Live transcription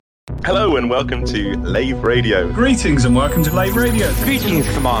Hello and welcome to Lave Radio. Greetings and welcome to Lave Radio. Greetings,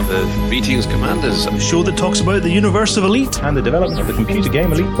 Commanders. Greetings, Commanders. The show that talks about the universe of Elite And the development of the computer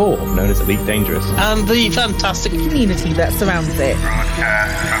game Elite 4, known as Elite Dangerous. And the fantastic community that surrounds it.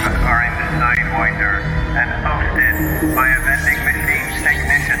 Broadcast from an orange Sidewinder and hosted by a vending machine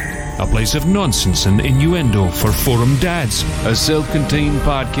technician. A place of nonsense and innuendo for forum dads. A self-contained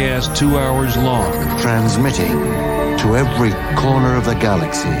podcast 2 hours long. Transmitting to every corner of the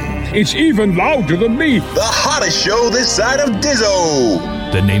galaxy. It's even louder than me. The hottest show this side of Dizzo.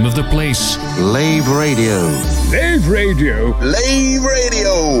 The name of the place? Lave Radio. Lave Radio. Lave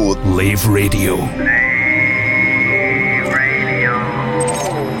Radio. Lave Radio. Lave Radio.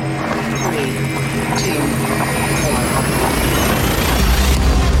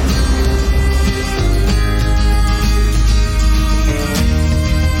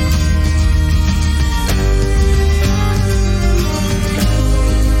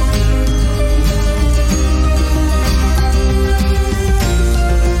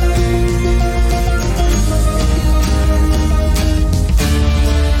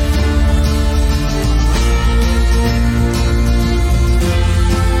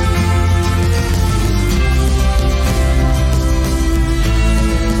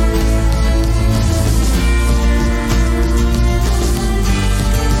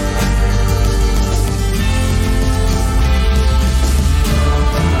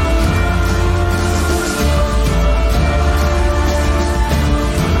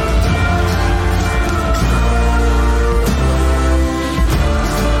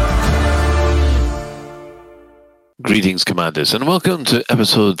 Greetings, Commanders, and welcome to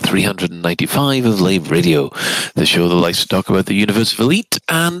episode 395 of Lave Radio, the show that likes to talk about the universe of Elite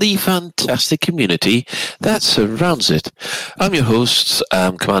and the fantastic community that surrounds it. I'm your host,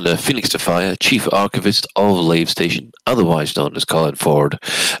 Commander Phoenix Defire, Chief Archivist of Lave Station, otherwise known as Colin Ford,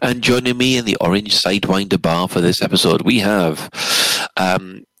 and joining me in the Orange Sidewinder bar for this episode, we have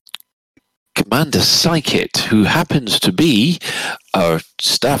Commander Psychit, who happens to be our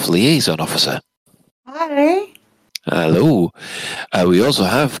Staff Liaison Officer. Hi. Hello. We also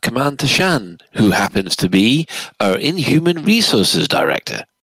have Commander Shan, who happens to be our Inhuman Resources Director.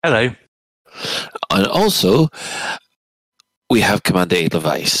 Hello. And also, we have Commander Adler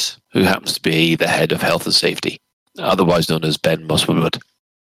Weiss, who happens to be the Head of Health and Safety, otherwise known as Ben Musselwood.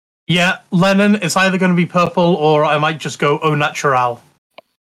 Yeah, Lennon, it's either going to be purple or I might just go au natural.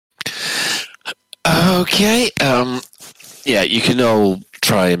 Okay. Yeah, you can all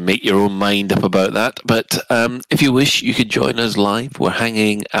try and make your own mind up about that. But if you wish, you could join us live. We're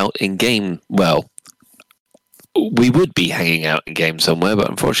hanging out in game. Well, we would be hanging out in game somewhere, but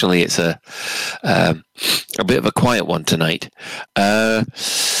unfortunately, it's a bit of a quiet one tonight. I'm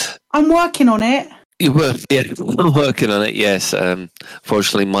working on it. You were, yeah, working on it. Yes.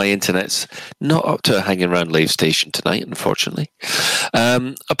 Fortunately, my internet's not up to hanging around Lave Station tonight. Unfortunately.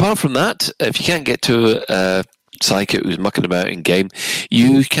 Apart from that, if you can't get to Psychic who's mucking about in game,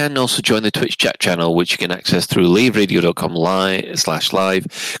 you can also join the Twitch chat channel, which you can access through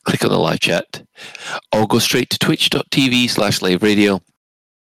laveradio.com/live. Click on the live chat, or go straight to twitch.tv/laveradio,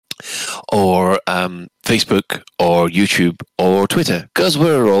 or Facebook, or YouTube, or Twitter, because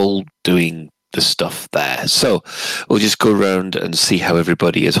we're all doing the stuff there. So we'll just go around and see how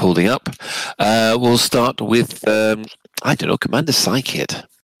everybody is holding up. We'll start with Commander Psychit.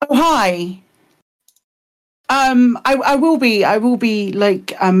 Oh, hi. I will be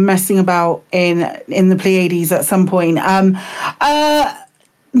like messing about in the Pleiades at some point. What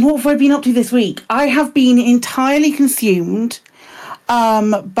have I been up to this week? I have been entirely consumed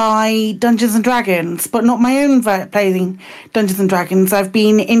by Dungeons and Dragons, but not my own playing Dungeons and Dragons. I've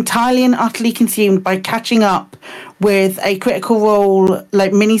been entirely and utterly consumed by catching up with a Critical Role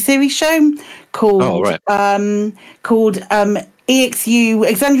like mini-series show called EXU,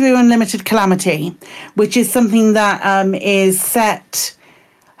 Exandria Unlimited Calamity, which is something that is set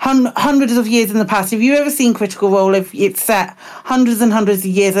hundreds of years in the past. Have you ever seen Critical Role? If it's set hundreds and hundreds of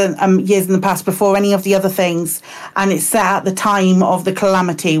years in the past before any of the other things, and it's set at the time of the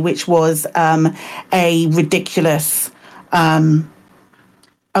Calamity, which was a ridiculous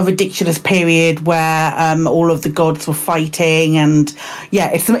period where all of the gods were fighting, and yeah,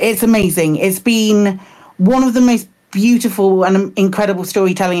 it's amazing. It's been one of the most beautiful and incredible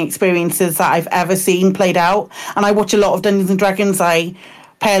storytelling experiences that I've ever seen played out. And I watch a lot of Dungeons and Dragons. I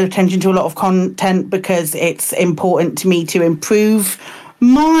pay attention to a lot of content because it's important to me to improve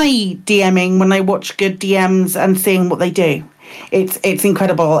my DMing when I watch good DMs and seeing what they do. it's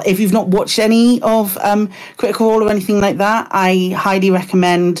incredible. If you've not watched any of Critical Role or anything like that, I highly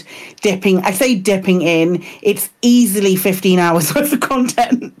recommend dipping in. It's easily 15 hours worth of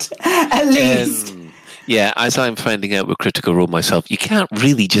content, at least. Yeah, as I'm finding out with Critical Role myself, you can't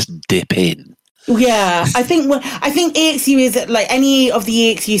really just dip in. Yeah, I think EXU is like any of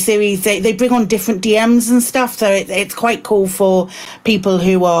the EXU series. They bring on different DMs and stuff, so it's quite cool for people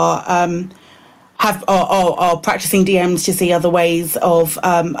who are practicing DMs to see other ways of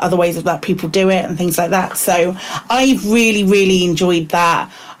that people do it and things like that. So I've really enjoyed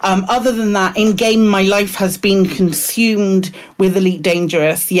that. Other than that, in game, my life has been consumed with Elite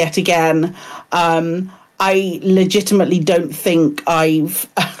Dangerous yet again. I legitimately don't think I've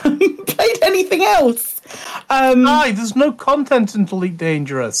played anything else. There's no content in Elite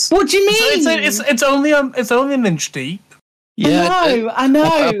Dangerous. What do you mean? It's only an inch deep. Yeah, I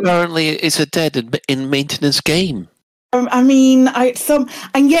know. Apparently, it's a dead in maintenance game. I mean, I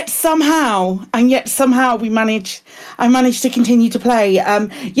yet somehow I managed to continue to play.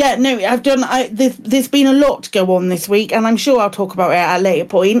 I've done. There's been a lot to go on this week, and I'm sure I'll talk about it at a later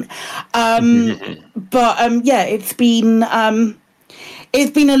point. It's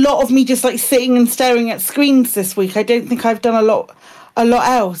been a lot of me just like sitting and staring at screens this week. I don't think I've done a lot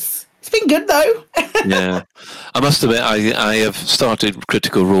else. It's been good though. Yeah, I must admit, I have started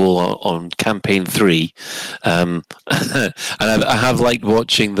Critical Role on campaign 3, and I have liked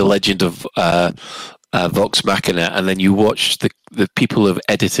watching the Legend of Vox Machina, and then you watch the people have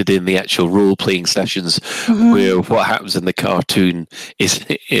edited in the actual role playing sessions where what happens in the cartoon is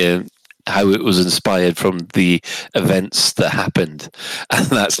how it was inspired from the events that happened, and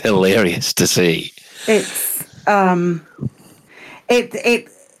that's hilarious to see.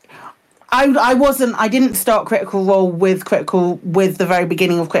 I didn't start Critical Role with the very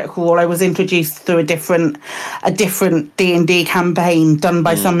beginning of Critical Role. I was introduced through a different D&D campaign done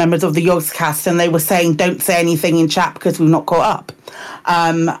by some members of the Yogscast, and they were saying don't say anything in chat because we've not caught up.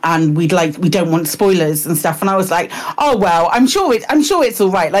 And we don't want spoilers and stuff. And I was like, oh well, I'm sure it's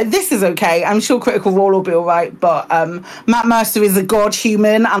all right. Like, this is okay. I'm sure Critical Role will be all right. But Matt Mercer is a god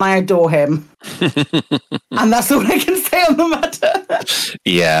human, and I adore him. And that's all I can say on the matter.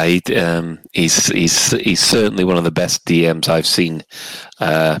 Yeah, he's certainly one of the best DMs I've seen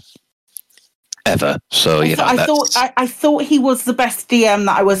ever. So I thought he was the best DM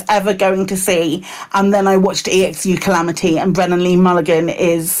that I was ever going to see, and then I watched EXU Calamity, and Brennan Lee Mulligan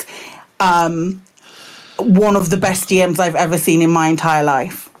is one of the best DMs I've ever seen in my entire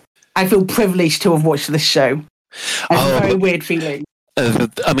life. I feel privileged to have watched this show. It's a very weird feeling.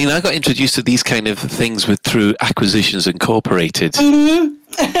 I mean, I got introduced to these kind of things through Acquisitions Incorporated. Mm-hmm.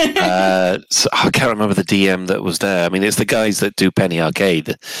 So I can't remember the DM that was there. I mean, it's the guys that do Penny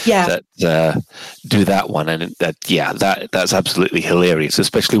Arcade that do that one, and that's absolutely hilarious,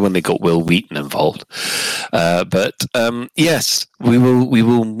 especially when they got Will Wheaton involved. But yes, we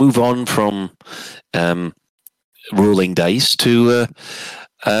will move on from rolling dice to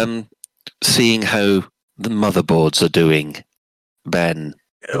seeing how the motherboards are doing. Ben.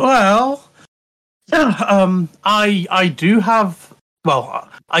 Well, I do have the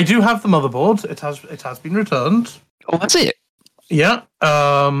motherboard. It has been returned. Oh, that's it. Yeah.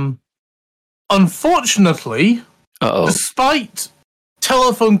 Unfortunately, despite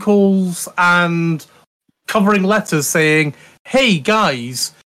telephone calls and covering letters saying, "Hey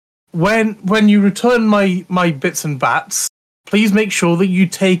guys, when you return my bits and bats, please make sure that you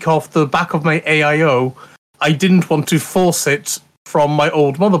take off the back of my AIO. I didn't want to force it from my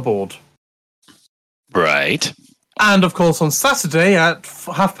old motherboard." Right. And of course, on Saturday at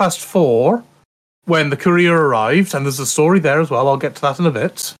 4:30, when the courier arrived, and there's a story there as well, I'll get to that in a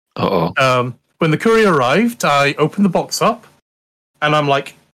bit. When the courier arrived, I opened the box up, and I'm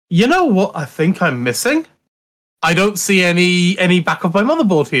like, you know what I think I'm missing? I don't see any back of my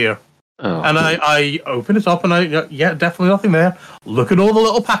motherboard here. And I open it up, and definitely nothing there. Look at all the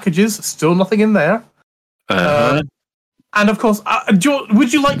little packages, still nothing in there. And of course,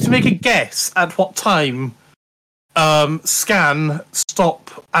 would you like to make a guess at what time Scan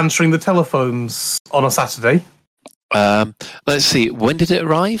stopped answering the telephones on a Saturday? Let's see. When did it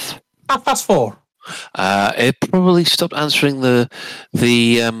arrive? 4:30. It probably stopped answering the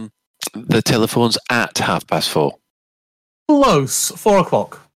telephones at 4:30. Close.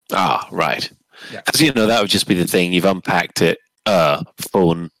 4:00. Ah, right. Because that would just be the thing. You've unpacked it.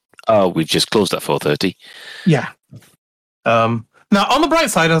 Phone. Oh, we've just closed at 4:30. Yeah. Now, on the bright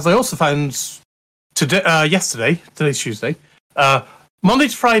side, as I also found today's Tuesday, Monday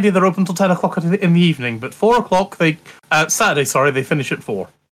to Friday they're open until 10 o'clock in the evening, but 4 o'clock Saturday, they finish at 4.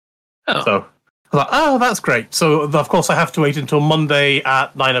 Oh. So I thought, oh, that's great. So, of course, I have to wait until Monday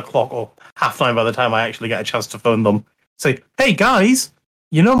at 9 o'clock or 9:30 by the time I actually get a chance to phone them. Say, hey, guys,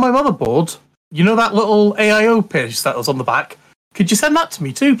 you know my motherboard? You know that little AIO page that was on the back? Could you send that to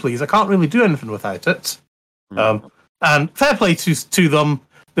me too, please? I can't really do anything without it. And fair play to them.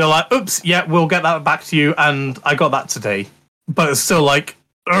 They're like, oops, yeah, we'll get that back to you. And I got that today. But it's still like,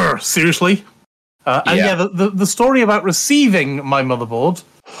 seriously? The story about receiving my motherboard,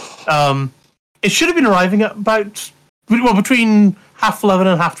 it should have been arriving at about, between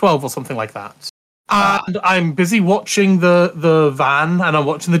 11:30 and 12:30 or something like that. And I'm busy watching the van and I'm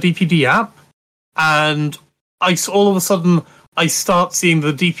watching the DPD app. And all of a sudden, I start seeing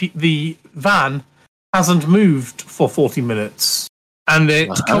the van hasn't moved for 40 minutes. And it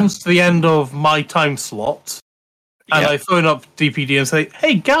comes to the end of my time slot. And I phone up DPD and say,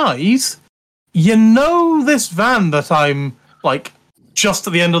 hey, guys, you know this van that I'm, like, just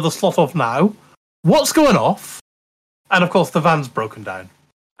at the end of the slot of now? What's going off? And, of course, the van's broken down.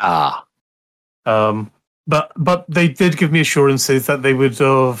 But they did give me assurances that they were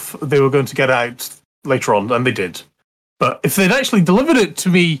going to get it out later on, and they did. But if they'd actually delivered it to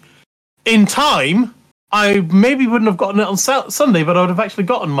me in time, I maybe wouldn't have gotten it on Sunday, but I would have actually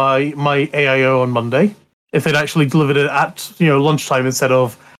gotten my AIO on Monday if they'd actually delivered it at lunchtime instead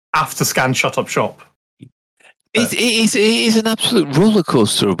of after scan shut up shop. It is an absolute roller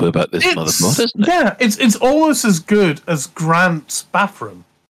coaster about this motherboard, isn't it? Yeah, it's almost as good as Grant's bathroom.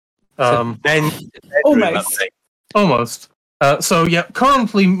 Almost. So yeah,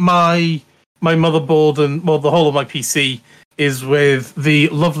 currently my motherboard and the whole of my PC is with the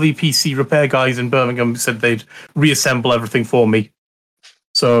lovely PC repair guys in Birmingham who said they'd reassemble everything for me.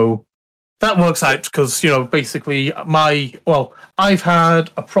 So that works out because, basically I've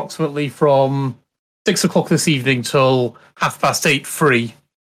had approximately from 6 o'clock this evening till 8:30 free.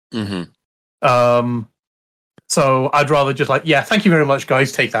 Mm-hmm. So I'd rather just thank you very much,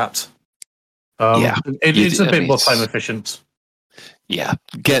 guys, take that. It's a bit more time efficient. Yeah,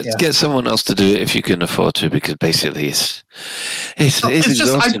 get someone else to do it if you can afford to, because basically it's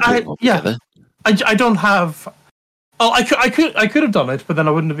exhausting. I don't have. Oh, I could have done it, but then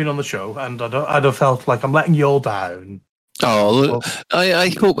I wouldn't have been on the show, and I'd have felt like I'm letting you all down. Oh,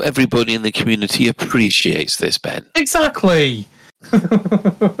 I hope everybody in the community appreciates this, Ben. Exactly.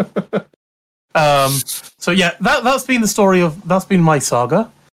 So yeah, that's been the story that's been my saga.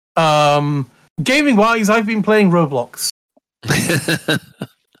 Gaming wise, I've been playing Roblox.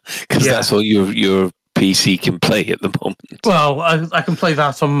 Because that's all your PC can play at the moment. Well, I can play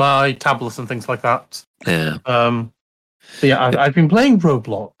that on my tablets and things like that. Yeah. I've been playing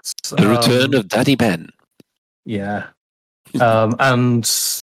Roblox. The return of Daddy Ben. Yeah.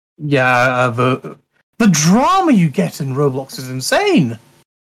 The drama you get in Roblox is insane.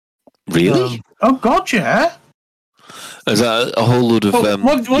 Really? Oh God, yeah. Is that a whole load of...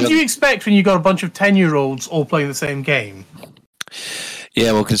 what do you expect when you got a bunch of 10-year-olds all playing the same game?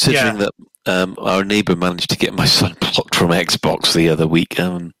 Yeah, well, considering that our neighbour managed to get my son blocked from Xbox the other week.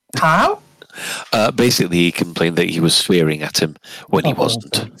 How? Basically, he complained that he was swearing at him when he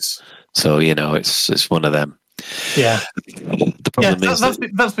wasn't. Thanks. So, it's one of them. Yeah. The problem is...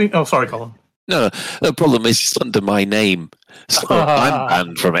 That's been... Oh, sorry, Colin. No, the problem is it's under my name. So I'm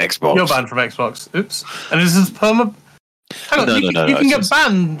banned from Xbox. You're banned from Xbox. Oops. And is this perma... Hang on, you can get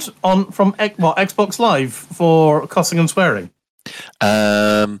banned from Xbox Live for cussing and swearing.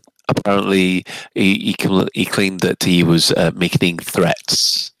 Apparently, he claimed that he was making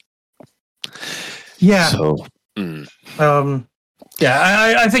threats. Yeah. So, I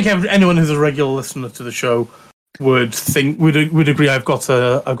think anyone who's a regular listener to the show would agree. I've got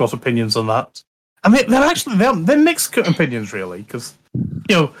opinions on that. I mean, they're mixed opinions, really, because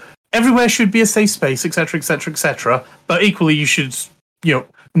everywhere should be a safe space, etc., etc., etc. But equally, you should,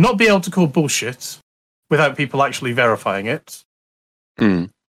 not be able to call bullshit without people actually verifying it. Mm.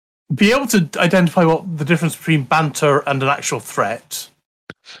 Be able to identify what the difference between banter and an actual threat.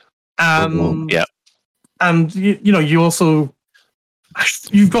 And you also,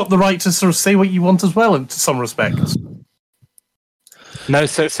 you've got the right to sort of say what you want as well, in some respects. No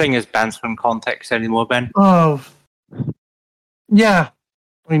such thing as bans from context anymore, Ben. Oh, yeah.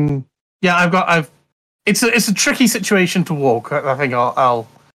 I mean, yeah. It's a tricky situation to walk. I think I'll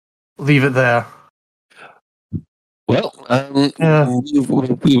leave it there. Well, we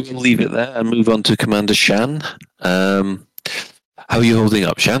will leave it there and move on to Commander Shan. How are you holding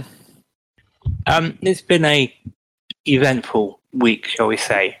up, Shan? It's been a eventful week, shall we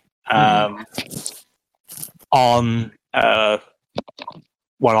say. On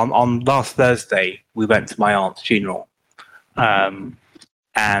last Thursday, we went to my aunt's funeral.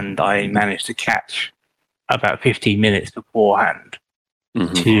 and I managed to catch about 15 minutes beforehand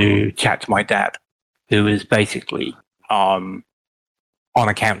to chat to my dad, who was basically on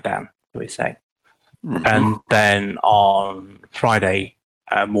a countdown, we say. And then on Friday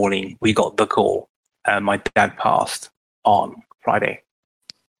morning, we got the call. My dad passed on Friday.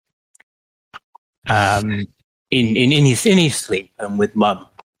 In his sleep, and with Mum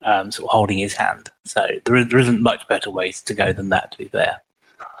sort of holding his hand. So there isn't much better ways to go than that, to be fair.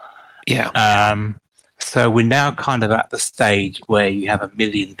 Yeah. So we're now kind of at the stage where you have a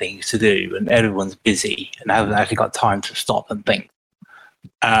million things to do, and everyone's busy and haven't actually got time to stop and think.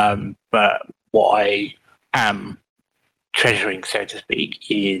 But what I am treasuring, so to speak,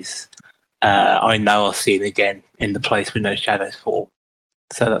 is I know I'll see him again in the place where no shadows fall.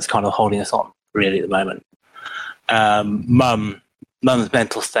 So that's kind of holding us on, really, at the moment. Mum's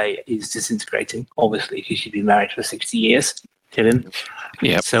mental state is disintegrating, obviously, because she's been married for 60 years to him.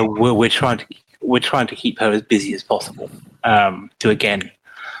 Yeah. So we're trying to keep her as busy as possible to again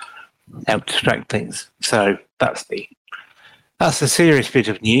help distract things. So that's the serious bit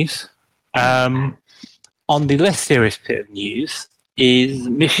of news. On the less serious bit of news is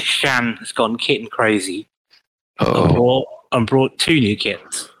Mrs. Shan has gone kitten crazy and brought 2 new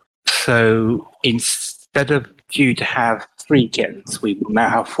kittens. So instead of due to have 3 kittens, we will now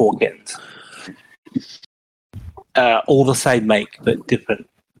have 4 kittens. All the same make, but different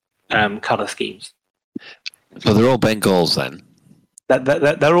colour schemes. So they're all Bengals then?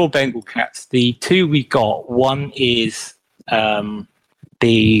 They're all Bengal cats. The 2 we got, one is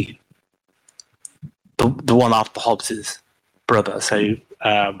the one after Hobbs's brother. So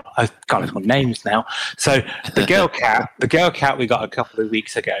I've got his names now. So the girl cat we got a couple of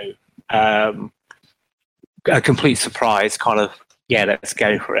weeks ago. A complete surprise, kind of, yeah, let's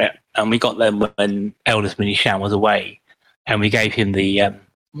go for it. And we got them when eldest Mini Shan was away, and we gave him the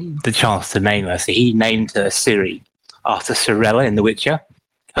chance to name her. So he named her Ciri after Cirilla in The Witcher.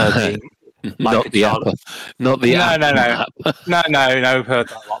 Not the apple. No. We've heard that a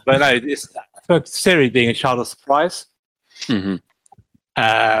lot. But no, it's for Ciri being a child of surprise. Mm-hmm.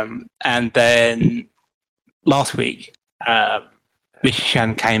 And then last week, Mrs.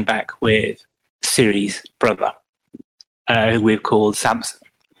 Shan came back with Ciri's brother, who we've called Samson,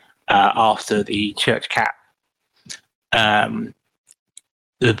 after the church cat. The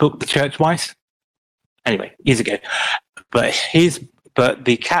book, The Church Mice. Anyway, years ago. But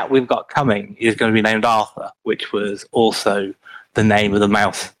the cat we've got coming is going to be named Arthur, which was also the name of the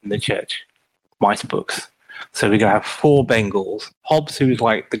mouse in the church mice books. So we're going to have 4 Bengals, Hobbs, who's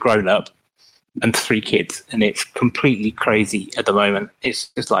like the grown-up, and 3 kids. And it's completely crazy at the moment. It's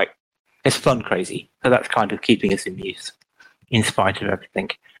just like, it's fun crazy. So that's kind of keeping us amused in spite of everything.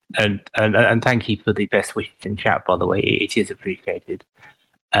 And thank you for the best wishes in chat, by the way. It is appreciated.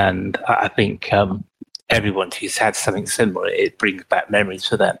 And I think everyone who's had something similar, it brings back memories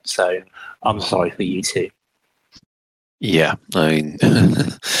for them. So I'm sorry for you too. Yeah, I mean,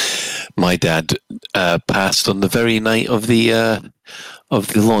 my dad passed on the very night of the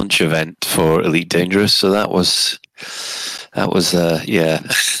launch event for Elite Dangerous. So that was yeah.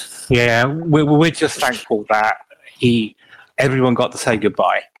 Yeah, we're just thankful that everyone got to say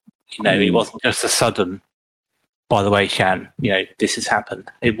goodbye. You know, it wasn't just a sudden, by the way, Shan, you know, this has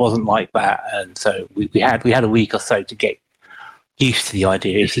happened. It wasn't like that. And so we had a week or so to get used to the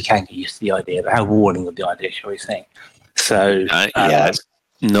idea, if you can get used to the idea, but have warning of the idea, shall we say. So yeah, it's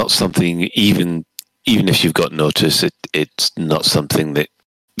not something, even if you've got notice, it's not something that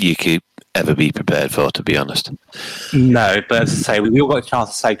you could ever be prepared for, to be honest. No, but as I say, we all got a chance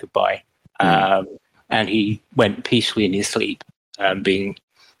to say goodbye. And he went peacefully in his sleep, being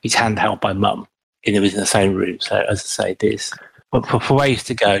his hand held by Mum, and it was in the same room. So as I say, but for ways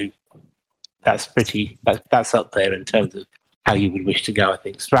to go, that's up there in terms of how you would wish to go, I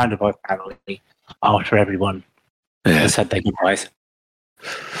think. Surrounded by family after everyone has said their goodbyes.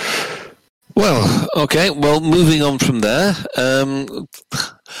 Well, okay. Well, moving on from there,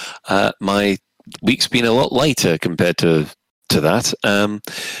 my week's been a lot lighter compared to that.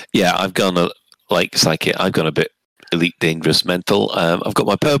 Yeah, I've gone like Psychic. I've gone a bit Elite Dangerous mental. I've got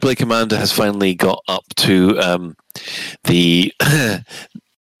my Power Play Commander has finally got up to the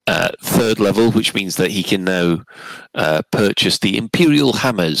 3rd level, which means that he can now purchase the Imperial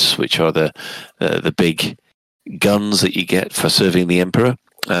Hammers, which are the big guns that you get for serving the Emperor.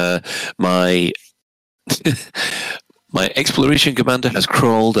 My Exploration Commander has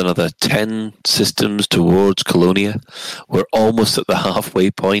crawled another 10 systems towards Colonia. We're almost at the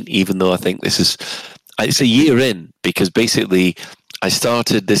halfway point, even though I think it's a year in, because basically I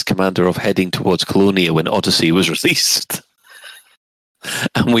started this commander off heading towards Colonia when Odyssey was released.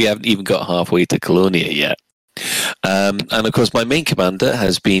 and we haven't even got halfway to Colonia yet. And of course, my main commander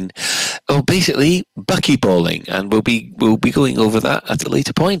has been, basically buckyballing, and we'll be going over that at a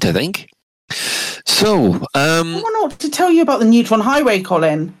later point, I think. So, I want to tell you about the Neutron Highway,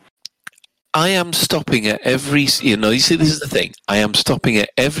 Colin. I am stopping at every, you see, this is the thing. I am stopping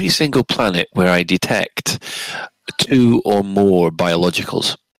at every single planet where I detect 2 or more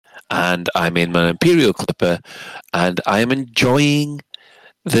biologicals. And I'm in my Imperial Clipper, and I am enjoying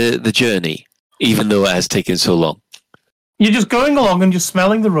the journey, even though it has taken so long. You're just going along and just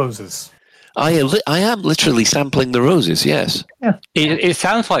smelling the roses. I am literally sampling the roses, yes. Yeah. It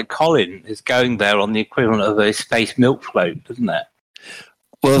sounds like Colin is going there on the equivalent of a space milk float, doesn't it?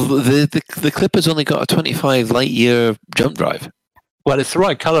 Well, the Clipper's only got a 25 light year jump drive. Well, it's the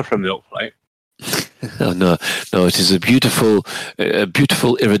right colour for a milk float. Oh, no, it is a beautiful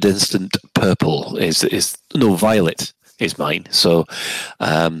iridescent purple. Violet is mine. So,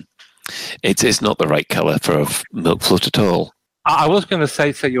 it's not the right colour for a milk float at all. I was going to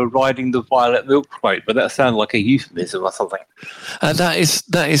say, so you're riding the violet milk float, but that sounded like a euphemism or something. That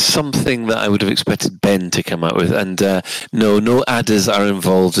is something that I would have expected Ben to come out with, and no adders are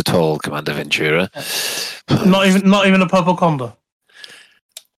involved at all, Commander Ventura. Not even a purple condor.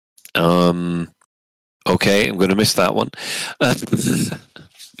 Okay, I'm going to miss that one.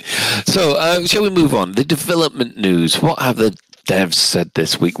 So, shall we move on? The development news. What have the devs said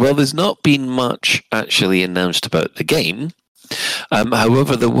this week? Well, there's not been much actually announced about the game.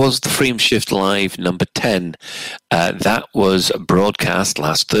 However, there was the Frameshift Live number 10. That was broadcast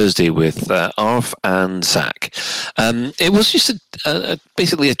last Thursday with Arf and Zach. It was just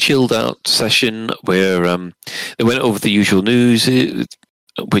basically a chilled out session where they went over the usual news,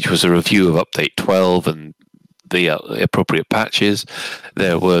 which was a review of Update 12 and the appropriate patches.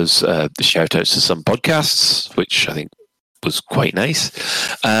 There was the shout outs to some podcasts, which I think was quite nice.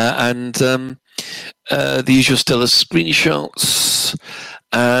 And the usual Stellar screenshots.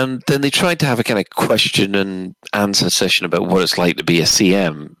 And then they tried to have a kind of question and answer session about what it's like to be a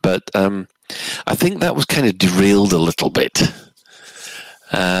CM. But I think that was kind of derailed a little bit.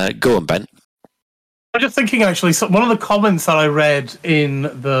 Go on, Ben. I'm just thinking, actually, one of the comments that I read in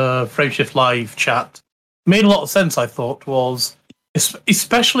the Frameshift Live chat made a lot of sense, I thought, was,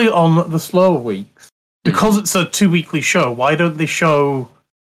 especially on the slower weeks, because it's a 2-weekly show, why don't they show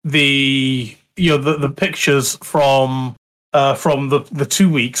the pictures from the 2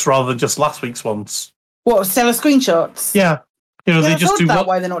 weeks rather than just last week's ones? What, Stellar screenshots? Yeah. They just do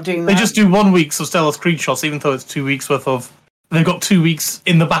why they're not doing that. They just do 1 week's of Stellar screenshots, even though it's 2 weeks worth of... They've got 2 weeks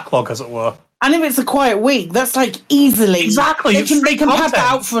in the backlog, as it were. And if it's a quiet week, that's like easily... Exactly. They can pad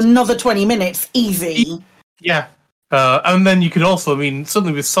that out for another 20 minutes, easy. Yeah. And then you could also,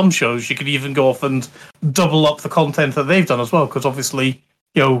 certainly with some shows, you could even go off and double up the content that they've done as well, because obviously,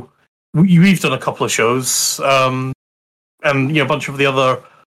 we've done a couple of shows, and a bunch of the other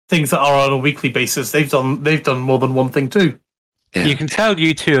things that are on a weekly basis, they've done more than one thing too. Yeah. You can tell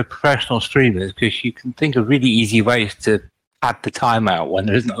you two are professional streamers because you can think of really easy ways to add the time out when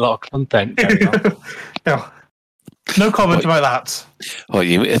there isn't a lot of content going on. Yeah. No comment about that. Well,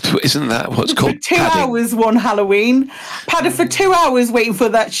 isn't that what's called for 2 hours one Halloween? Padded for 2 hours waiting for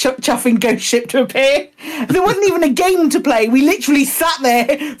that chuffing ghost ship to appear. There wasn't even a game to play. We literally sat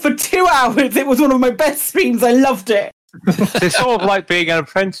there for 2 hours. It was one of my best streams. I loved it. It's sort of like being an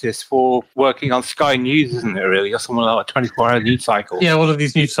apprentice for working on Sky News, isn't it, really? Or someone like a 24-hour news cycle. Yeah, one of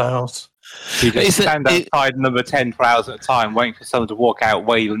these news cycles. You just stand outside number 10 for hours at a time, waiting for someone to walk out,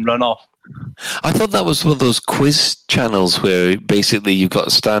 wave, and run off. I thought that was one of those quiz channels where basically you've got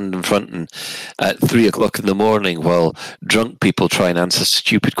to stand in front and at 3 o'clock in the morning while drunk people try and answer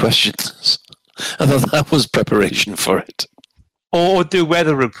stupid questions. I thought that was preparation for it. Or do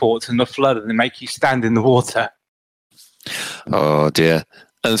weather reports in the flood and they make you stand in the water. Oh dear.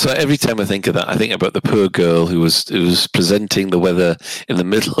 And so every time I think of that, I think about the poor girl who was presenting the weather in the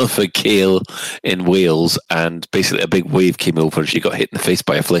middle of a gale in Wales, and basically a big wave came over and she got hit in the face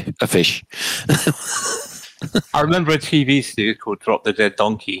by a fish. I remember a TV series called Drop the Dead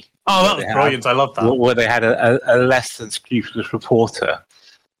Donkey. Oh, that was brilliant. I love that. Where they had a less than scrupulous reporter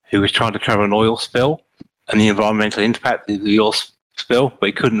who was trying to cover an oil spill and the environmental impact of the oil spill, but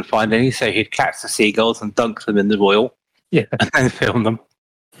he couldn't find any, so he'd catch the seagulls and dunk them in the oil. Yeah. And then film them.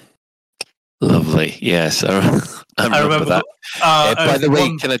 Lovely. Yes, I remember that. By the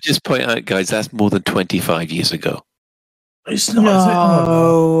way, can I just point out, guys, that's more than 25 years ago. It's not.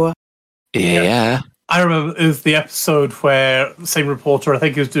 No. Yeah. I remember it was the episode where the same reporter, I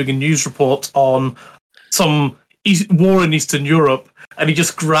think he was doing a news report on some war in Eastern Europe, and he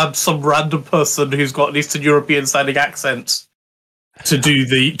just grabbed some random person who's got an Eastern European sounding accent to do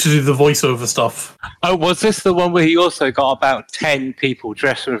the voiceover stuff. Oh, was this the one where he also got about 10 people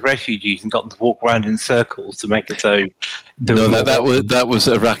dressed as refugees and got them to walk around in circles to make it so? No, that was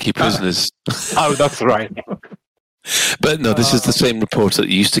Iraqi prisoners. Oh, that's right. But no, this is the same reporter that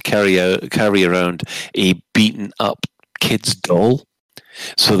used to carry around a beaten up kid's doll.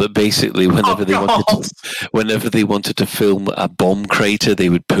 So that basically, whenever they wanted to film a bomb crater, they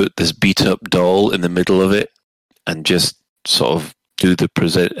would put this beat up doll in the middle of it and just sort of do the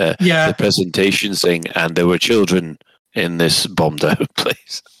presentation thing. And there were children in this bombed out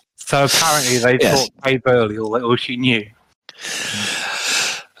place. So apparently they taught Kay Burley all she knew.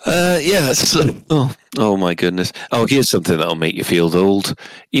 Oh my goodness. Oh, here's something that'll make you feel old.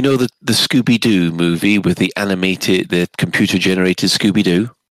 You know the Scooby-Doo movie with the computer-generated Scooby-Doo?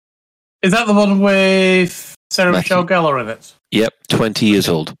 Is that the one with Sarah Michelle Gellar in it? Yep, 20 years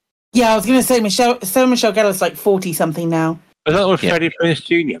old. Yeah, I was going to say Sarah Michelle Gellar's like 40-something now. Was that what Freddie Prinze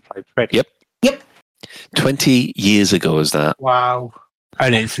Jr. played Freddie? Yep. 20 years ago is that. Wow.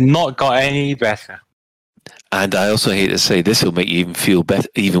 And it's not got any better. And I also hate to say this will make you even feel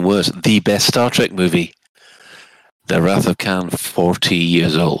even worse. The best Star Trek movie, The Wrath of Khan, 40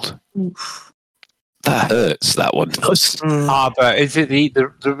 years old. Oof. That hurts. That one does. But is it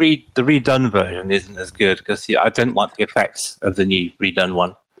the redone version isn't as good because I don't like the effects of the new redone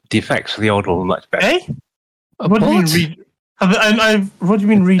one. The effects of the old one were much better. What do you mean what do you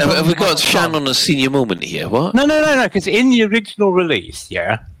mean redone? Have we got Shan on a senior moment here? What? No. Because in the original release,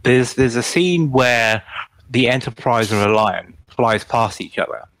 there's a scene where the Enterprise and Reliant flies past each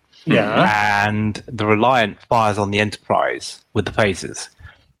other. Yeah. And the Reliant fires on the Enterprise with the phasers.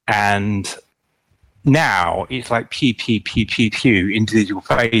 And now it's like pew, pew, pew, pew, pew, individual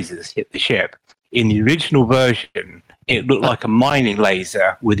phasers hit the ship. In the original version, it looked like a mining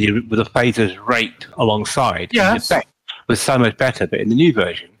laser with the phasers raked alongside. Yes. The effect was so much better, but in the new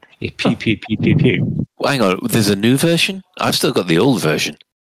version, it's pew, pew, pew, pew, pew. Hang on, there's a new version? I've still got the old version.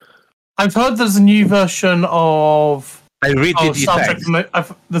 I've heard there's a new version of Star Trek.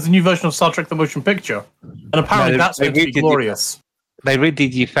 There's a new version of Star Trek: The Motion Picture, and apparently that's going to be glorious. They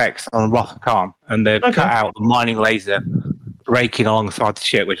redid the effects on Wrath of Khan, and they've cut out the mining laser raking alongside the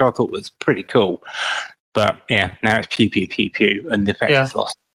ship, which I thought was pretty cool. But now it's pew pew pew pew, and the effect is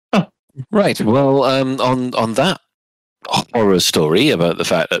lost. Right. Well, on that horror story about the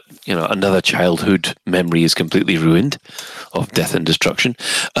fact that another childhood memory is completely ruined of death and destruction,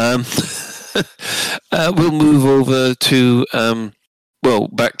 we'll move over to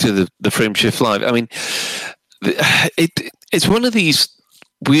back to the Frameshift Live. I mean, it's one of these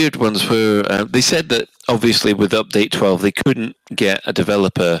weird ones where they said that obviously with update 12 they couldn't get a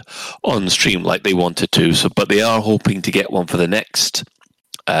developer on stream like they wanted to, but they are hoping to get one for the next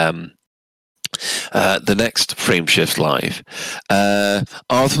Frameshift Live.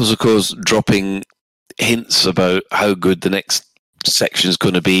 Arthur's, of course, dropping hints about how good the next section is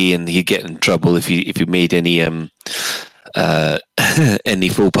going to be, and he'd get in trouble if you made any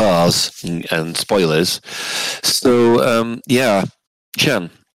faux pas and spoilers. So, Shan.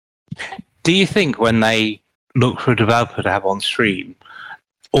 Do you think when they look for a developer to have on stream,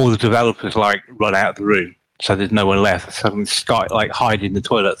 all the developers run out of the room? So there's no one left. So Sky hide in the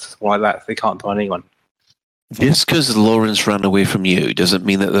toilets like that. So they can't find anyone. Just because Lawrence ran away from you doesn't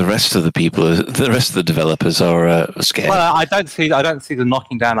mean that the rest of the developers are scared. Well, I don't see them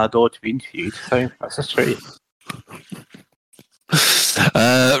knocking down our door to be interviewed. So that's just true.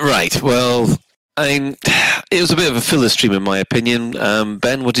 Right. Well, it was a bit of a filler stream in my opinion.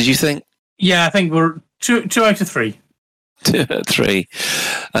 Ben, what did you think? Yeah, I think we're 2 out of 3. 2 out of 3.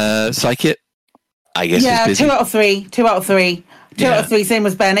 Psychic? I guess yeah, it's busy. 2 out of 3. 2 out of 3. 2 out of 3. Same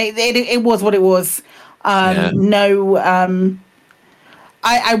as Ben. It was what it was. No.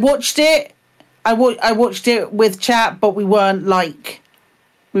 I watched it. I watched it with chat, but we weren't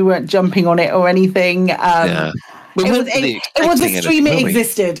jumping on it or anything. It was a stream. It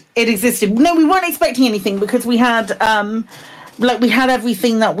existed. It existed. No, we weren't expecting anything because we had we had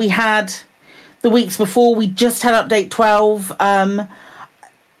everything that we had the weeks before. We just had update 12.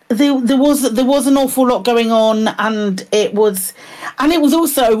 There was an awful lot going on, and it was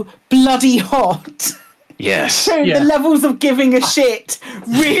also bloody hot. Yes. So the levels of giving a shit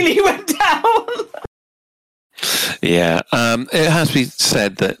really went down. Yeah, it has to be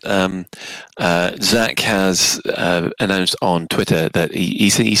said that Zach has announced on Twitter that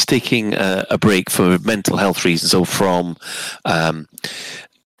he's taking a break for mental health reasons, so from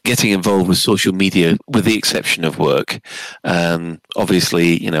getting involved with social media, with the exception of work.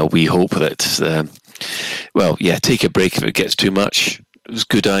 Obviously, we hope that, take a break if it gets too much. It was a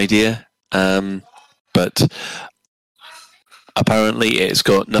good idea. But Apparently, it's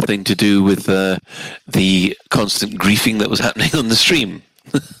got nothing to do with the constant griefing that was happening on the stream.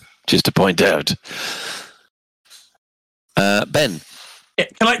 Just to point out. Ben.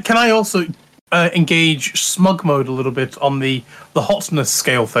 Can I also engage smug mode a little bit on the hotness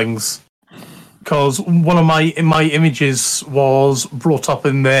scale things? Because one of my images was brought up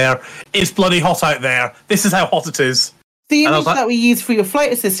in there. It's bloody hot out there. This is how hot it is. The image that we use for your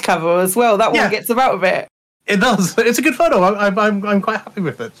Flight Assist cover as well. That one gets about a bit. It does. It's a good photo. I'm quite happy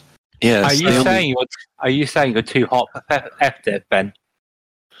with it. Yeah. Are you saying you're too hot for FDev, Ben?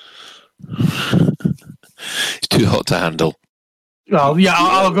 It's too hot to handle. Well, yeah,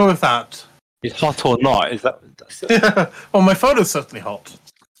 I'll go with that. It's hot or not? Is that? Well, my photo's certainly hot.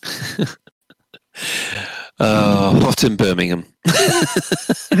 Hot in Birmingham.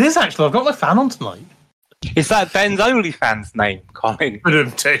 It is actually. I've got my fan on tonight. Is that Ben's OnlyFans name, Colin?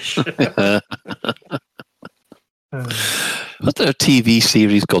 Wasn't there a TV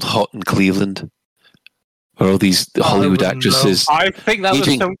series called Hot in Cleveland? Where all these Hollywood actresses... I think that was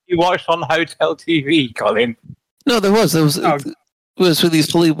something you watched on Hotel TV, Colin. No, there was. It was where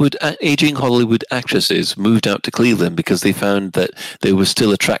these aging Hollywood actresses moved out to Cleveland because they found that they were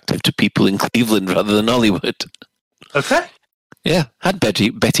still attractive to people in Cleveland rather than Hollywood. Okay. Yeah, had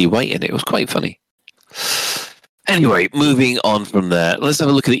Betty White in it. It was quite funny. Anyway, moving on from there, let's have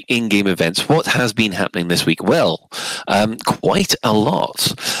a look at the in-game events. What has been happening this week? Well, quite a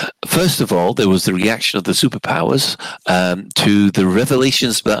lot. First of all, there was the reaction of the superpowers to the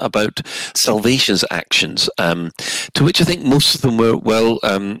revelations about Salvation's actions, to which I think most of them were,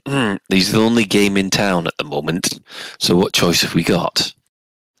 these are the only game in town at the moment, so what choice have we got?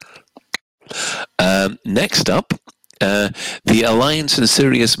 Next up, the Alliance and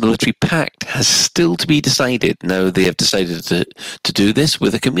Sirius military pact has still to be decided. Now, they have decided to do this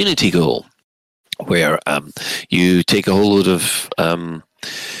with a community goal, where you take a whole load of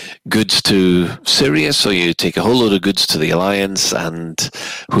goods to Sirius, or you take a whole load of goods to the Alliance, and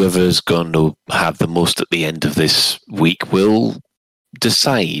whoever's going to have the most at the end of this week will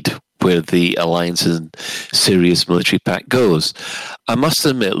decide where the Alliance and Sirius military pact goes. I must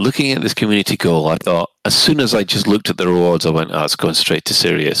admit, looking at this community goal, I thought, as soon as I just looked at the rewards, I went, it's going straight to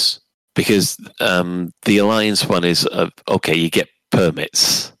Sirius. Because the Alliance one is, okay, you get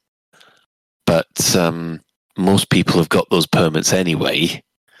permits. But most people have got those permits anyway.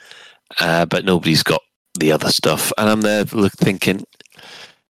 But nobody's got the other stuff. And I'm there thinking,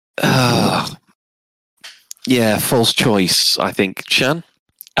 yeah, false choice, I think. Shan?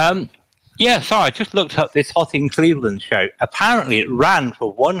 I just looked up this Hot in Cleveland show. Apparently it ran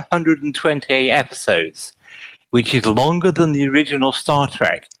for 128 episodes, which is longer than the original Star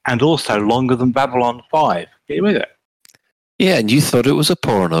Trek and also longer than Babylon 5. Get you with it? Yeah, and you thought it was a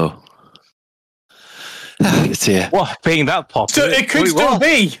porno. Dear. What, being that popular? So it could still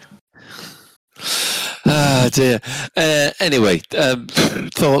be. Dear. Anyway,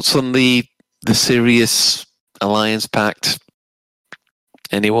 thoughts on the Sirius Alliance Pact?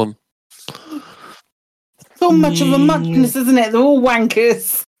 Anyone? So much of a muchness, isn't it? They're all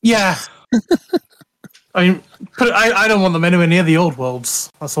wankers. Yeah. I don't want them anywhere near the old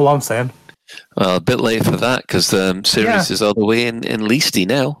worlds. That's all I'm saying. Well, a bit late for that because Sirius is all the way in Leasty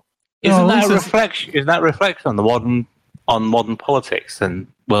now. Isn't that a reflection? Is that reflection on modern politics and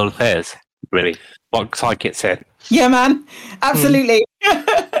world affairs? Really, what Psychic said. Yeah, man. Absolutely.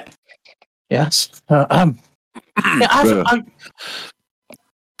 Yes. Go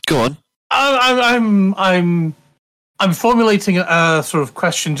on. I'm formulating a sort of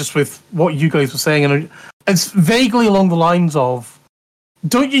question just with what you guys were saying, and it's vaguely along the lines of,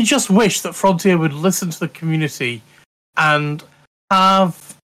 don't you just wish that Frontier would listen to the community and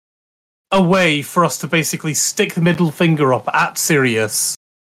have a way for us to basically stick the middle finger up at Sirius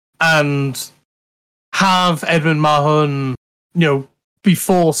and have Edmund Mahon, be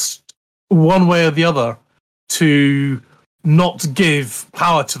forced one way or the other to not give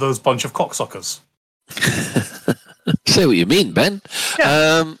power to those bunch of cocksuckers? Say what you mean, Ben.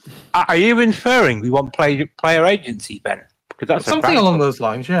 Yeah. Are you inferring we want player agency, Ben? Because that's something along those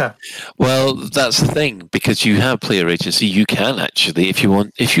lines, yeah. Well, that's the thing, because you have player agency. You can actually, if you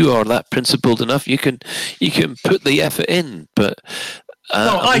are that principled enough, you can put the effort in. But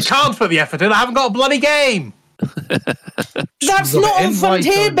no, I can't put the effort in. I haven't got a bloody game. That's not on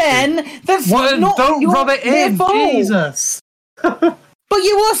Frontier, Ben. That's not. Don't rub it in, fault. Jesus. But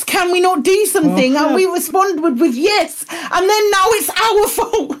you asked, can we not do something? And we responded with yes. And then now it's our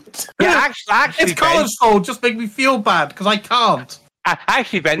fault. Yeah, actually it's Colin's fault. Just make me feel bad because I can't.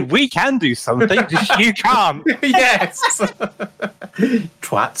 Actually, Ben, we can do something. Just you can't. Yes.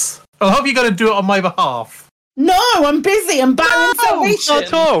 Twats. I hope you're going to do it on my behalf. No, I'm busy. I'm battling Salvation. Not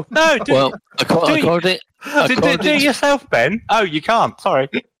at all. No. Well, according do it yourself, Ben. Oh, you can't. Sorry.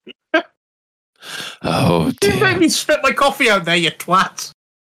 Oh, dear. You made me spit my coffee out there, you twat.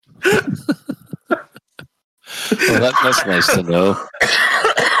 Well, that's nice to know.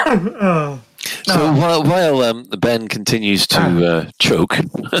 So while Ben continues to choke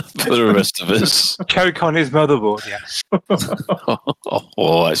for the rest of us, choke on his motherboard, yes.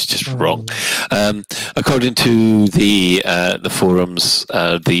 That's just wrong. According to the forums,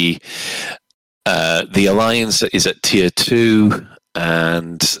 the Alliance is at tier 2,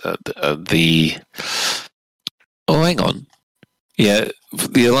 and the hang on. Yeah,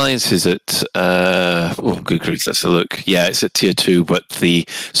 the Alliance is at good grief, let's have a look. Yeah, it's at tier 2, but the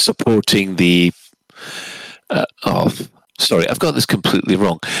supporting the sorry, I've got this completely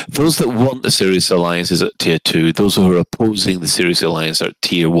wrong. Those that want the Sirius Alliance is at tier 2. Those who are opposing the Sirius Alliance are at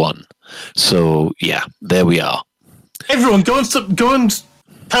tier 1. So yeah, there we are. Everyone, go and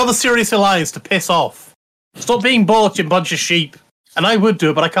tell the Sirius Alliance to piss off. Stop being bought, you bunch of sheep. And I would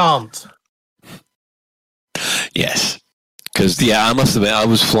do it, but I can't. Yes. Because, I must admit, I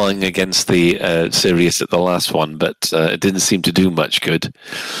was flying against the Sirius at the last one, but it didn't seem to do much good.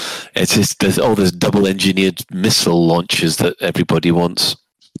 It's just there's all this double-engineered missile launches that everybody wants.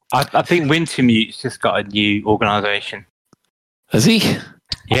 I think Wintermute's just got a new organisation. Has he?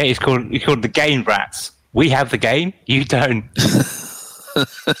 Yeah, he's called the Game Rats. We have the game, you don't.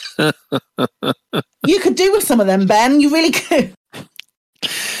 You could do with some of them, Ben. You really could.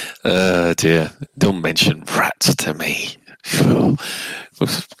 Dear. Don't mention rats to me.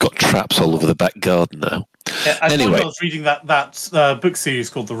 We've got traps all over the back garden now. Yeah, I was reading that book series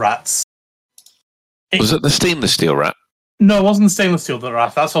called The Rats. Was it the Stainless Steel Rat? No, it wasn't the Stainless Steel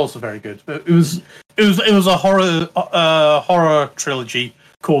Rat. That's also very good. But it was a horror trilogy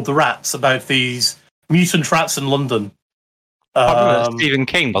called The Rats about these mutant rats in London. Stephen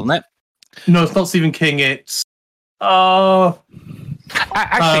King, wasn't it? No, it's not Stephen King. It's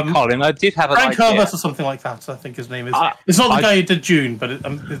actually, Colin, I did have an Frank idea. Herbert or something like that. I think his name is. It's not the guy who did Dune, but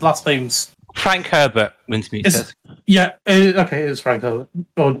his last name's Frank Herbert. Wintermute says. Yeah, okay, it is Frank Herbert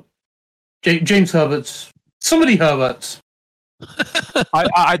or James Herbert. Somebody Herbert.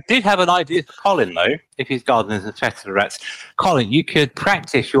 I did have an idea for Colin, though, if his garden is a threat to the rats. Colin, you could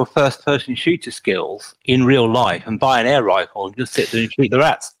practice your first-person shooter skills in real life and buy an air rifle and just sit there and shoot the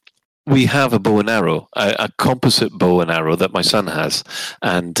rats. We have a bow and arrow, a composite bow and arrow that my son has,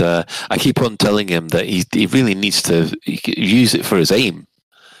 and I keep on telling him that he really needs to use it for his aim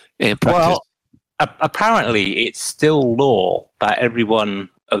in practice. Well, apparently it's still law that everyone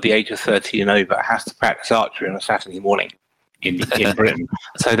of the age of 13 and over has to practice archery on a Saturday morning in Britain.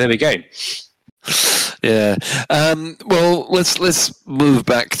 So there we go. Yeah. Well, let's move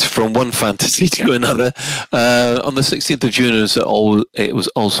back from one fantasy to another. On the 16th of June, it was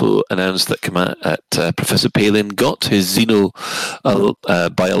also announced that Professor Palin got his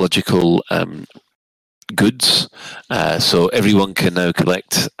xenobiological goods. So everyone can now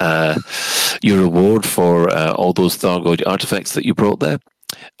collect your reward for all those Thargoid artifacts that you brought there.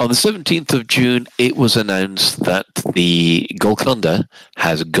 On the 17th of June, it was announced that the Golconda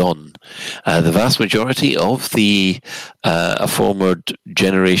has gone. The vast majority of the former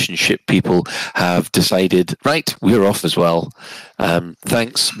generation ship people have decided, right, we're off as well.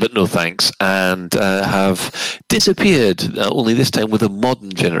 Thanks, but no thanks, and have disappeared, only this time with a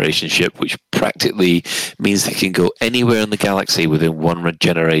modern generation ship, which practically means they can go anywhere in the galaxy within one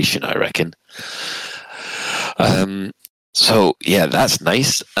generation, I reckon. So, yeah, that's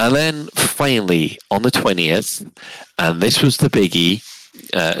nice. And then finally, on the 20th, and this was the biggie,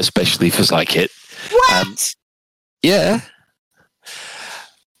 especially for Psychit. What? Yeah.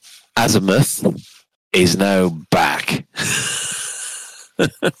 Azimuth is now back.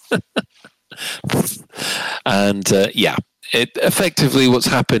 And, yeah. Effectively, what's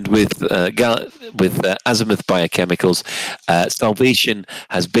happened with Azimuth Biochemicals, Salvation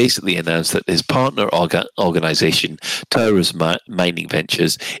has basically announced that his partner organization, Taurus Mining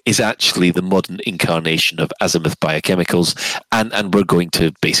Ventures, is actually the modern incarnation of Azimuth Biochemicals, and we're going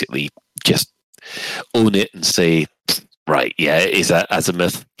to basically just own it and say, right, yeah, is that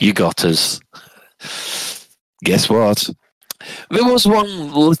Azimuth? You got us. Guess what? There was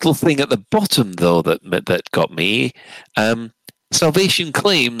one little thing at the bottom, though, that got me. Salvation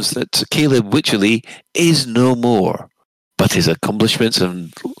claims that Caleb Wycherley is no more, but his accomplishments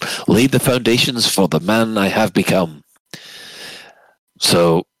have laid the foundations for the man I have become.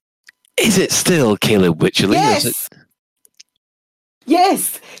 So, is it still Caleb Wycherley? Yes.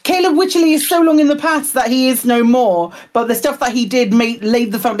 Yes, Caleb Wycherley is so long in the past that he is no more, but the stuff that he did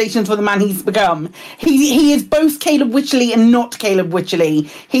laid the foundations for the man he's become. He is both Caleb Wycherley and not Caleb Wycherley.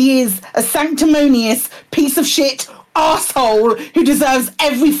 He is a sanctimonious piece of shit arsehole who deserves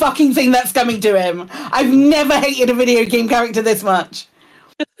every fucking thing that's coming to him. I've never hated a video game character this much.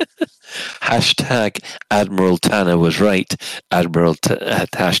 Hashtag Admiral Tanner was right.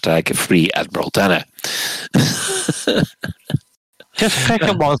 Hashtag free Admiral Tanner. Just pick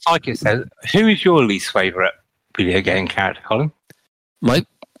up what Psychic says. Who is your least favourite video game character, Colin? My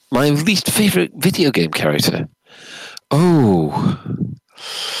least favourite video game character? Oh.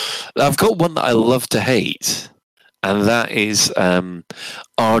 I've got one that I love to hate, and that is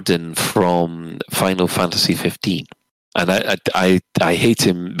Arden from Final Fantasy 15. And I hate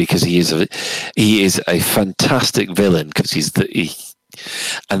him because he is a fantastic villain, because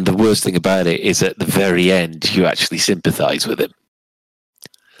and the worst thing about it is at the very end you actually sympathise with him.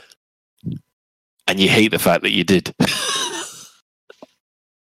 And you hate the fact that you did.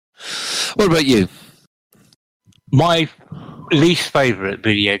 What about you? My least favourite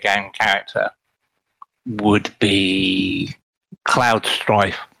video game character would be Cloud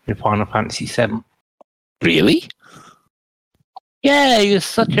Strife in Final Fantasy VII. Really? Yeah, he was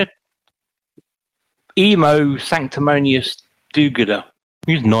such a emo, sanctimonious do-gooder.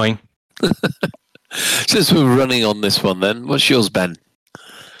 He was annoying. Since we're running on this one then, what's yours, Ben?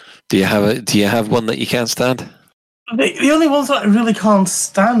 Do you have one that you can't stand? The only ones that I really can't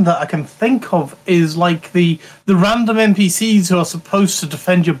stand that I can think of is like the random NPCs who are supposed to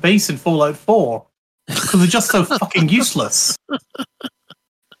defend your base in Fallout 4. Because they're just so fucking useless.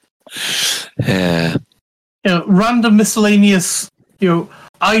 Yeah. Random miscellaneous,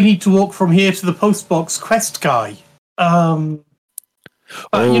 I need to walk from here to the postbox quest guy. I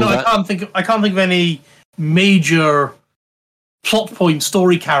can't think of any major plot point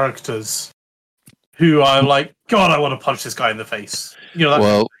story characters who are like, God, I want to punch this guy in the face.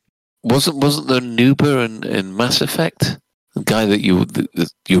 Well, wasn't there Nuber in Mass Effect? The guy that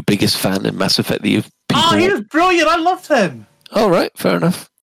your biggest fan in Mass Effect that you. He was brilliant. I loved him. Oh, right, fair enough.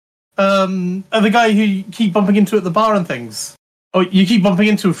 And the guy who you keep bumping into at the bar and things. Oh, you keep bumping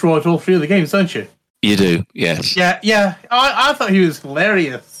into throughout all three of the games, don't you? You do, yes. Yeah. I thought he was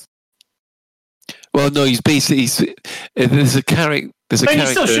hilarious. Well, no, he's basically there's a character. You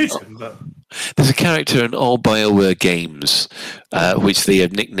still shoot him, but... There's a character in all BioWare games which they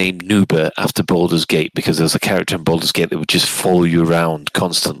have nicknamed Nuber after Baldur's Gate, because there's a character in Baldur's Gate that would just follow you around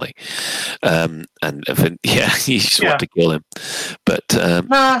constantly, and you just want to kill him. But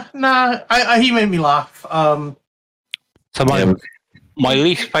he made me laugh. So my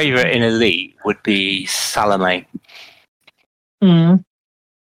least favourite in Elite would be Salome. Mm.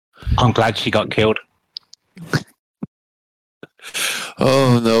 I'm glad she got killed.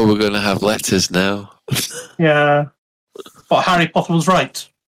 Oh no, we're going to have letters now. Yeah. But Harry Potter was right.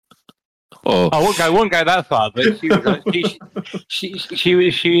 Oh, I won't go that far, but she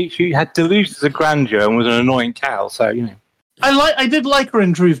had delusions of grandeur and was an annoying cow. So I did like her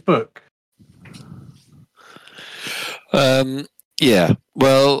in Drew's book. Yeah.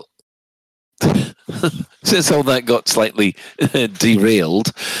 Well, since all that got slightly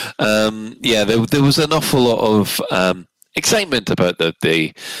derailed, there was an awful lot of excitement about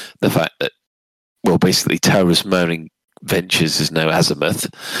the fact that, well, basically Taurus Mounting Ventures is now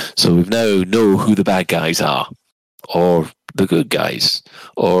Azimuth, so we now know who the bad guys are, or the good guys,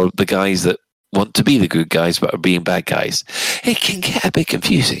 or the guys that want to be the good guys but are being bad guys. It can get a bit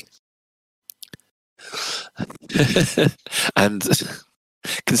confusing. And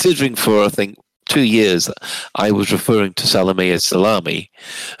considering for, I think, 2 years I was referring to Salome as Salami.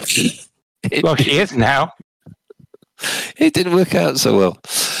 Well, she is now. It didn't work out so well.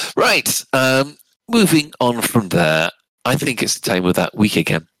 Right, moving on from there, I think it's the time of that week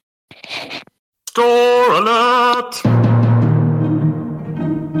again. Store alert!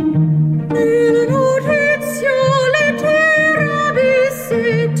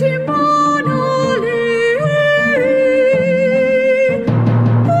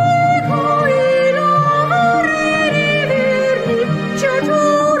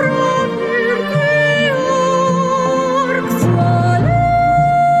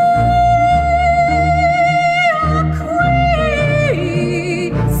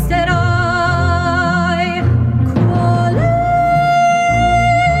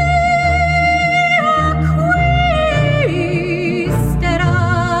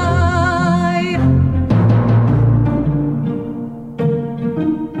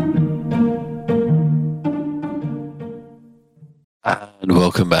 And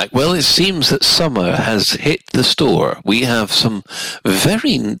welcome back. Well, it seems that summer has hit the store. We have some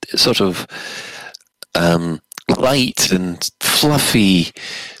very sort of light and fluffy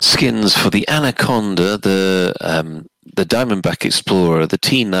skins for the Anaconda, the Diamondback Explorer, the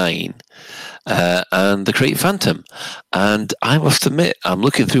T9, and the Crate Phantom. And I must admit, I'm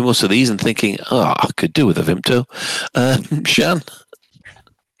looking through most of these and thinking, I could do with a Vimto. Shan?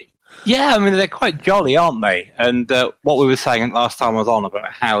 Yeah, I mean, they're quite jolly, aren't they? And what we were saying last time I was on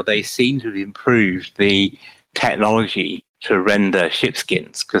about how they seem to have improved the technology to render ship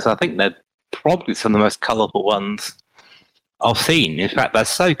skins, because I think they're probably some of the most colourful ones I've seen. In fact, they're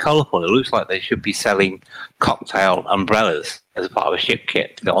so colourful, it looks like they should be selling cocktail umbrellas as part of a ship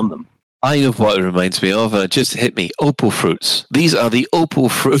kit to go on them. I know what it reminds me of. Just hit me. Opal fruits. These are the opal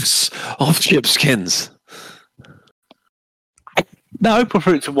fruits of ship skins. No, opal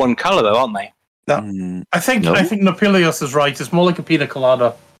fruits are one colour, though, aren't they? No. I think Nopilius is right. It's more like a pina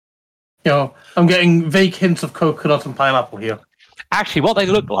colada. I'm getting vague hints of coconut and pineapple here. Actually, what they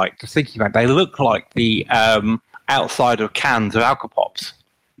look like, just thinking about it, they look like the outside of cans of Alka-Pops.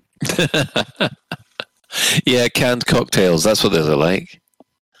 Yeah, canned cocktails. That's what those are like.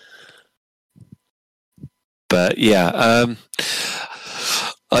 But yeah,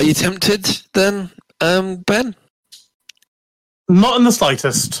 are you tempted then, Ben? Not in the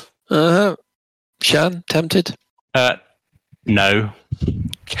slightest. Shan, tempted? No.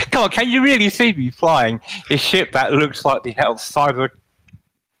 Come on, can you really see me flying a ship that looks like the outside of an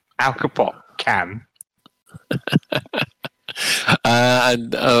Alka-Pop can?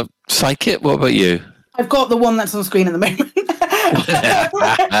 And Psychic, what about you? I've got the one that's on screen at the moment.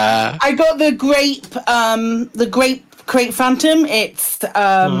 I got the grape Crate Phantom. It's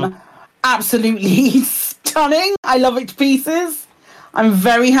absolutely stunning. I love it to pieces. I'm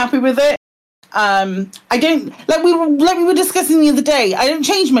very happy with it. I don't like we were discussing the other day. I don't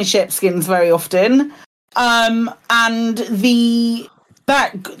change my ship skins very often. And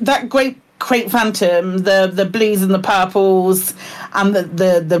that great Crate Phantom, the blues and the purples and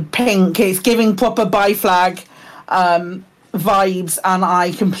the pink, it's giving proper bi-flag vibes, and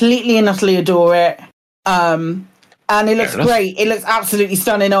I completely and utterly adore it. And it looks great. It looks absolutely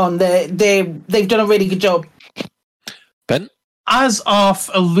stunning on. They've done a really good job. Ben? As Arf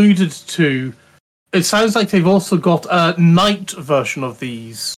alluded to, it sounds like they've also got a night version of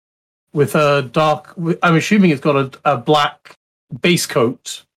these with a dark... I'm assuming it's got a black base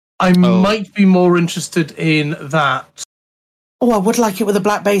coat. I might be more interested in that. Oh, I would like it with a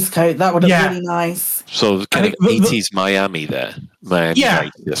black base coat. That would look really nice. So kind of 80s Miami there.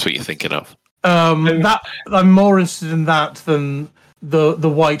 Miami, that's what you're thinking of. That I'm more interested in that than the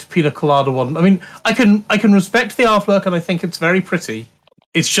white pina colada one. I mean, I can respect the artwork and I think it's very pretty.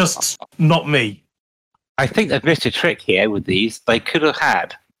 It's just not me. I think they've missed a trick here with these. They could have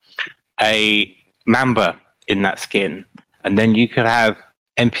had a Mamba in that skin, and then you could have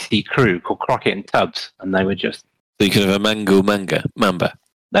NPC crew called Crockett and Tubbs, and they were just... So you could have a Mamba.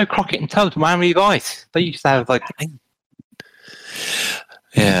 No, Crockett and Tubbs, Miami Vice. They used to have like...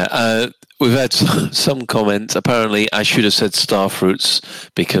 Yeah, we've had some comments. Apparently, I should have said star fruits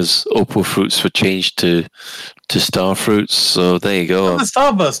because opal fruits were changed to star fruits. So there you go. The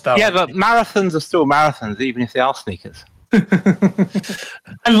Starburst down. Yeah, but marathons are still marathons, even if they are sneakers. I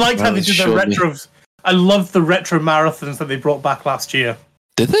like how they did the retro. I love the retro marathons that they brought back last year.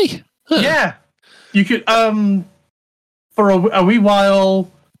 Did they? Huh. Yeah, you could. For a wee while,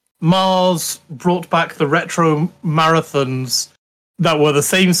 Mars brought back the retro marathons that were the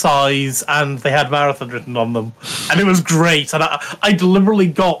same size and they had marathon written on them, and it was great. And I deliberately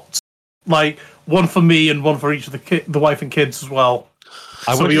got like one for me and one for each of the wife and kids as well.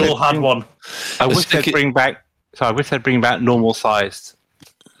 So we all had one. I wish they'd bring back normal sized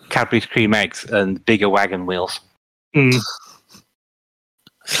Cadbury's cream eggs and bigger wagon wheels.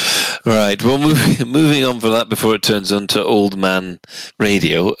 Right. Well, moving on from that before it turns into old man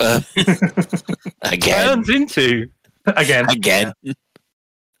radio. Again. Turns into again.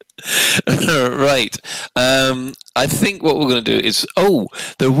 Right. I think what we're going to do is...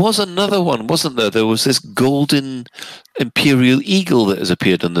 there was another one, wasn't there? There was this golden Imperial Eagle that has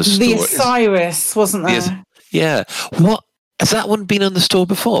appeared on the store. The Osiris, wasn't there? Yeah. What? Has that one been on the store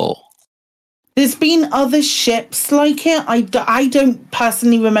before? There's been other ships like it. I don't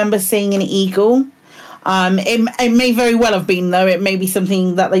personally remember seeing an Eagle. It may very well have been, though. It may be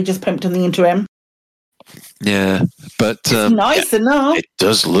something that they just pimped in the interim. Yeah, but it's nice enough. It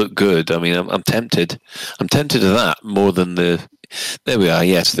does look good. I mean, I'm tempted. I'm tempted to that more than the... There we are,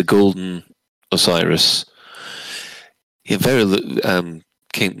 yes, the golden Osiris. Yeah, very...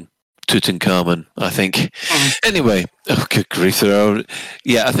 came Tutankhamun, I think. Anyway, oh, good grief.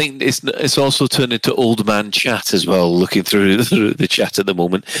 I think it's also turned into old man chat as well, looking through the chat at the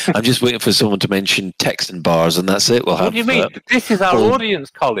moment. I'm just waiting for someone to mention Texan bars, and that's it. What do you mean? This is our audience,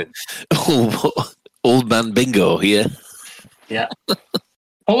 Colin. Old man bingo here. Yeah.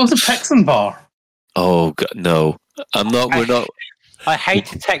 What was a Texan bar? Oh, God, no. We're not. I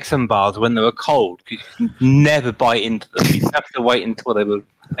hated Texan bars when they were cold because you could never bite into them. You have to wait until they were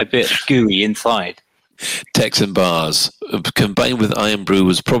a bit gooey inside. Texan bars, combined with Iron Brew,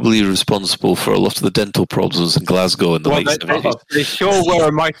 was probably responsible for a lot of the dental problems in Glasgow in the late 70s. They sure were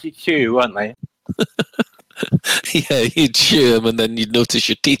a mighty chew, weren't they? Yeah, you'd chew them and then you'd notice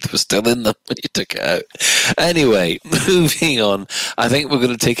your teeth were still in them when you took it out. Anyway, moving on. I think we're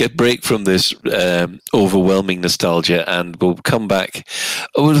going to take a break from this overwhelming nostalgia, and we'll come back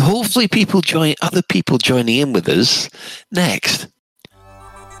with hopefully other people joining in with us next.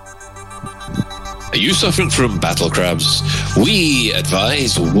 Are you suffering from battle crabs? We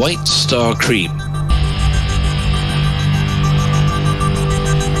advise White Star Cream.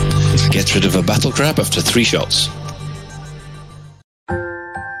 Get rid of a battle crab after 3 shots.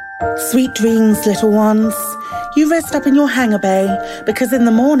 Sweet dreams, little ones. You rest up in your hangar bay, because in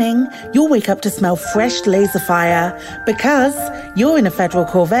the morning you'll wake up to smell fresh laser fire, because you're in a Federal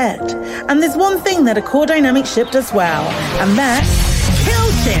Corvette. And there's one thing that a Core Dynamics ship does well, and that's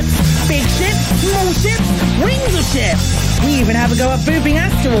kill ships. Big ships, small ships, rings of ships. We even have a go at booping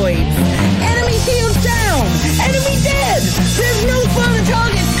asteroids. Enemy shields down! Enemy dead! There's no further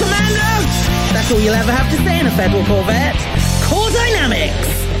targets, Commander! That's all you'll ever have to say in a Federal Corvette. Core Dynamics!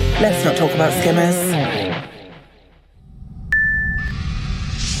 Let's not talk about skimmers.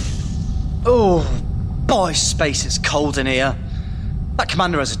 Oh, boy, space is cold in here. That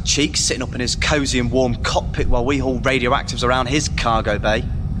commander has a cheek sitting up in his cosy and warm cockpit while we haul radioactives around his cargo bay.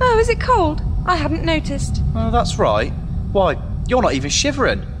 Oh, is it cold? I hadn't noticed. Oh, that's right. Why, you're not even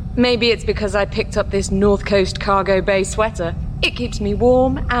shivering. Maybe it's because I picked up this North Coast cargo bay sweater. It keeps me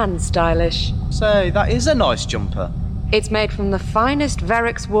warm and stylish. Say, that is a nice jumper. It's made from the finest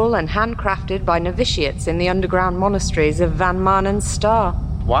Verex wool and handcrafted by novitiates in the underground monasteries of Van Manen Star.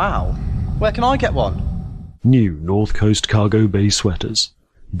 Wow. Where can I get one? New North Coast cargo bay sweaters.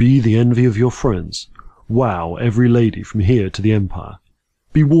 Be the envy of your friends. Wow every lady from here to the Empire.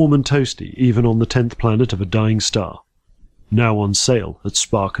 Be warm and toasty even on the 10th planet of a dying star. Now on sale at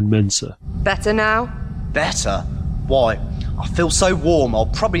Spark and Mensa. Better now? Better? Why, I feel so warm I'll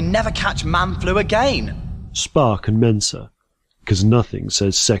probably never catch man flu again. Spark and Mensa. 'Cause nothing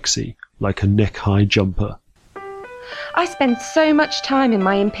says sexy like a neck-high jumper. I spend so much time in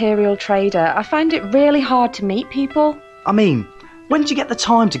my Imperial Trader. I find it really hard to meet people. I mean, when do you get the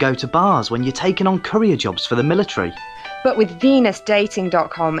time to go to bars when you're taking on courier jobs for the military? But with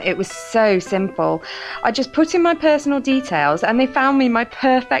VenusDating.com, it was so simple. I just put in my personal details and they found me my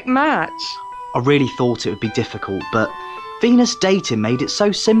perfect match. I really thought it would be difficult, but Venus Dating made it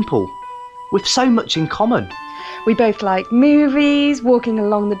so simple. With so much in common. We both like movies, walking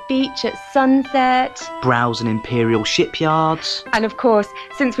along the beach at sunset, browsing Imperial shipyards. And of course,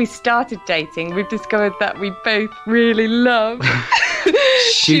 since we started dating, we've discovered that we both really love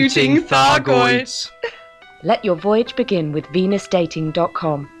shooting Thargoids. Let your voyage begin with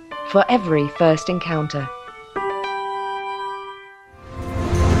VenusDating.com for every first encounter.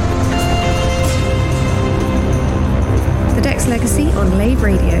 The Dex Legacy on Lave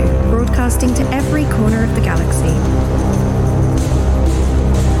Radio, broadcasting to every corner of the galaxy.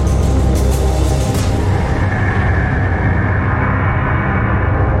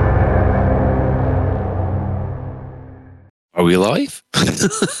 Are we live?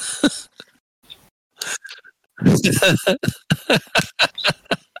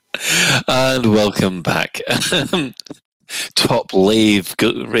 And welcome back. Top Lave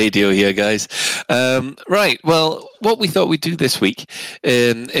Radio here, guys. Right, well, what we thought we'd do this week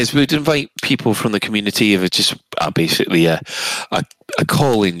is we'd invite people from the community of just basically a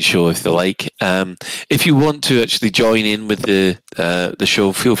call-in show, if they like. If you want to actually join in with the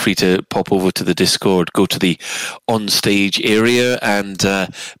show, feel free to pop over to the Discord, go to the on-stage area, and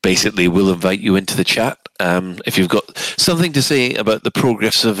basically we'll invite you into the chat. If you've got something to say about the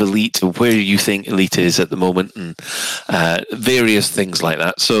progress of Elite, or where you think Elite is at the moment, and various things like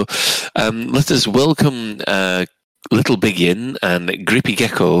that. So let us welcome Little Biggin and Grippy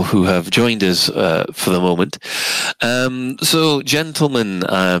Gecko, who have joined us for the moment. So, gentlemen,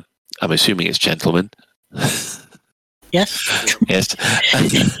 I'm assuming it's gentlemen. Yes. Yes.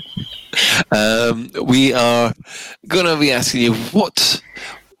 We are going to be asking you what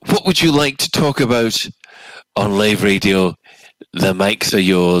would you like to talk about on Lave Radio The mics are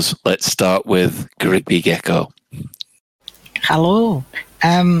yours. Let's start with Grippy Gecko. Hello.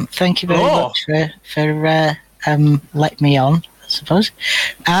 Thank you very much for letting me on, I suppose.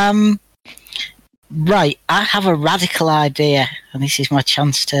 Right, I have a radical idea, and this is my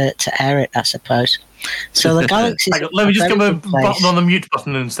chance to air it, I suppose. So the galaxy. Let me just get my button on the mute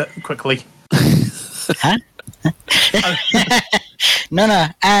button and quickly. Huh? No.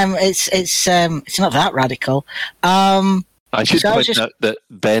 It's not that radical. I should point out that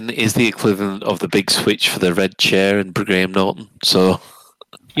Ben is the equivalent of the big switch for the red chair in Graham Norton. So,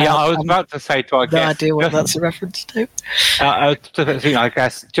 yeah, I was about to say to our guest. No idea what that's a reference to. I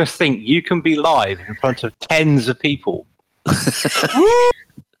guess just think you can be live in front of tens of people.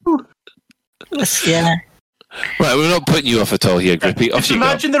 Yeah. Right, we're not putting you off at all here, Grippy. Off you go.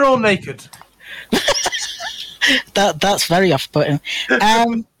 Imagine they're all naked. That's very off-putting.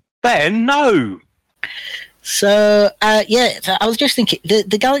 Ben, no. So I was just thinking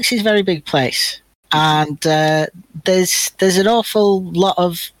the galaxy is a very big place, and there's an awful lot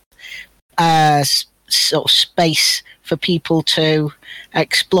of sort of space for people to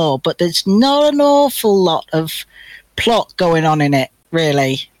explore, but there's not an awful lot of plot going on in it,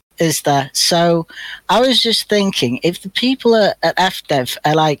 really, is there? So I was just thinking, if the people at FDev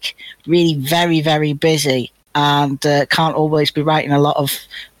are like really very, very busy and can't always be writing a lot of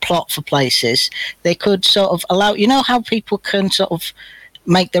plot for places, they could sort of allow, you know how people can sort of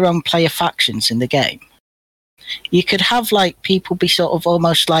make their own player factions in the game? You could have like people be sort of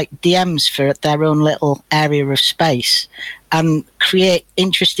almost like DMs for their own little area of space and create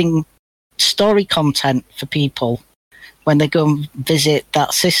interesting story content for people when they go and visit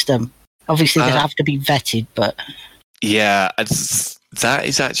that system. Obviously they'd have to be vetted, but yeah, that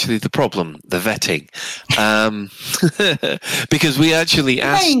is actually the problem, the vetting. Because we actually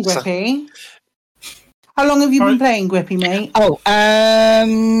asked... Playing Grippy? How long have you been playing Grippy, mate? Oh, I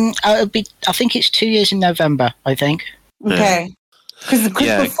think it's 2 years in November, I think. Okay. Because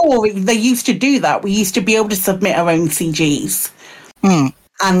before, they used to do that. We used to be able to submit our own CGs.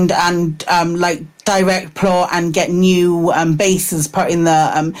 And like direct plot and get new bases put in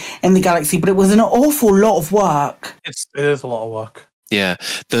the galaxy, but it was an awful lot of work. It is a lot of work. Yeah,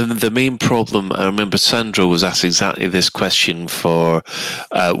 the main problem, I remember Sandro was asked exactly this question for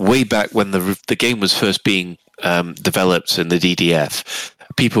way back when the game was first being developed in the DDF.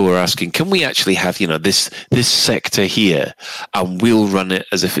 People were asking, can we actually have, this sector here, and we'll run it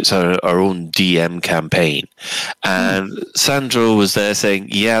as if it's our own DM campaign? And Sandro was there saying,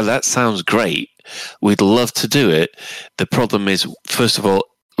 yeah, that sounds great. We'd love to do it. The problem is, first of all,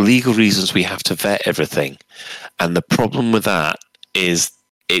 legal reasons, we have to vet everything. And the problem with that is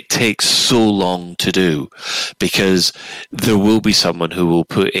it takes so long to do, because there will be someone who will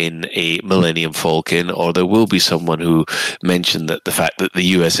put in a Millennium Falcon, or there will be someone who mentioned that the fact that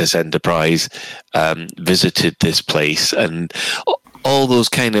the USS Enterprise visited this place, and all those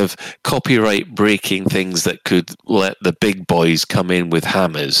kind of copyright breaking things that could let the big boys come in with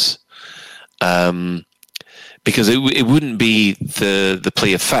hammers. Because it wouldn't be the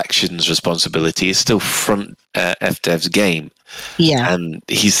player faction's responsibility. It's still front FDev's game. Yeah. And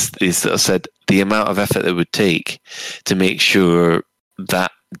he's said the amount of effort it would take to make sure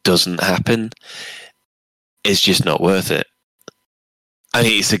that doesn't happen is just not worth it. I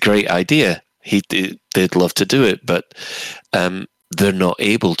mean, it's a great idea. They'd love to do it, but they're not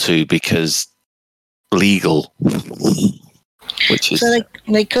able to because legal. Which is so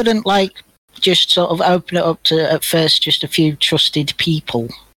they couldn't just sort of open it up to at first just a few trusted people,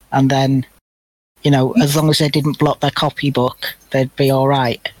 and then as long as they didn't block their copybook, they'd be all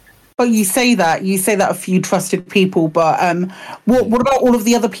right. But you say that a few trusted people, but what about all of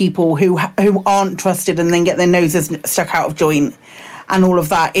the other people who aren't trusted and then get their noses stuck out of joint and all of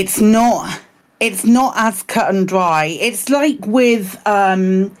that? It's not as cut and dry. It's like with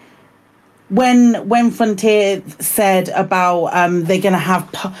when Frontier said about they're going to have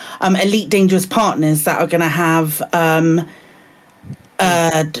Elite Dangerous partners that are going to have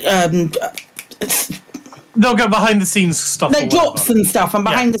they'll go behind the scenes stuff. Like drops and stuff and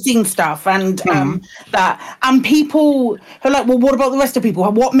behind the scenes stuff and that. And people are like, well, what about the rest of people?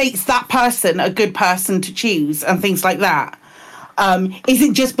 What makes that person a good person to choose and things like that? Is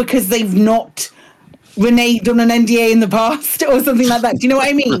it just because they've not reneged on an NDA in the past or something like that? Do you know what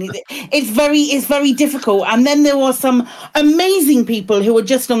I mean? It's very difficult. And then there are some amazing people who are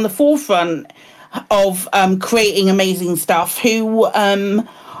just on the forefront of creating amazing stuff who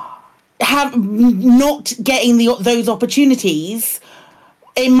have not getting those opportunities.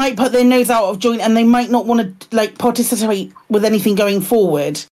 It might put their nose out of joint and they might not want to participate with anything going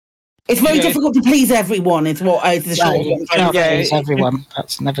forward. It's very difficult to please everyone. It's what the short. You can't please everyone.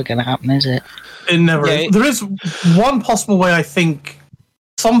 That's never going to happen, is it? It never is. There is one possible way I think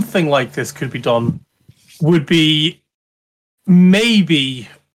something like this could be done. Would be maybe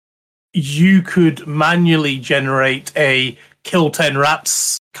you could manually generate a kill 10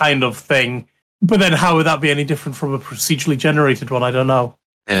 rats kind of thing, but then how would that be any different from a procedurally generated one? I don't know.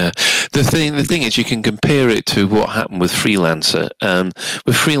 Yeah, the thing is, you can compare it to what happened with Freelancer.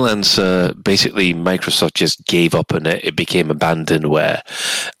 With Freelancer, basically Microsoft just gave up on it; it became abandonware.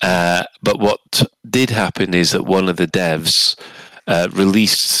 But what did happen is that one of the devs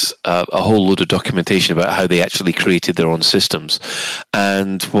released a whole load of documentation about how they actually created their own systems,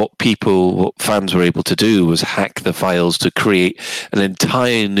 and what fans were able to do was hack the files to create an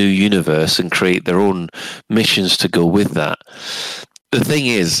entire new universe and create their own missions to go with that. The thing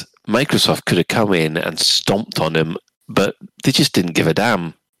is, Microsoft could have come in and stomped on him, but they just didn't give a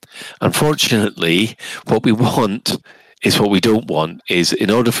damn. Unfortunately, what we want is what we don't want, is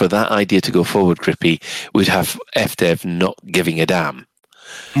in order for that idea to go forward, Grippy, we'd have FDev not giving a damn.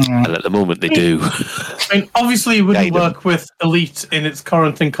 And at the moment they do. I mean, obviously it wouldn't work with Elite in its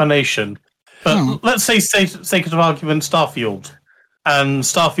current incarnation, but let's say, sake of argument, Starfield. And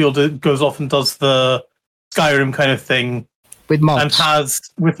Starfield goes off and does the Skyrim kind of thing, with mods. And has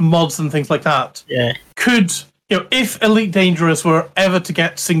with mods and things like that. Yeah. Could, if Elite Dangerous were ever to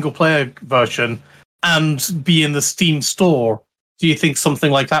get single player version and be in the Steam store, do you think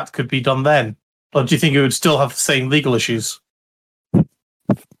something like that could be done then? Or do you think it would still have the same legal issues?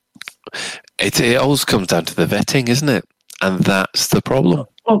 It always comes down to the vetting, isn't it? And that's the problem.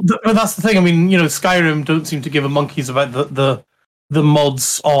 Well, that's the thing. I mean, Skyrim don't seem to give a monkeys about the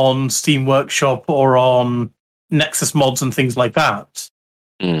mods on Steam Workshop or on Nexus mods and things like that.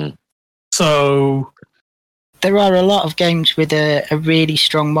 So there are a lot of games with a really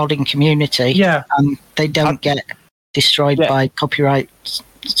strong modding community, and they don't get destroyed by copyright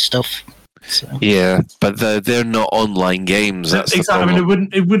stuff. So. Yeah, but they're not online games. That's exactly. I mean,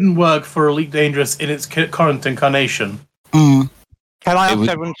 it wouldn't work for Elite Dangerous in its current incarnation. Can I ask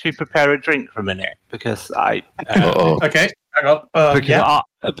everyone to prepare a drink for a minute? Because I okay. Hang on.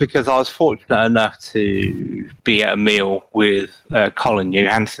 Because I was fortunate enough to be at a meal with Colin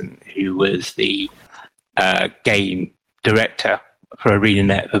Johansson, who was the game director for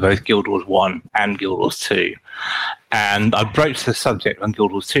ArenaNet for both Guild Wars 1 and Guild Wars 2. And I broached the subject when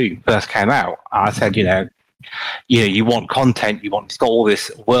Guild Wars 2 first came out. I said, you want content, you've got all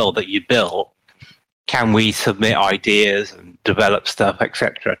this world that you built. Can we submit ideas and develop stuff,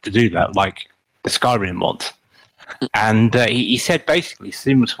 etc., to do that, like the Skyrim mods? And he said basically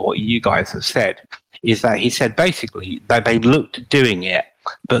similar to what you guys have said, is that he said basically that they looked at doing it,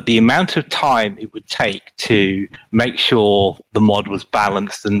 but the amount of time it would take to make sure the mod was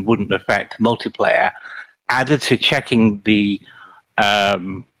balanced and wouldn't affect multiplayer, added to checking the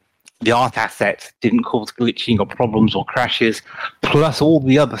art assets didn't cause glitching or problems or crashes, plus all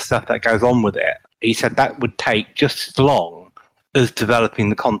the other stuff that goes on with it. He said that would take just as long as developing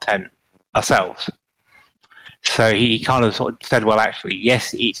the content ourselves. So he kind of sort of said, well, actually,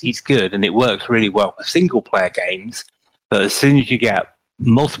 yes, it's good and it works really well for single-player games, but as soon as you get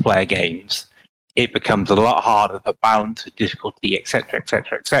multiplayer games, it becomes a lot harder to balance the difficulty, etc.,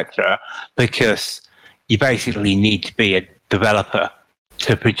 etc., etc., because you basically need to be a developer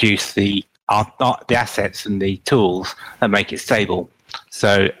to produce the assets and the tools that make it stable.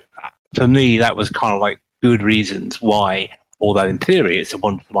 So for me, that was kind of like good reasons why, although in theory it's a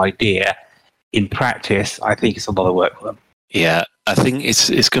wonderful idea, in practice, I think it's a lot of work for them. Yeah, I think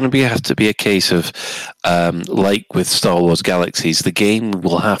it's going to have to be a case of, like with Star Wars Galaxies, the game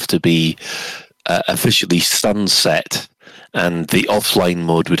will have to be officially sunset, and the offline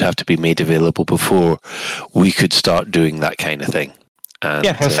mode would have to be made available before we could start doing that kind of thing. And,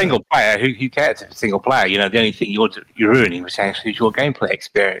 for a single player, who cares if it's a single player? The only thing you're ruining essentially is your gameplay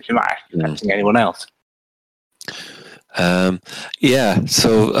experience. You're not actually affecting anyone else.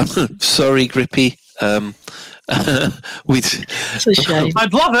 So sorry, Grippy. It's a shame.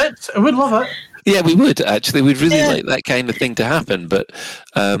 I'd love it. I would love it. Yeah, we would actually. We'd really like that kind of thing to happen, but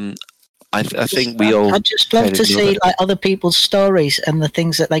I think we all. I'd just love to see like other people's stories and the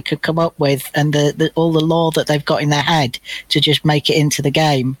things that they could come up with, and all the lore that they've got in their head to just make it into the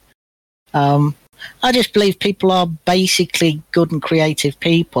game. I just believe people are basically good and creative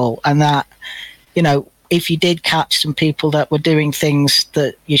people, and that if you did catch some people that were doing things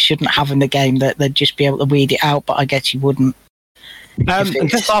that you shouldn't have in the game, that they'd just be able to weed it out. But I guess you wouldn't.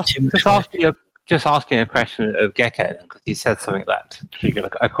 Just asking a question of Gecko, because he said something that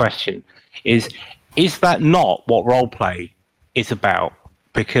triggered a question. Is that not what roleplay is about?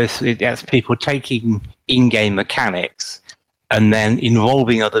 because that's people taking in-game mechanics and then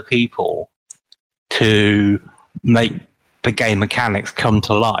involving other people to make the game mechanics come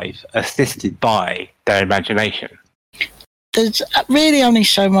to life, assisted by their imagination. There's really only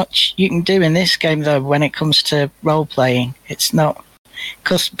so much you can do in this game, though, when it comes to role-playing. It's not...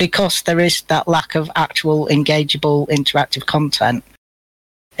 Because there is that lack of actual engageable interactive content.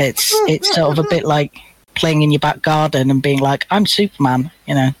 It's sort of a bit like playing in your back garden and being like, I'm Superman,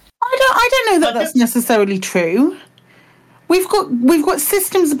 you know. I don't know that that's necessarily true. We've got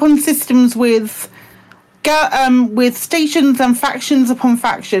systems upon systems with stations and factions upon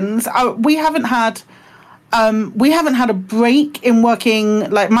factions. We haven't had a break in working.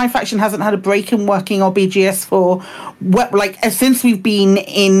 Like, my faction hasn't had a break in working our BGS for since we've been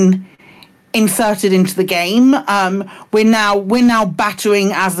inserted into the game. We're now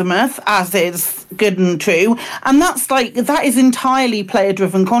battering Azimuth, as is good and true, and that is entirely player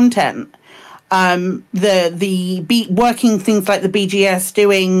driven content. Working things like the BGS,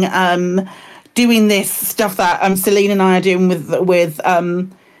 doing this stuff that Celine and I are doing with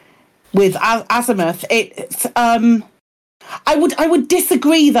Azimuth. It's I would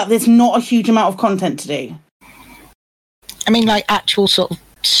disagree that there's not a huge amount of content to do. I mean, like actual sort of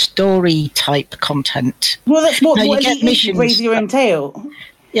story type content. Well, that's what you get missions. You raise your own tail.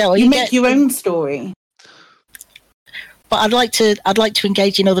 Yeah, well, you make your own story. But I'd like to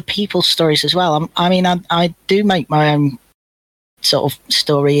engage in other people's stories as well. I do make my own sort of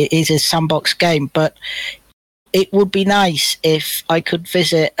story. It is a sandbox game, but it would be nice if I could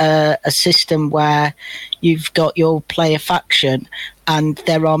visit a system where you've got your player faction and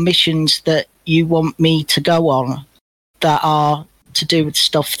there are missions that you want me to go on that are to do with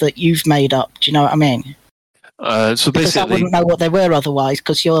stuff that you've made up. Do you know what I mean? So because I wouldn't know what they were otherwise,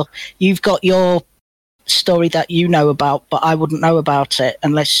 because you've got your story that you know about, but I wouldn't know about it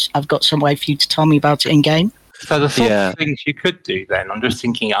unless I've got some way for you to tell me about it in game. So the sort of things you could do then, I'm just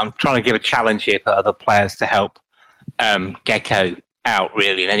thinking, I'm trying to give a challenge here for other players to help Gecko out,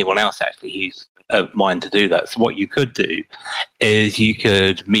 really, and anyone else actually who's mind to do that. So what you could do is you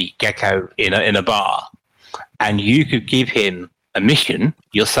could meet Gecko in a bar, and you could give him a mission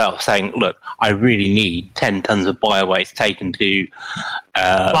yourself, saying, "Look, I really need 10 tons of biowaste taken to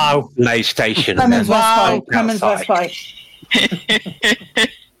Lay Station." Clemens Westfight.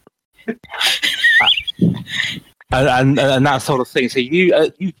 And that sort of thing. So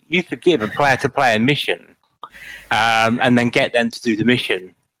you could give a player-to-player mission, and then get them to do the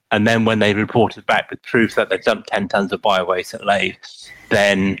mission. And then when they reported back with proof that they dumped 10 tons of biowaste at Lay,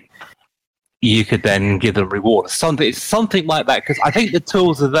 then you could then give them a reward. Something like that, because I think the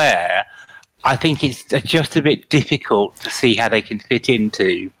tools are there. I think it's just a bit difficult to see how they can fit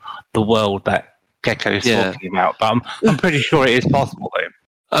into the world that Gecko is talking about. But I'm pretty sure it is possible, though.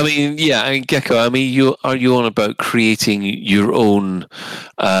 I mean, Gecko, you on about creating your own,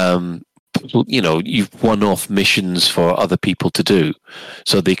 you've one-off missions for other people to do,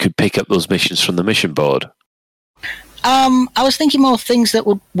 so they could pick up those missions from the mission board? I was thinking more things that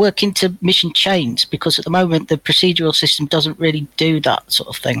would work into mission chains, because at the moment the procedural system doesn't really do that sort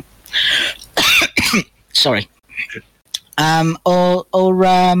of thing. Sorry. Or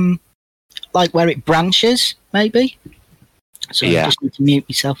like where it branches, maybe. So I just need to mute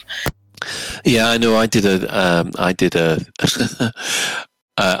myself. Yeah, I know. I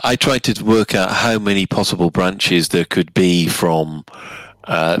tried to work out how many possible branches there could be from,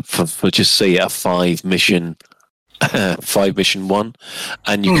 for just say a 5-mission 1,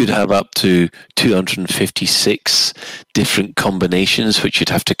 and you could have up to 256 different combinations which you'd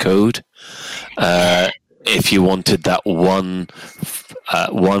have to code if you wanted that one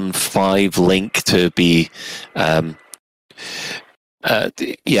 5 link to be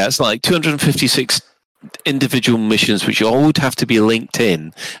it's like 256 individual missions which all would have to be linked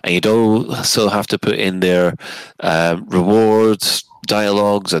in, and you'd also have to put in their rewards,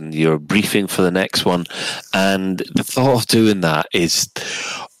 dialogues, and your briefing for the next one. And the thought of doing that is,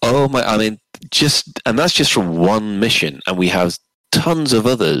 and that's just for one mission, and we have tons of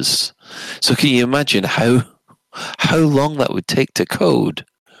others. So can you imagine how long that would take to code?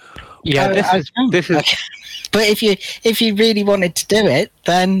 Yeah, this is. But if you really wanted to do it,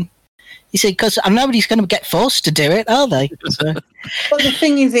 then you see, because nobody's going to get forced to do it, are they? But the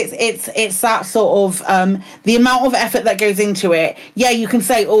thing is, it's that sort of the amount of effort that goes into it. Yeah, you can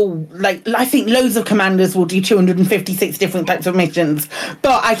say, I think loads of commanders will do 256 different types of missions,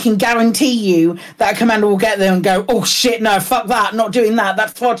 but I can guarantee you that a commander will get there and go, "Oh shit, no, fuck that, not doing that.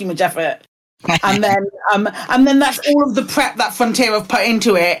 That's far too much effort." and then that's all of the prep that Frontier have put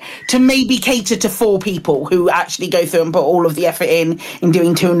into it to maybe cater to 4 people who actually go through and put all of the effort in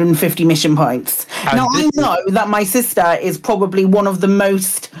doing 250 mission points. Now I know that my sister is probably one of the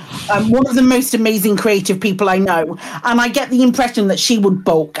most amazing creative people I know, and I get the impression that she would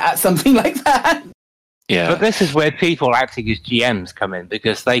balk at something like that. Yeah, but this is where people acting as GMs come in,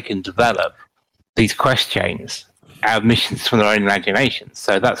 because they can develop these quest chains out of missions from their own imagination.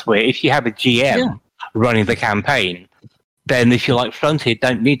 So that's where, if you have a GM running the campaign, then if you like Frontier,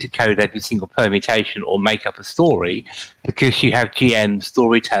 don't need to code every single permutation or make up a story, because you have GM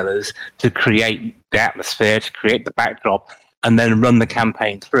storytellers to create the atmosphere, to create the backdrop, and then run the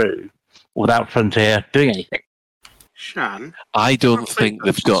campaign through without Frontier doing anything. Shan? I don't think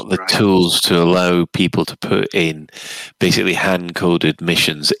they've got the tools to allow people to put in basically hand-coded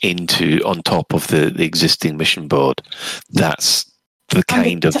missions on top of the existing mission board. That's the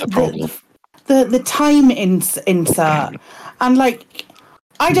kind of the problem. The time insert, and like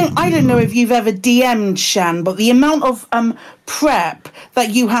I don't know if you've ever DM'd, Shan, but the amount of prep that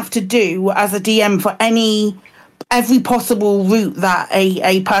you have to do as a DM for every possible route that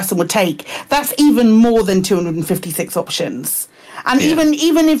a person would take, that's even more than 256 options. And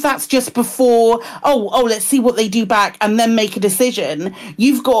even if that's just before, let's see what they do back and then make a decision,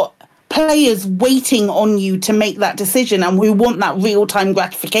 you've got players waiting on you to make that decision and who want that real-time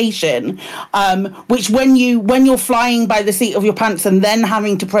gratification, which when you're flying by the seat of your pants and then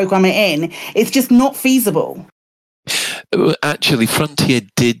having to program it in, it's just not feasible. Actually, Frontier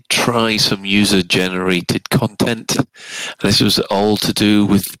did try some user-generated content. This was all to do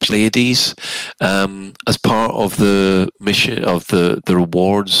with Pleiades. As part of the mission of the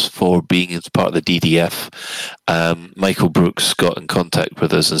rewards for being as part of the DDF, Michael Brooks got in contact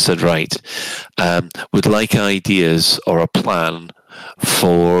with us and said, right, would like ideas or a plan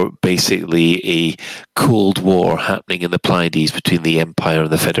for basically a Cold War happening in the Pleiades between the Empire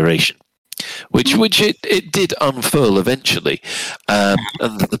and the Federation. Which it did unfurl eventually, and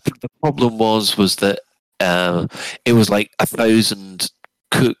the problem was that it was like 1,000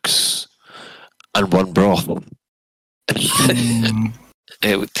 cooks and one broth. I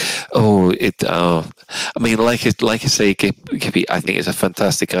mean, like I say, Kippy, I think it's a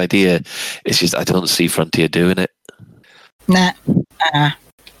fantastic idea. It's just I don't see Frontier doing it. Nah.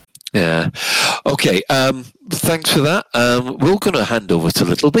 Yeah. Okay. Thanks for that. We're going to hand over to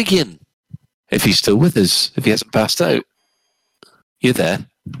Little Biggin. If he's still with us, if he hasn't passed out. You're there.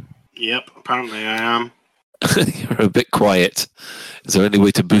 Yep, apparently I am. You're a bit quiet. Is there any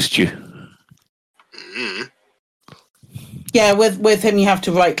way to boost you? Mm-hmm. Yeah, with him you have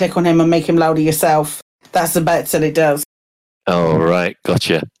to right click on him and make him louder yourself. That's the best that it does. Oh, right,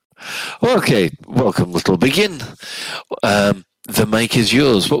 gotcha. Okay, welcome, Little Biggin. The mic is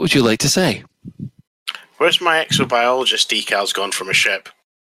yours. What would you like to say? Where's my exobiologist decals gone from a ship?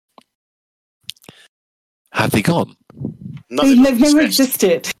 Have they gone? They've never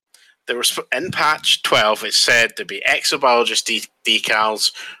existed. There was in patch 12. It said there'd be exobiologist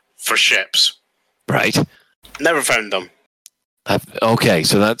decals for ships. Right. Never found them. Okay,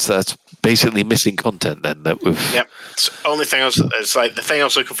 so that's basically missing content then. That we've. Yep. It's the only thing the thing I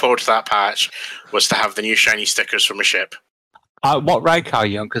was looking forward to that patch was to have the new shiny stickers from a ship. What rank are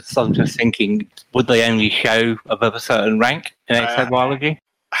you on? Because I'm just thinking, would they only show above a certain rank in exobiology?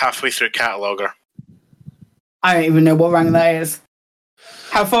 Halfway through cataloger. I don't even know what rank that is.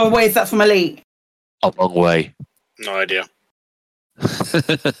 How far away is that from Elite? A long way. No idea.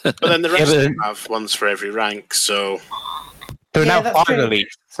 But then the rest of them have ones for every rank, so... There are now 5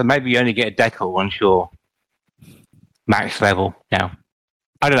 Elites, so maybe you only get a decal once you're max level now.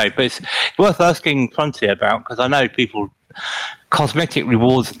 I don't know, but it's worth asking Frontier about, because I know people... Cosmetic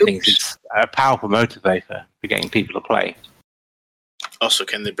rewards and things is a powerful motivator for getting people to play. Also,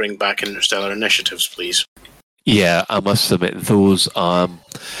 can they bring back interstellar initiatives, please? Yeah, I must admit those I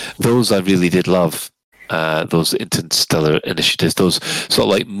really did love. Those interstellar initiatives, those sort of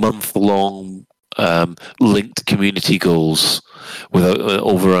like month-long linked community goals without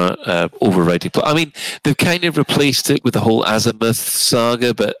overriding. I mean, they've kind of replaced it with the whole Azimuth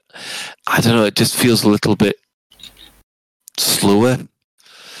saga, but I don't know. It just feels a little bit slower.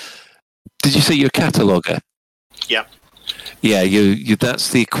 Did you say you're a cataloger? Yeah. Yeah, you. That's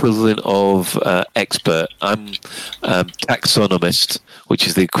the equivalent of expert. I'm taxonomist, which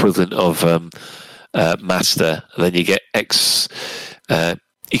is the equivalent of master. And then you get ecologist,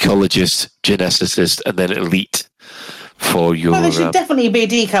 geneticist, and then elite for your. Well, there should definitely be a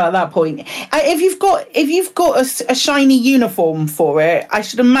decal at that point. If you've got a shiny uniform for it, I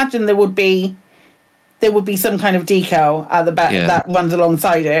should imagine there would be some kind of decal at the back that runs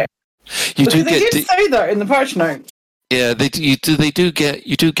alongside it. You because they did say that in the patch notes. Yeah, you do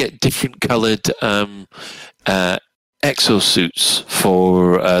get different coloured exosuits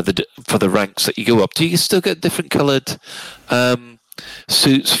for the ranks that you go up. Do you still get different coloured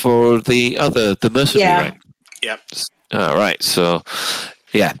suits for the mercenary rank? Yep. All right. So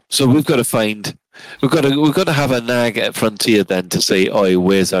we've got to have a nag at Frontier then to say, "Oi,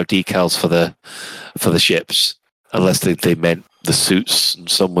 where's our decals for the ships?" Unless they meant the suits and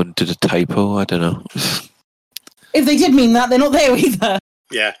someone did a typo. I don't know. If they did mean that, they're not there either.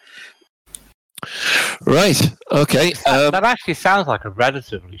 Yeah. Right. Okay. That actually sounds like a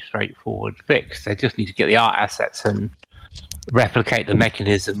relatively straightforward fix. They just need to get the art assets and replicate the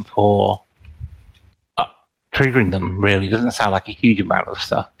mechanism for triggering them. Really, doesn't sound like a huge amount of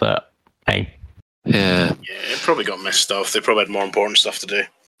stuff, but hey. Yeah. Yeah, it probably got missed off. They probably had more important stuff to do.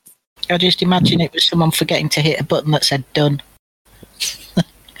 I just imagine it was someone forgetting to hit a button that said done.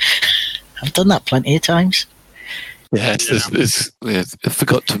 I've done that plenty of times. Yeah, I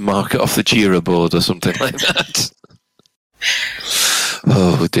forgot to mark it off the Jira board or something like that.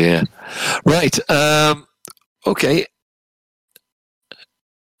 Oh dear. Right. Okay.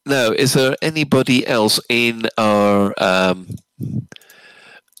 Now, is there anybody else in our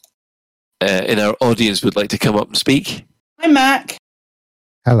audience who would like to come up and speak? Hi, Mac.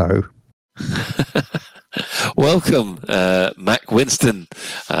 Hello. Welcome, Mac Winston,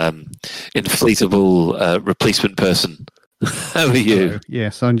 inflatable replacement person. How are you? Hello.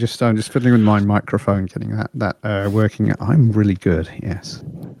 Yes, I'm just fiddling with my microphone, getting that working. I'm really good. Yes,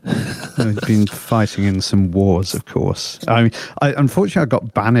 I've been fighting in some wars, of course. I mean, unfortunately I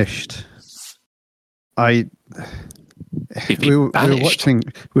got banished. We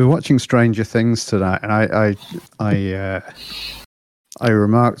were watching Stranger Things tonight, and I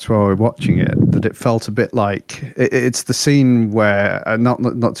remarked while we were watching it that it felt a bit like it's the scene where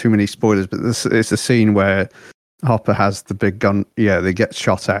not too many spoilers, but it's the scene where Hopper has the big gun. Yeah, they get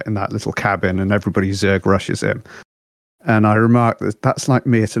shot at in that little cabin, and everybody Zerg rushes him. And I remarked that's like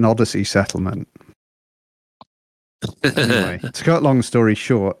me at an Odyssey settlement. Anyway, to cut a long story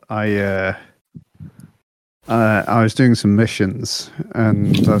short, I was doing some missions,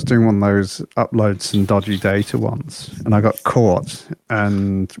 and I was doing one of those upload some dodgy data ones, and I got caught.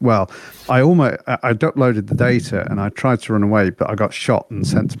 And well, I'd uploaded the data, and I tried to run away, but I got shot and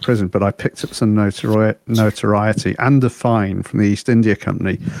sent to prison. But I picked up some notoriety and a fine from the East India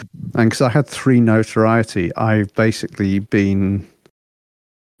Company, and because I had 3 notoriety, I've basically been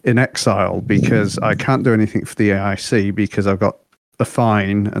in exile because I can't do anything for the AIC because I've got a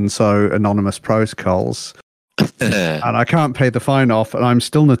fine, and so anonymous protocols. And I can't pay the fine off, and I'm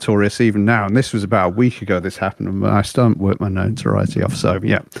still notorious even now. And this was about a week ago this happened, and I still haven't worked my notoriety off. So,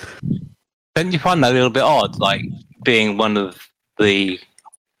 yeah. Don't you find that a little bit odd, like being one of the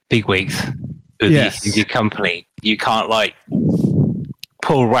bigwigs of the company? You can't, like,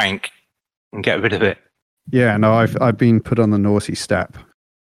 pull rank and get rid of it. Yeah, no, I've been put on the naughty step.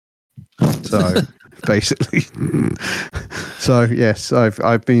 So, basically. So, yes,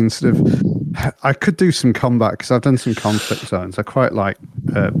 I've been sort of... I could do some combat because I've done some conflict zones. I quite like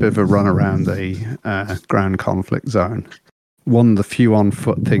a bit of a run around a ground conflict zone. One of the few on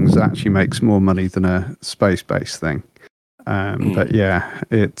foot things that actually makes more money than a space based thing. But yeah,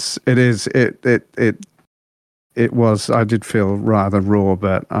 it was. I did feel rather raw,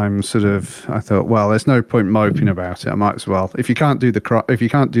 but I thought, well, there's no point moping about it. I might as well. If you can't do the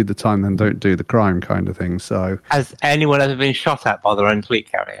time, then don't do the crime, kind of thing. So, has anyone ever been shot at by their own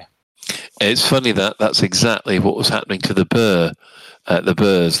fleet carrier? It's funny that's exactly what was happening to the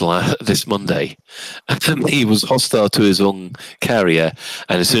Burrs this Monday. He was hostile to his own carrier,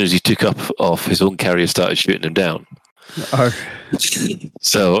 and as soon as he took off, his own carrier started shooting him down. Oh.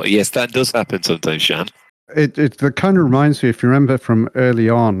 So yes, that does happen sometimes, Shan. It kind of reminds me, if you remember from early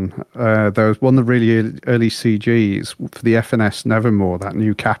on, there was one of the really early CGs for the FNS Nevermore, that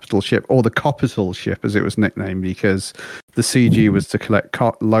new capital ship, or the Coppital ship as it was nicknamed, because the CG was to collect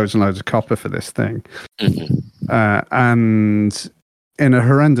loads and loads of copper for this thing. Mm-hmm. And in a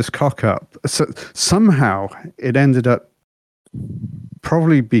horrendous cock-up, somehow it ended up,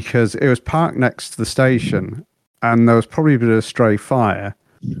 probably because it was parked next to the station, and there was probably a bit of stray fire,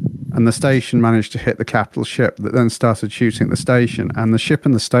 and the station managed to hit the capital ship that then started shooting at the station, and the ship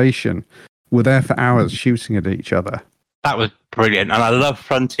and the station were there for hours shooting at each other. That was brilliant, and I love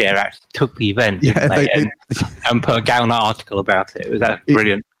Frontier actually took the event and put a Gauner article about it. It was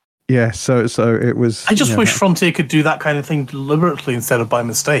brilliant. Yeah, so it was... I just wish Frontier could do that kind of thing deliberately instead of by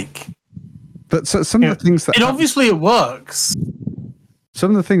mistake. But some of the things that... Obviously it works. Some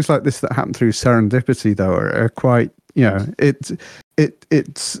of the things like this that happen through serendipity, though, are quite... it's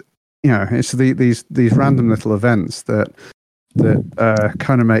it's these random little events that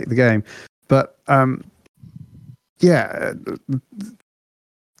kind of make the game. But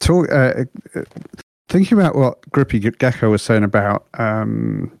thinking about what Grippy Gecko was saying about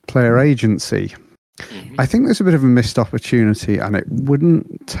player agency, I think there's a bit of a missed opportunity, and it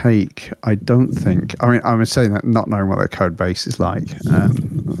wouldn't take, I don't think, I'm saying that not knowing what their code base is like.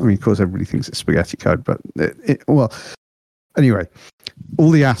 Of course, everybody thinks it's spaghetti code, but anyway,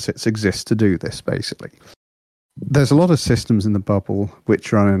 all the assets exist to do this, basically. There's a lot of systems in the bubble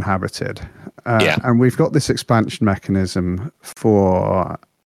which are uninhabited, and we've got this expansion mechanism for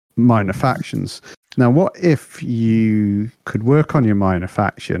minor factions. Now, what if you could work on your minor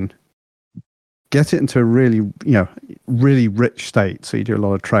faction, get it into a really, really rich state, so you do a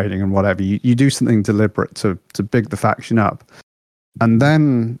lot of trading and whatever, you do something deliberate to big the faction up, and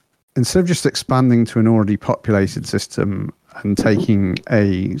then instead of just expanding to an already populated system and taking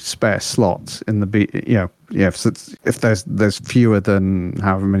a spare slot in the if there's fewer than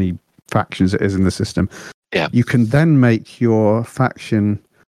however many factions it is in the system, you can then make your faction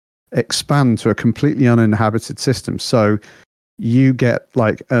expand to a completely uninhabited system. So you get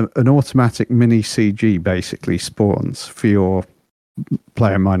like an automatic mini CG basically spawns for your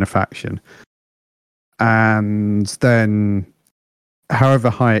player minor faction, and then however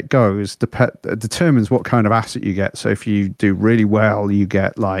high it goes determines what kind of asset you get. So if you do really well, you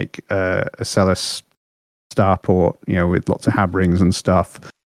get like a Celis starport, with lots of hab rings and stuff.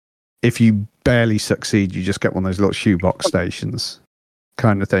 If you barely succeed, you just get one of those little shoebox stations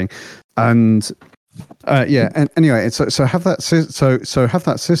kind of thing. And and anyway, so have that have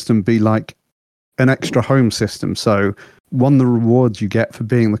that system be like an extra home system. So one of the rewards you get for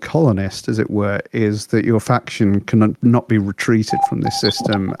being the colonist, as it were, is that your faction can not be retreated from this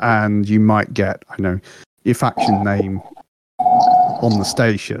system, and you might get, your faction name on the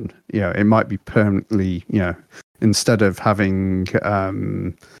station. It might be permanently, instead of having,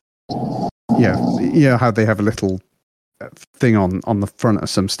 how they have a little thing on the front of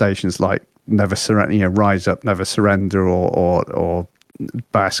some stations like never surrender, rise up, never surrender, or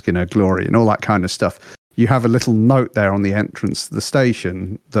bask in her glory, and all that kind of stuff. You have a little note there on the entrance to the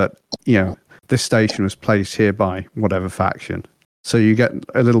station that, this station was placed here by whatever faction. So you get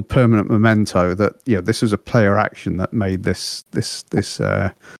a little permanent memento that, this was a player action that made this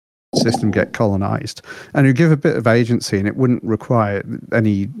system get colonized. And you give a bit of agency, and it wouldn't require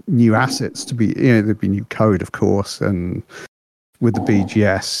any new assets to be, there'd be new code, of course. And with the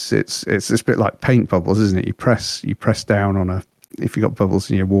BGS, it's a bit like paint bubbles, isn't it? You press down on if you've got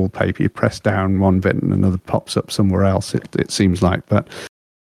bubbles in your wallpaper, you press down one bit and another pops up somewhere else, it seems like. But,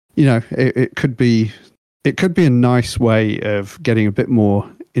 it could be a nice way of getting a bit more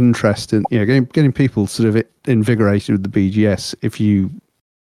interest in, getting people sort of invigorated with the BGS if you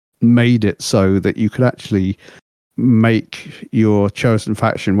made it so that you could actually make your chosen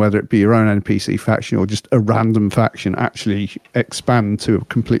faction, whether it be your own NPC faction or just a random faction, actually expand to a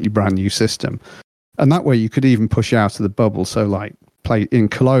completely brand new system. And that way you could even push out of the bubble. So like play in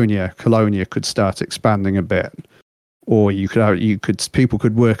Colonia could start expanding a bit, or people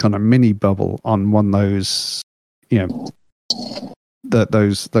could work on a mini bubble on one of those,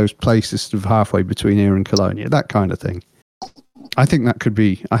 those places sort of halfway between here and Colonia, that kind of thing. I think that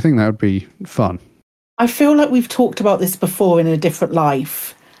would be fun. I feel like we've talked about this before in a different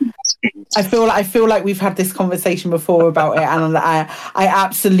life. I feel like we've had this conversation before about it, and I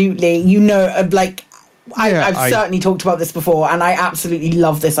absolutely, I've certainly talked about this before, and I absolutely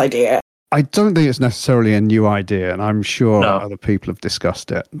love this idea. I don't think it's necessarily a new idea, and I'm sure other people have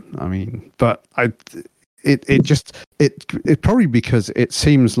discussed it. But it probably because it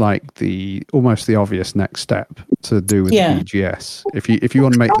seems like almost the obvious next step to do with the BGS. If you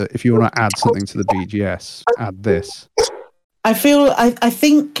want to if you want to add something to the BGS, add this. I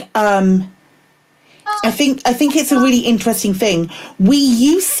think it's a really interesting thing. We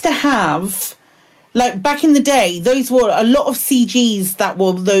used to have, like back in the day, those were a lot of CGs that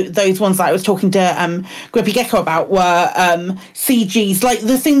were those ones that I was talking to Grippy Gecko about were CGs. Like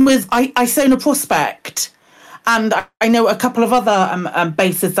the thing with Isona Prospect, and I know a couple of other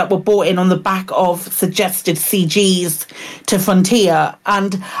bases that were bought in on the back of suggested CGs to Frontier,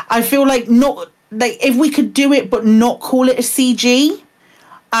 and I feel like if we could do it but not call it a CG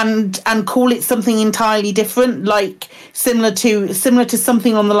and call it something entirely different, like similar to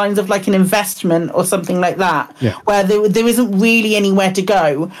something on the lines of like an investment or something like that, where there isn't really anywhere to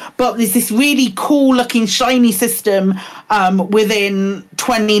go, but there's this really cool looking shiny system within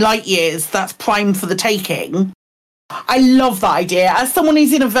 20 light years that's primed for the taking. I love that idea. As someone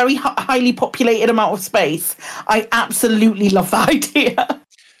who's in a very highly populated amount of space, I absolutely love that idea.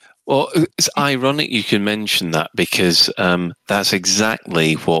 Well, it's ironic you can mention that because that's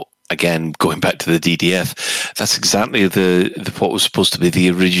exactly what, again, going back to the DDF, that's exactly the what was supposed to be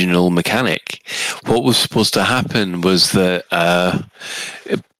the original mechanic. What was supposed to happen was that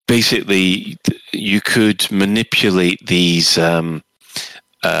basically you could manipulate these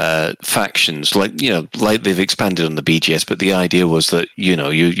factions, like they've expanded on the BGS, but the idea was that you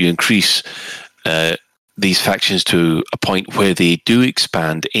increase these factions to a point where they do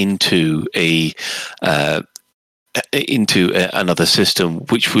expand into another system,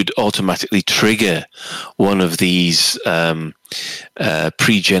 which would automatically trigger one of these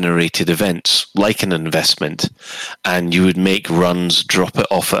pre-generated events, like an investment, and you would make runs, drop it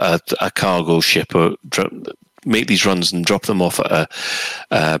off at a cargo ship, or make these runs and drop them off at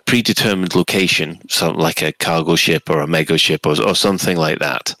a predetermined location, something like a cargo ship or a mega ship or something like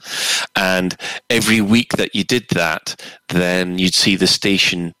that. And every week that you did that, then you'd see the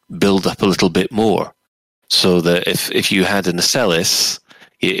station build up a little bit more. So that if you had an Acellus,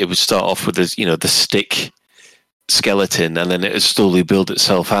 it would start off with the stick skeleton, and then it would slowly build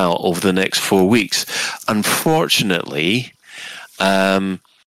itself out over the next 4 weeks. Unfortunately, I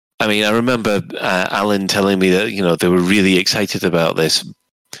remember Alan telling me that they were really excited about this,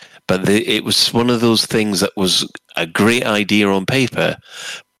 but it was one of those things that was a great idea on paper,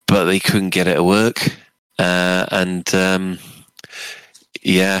 but they couldn't get it to work,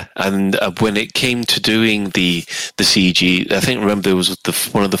 Yeah, and when it came to doing the CG, I think, remember, there was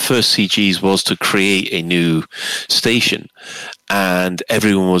one of the first CGs was to create a new station, and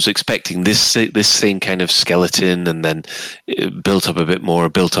everyone was expecting this same kind of skeleton, and then it built up a bit more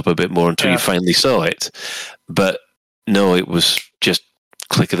until you finally saw it. But no, it was just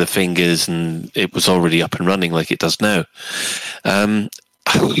click of the fingers, and it was already up and running like it does now.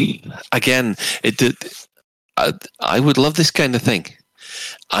 Again, I would love this kind of thing.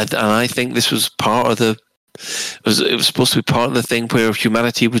 I think this was part of it was supposed to be part of the thing where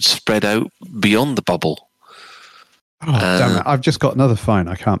humanity would spread out beyond the bubble. Oh, damn it. I've just got another fine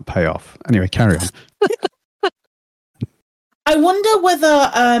I can't pay off. Anyway, carry on. I wonder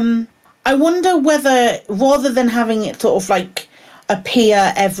whether rather than having it sort of like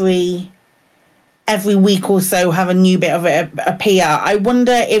appear every week or so, have a new bit of it appear, I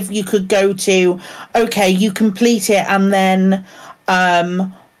wonder if you could go to, okay, you complete it, and then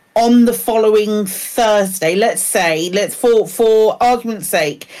on the following Thursday, let's for argument's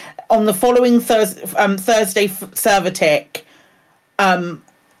sake, on the following Thursday server tick, the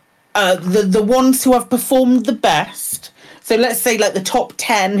ones who have performed the best, so let's say like the top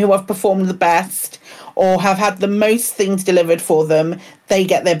 10 who have performed the best or have had the most things delivered for them, they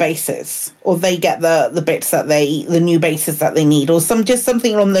get their bases, or they get the bits the new bases that they need, or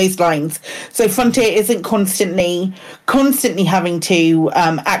something along those lines. So Frontier isn't constantly having to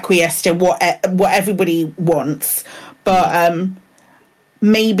acquiesce to what everybody wants, but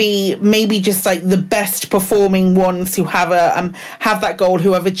maybe just like the best performing ones who have that goal,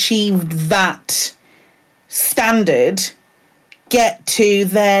 who have achieved that standard, get to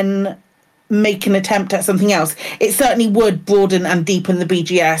then make an attempt at something else. It certainly would broaden and deepen the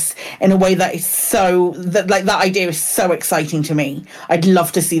BGS in a way that is that idea is so exciting to me. I'd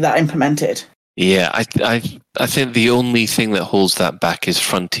love to see that implemented. Yeah, I think the only thing that holds that back is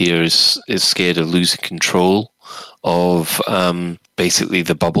Frontier is scared of losing control of basically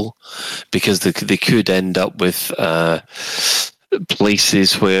the bubble, because they could end up with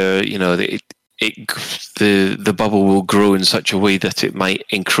places where the bubble will grow in such a way that it might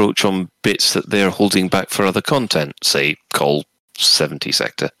encroach on bits that they're holding back for other content, say Col 70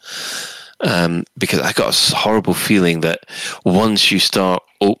 sector. Because I got a horrible feeling that once you start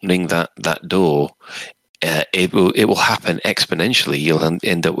opening that door, it will happen exponentially. You'll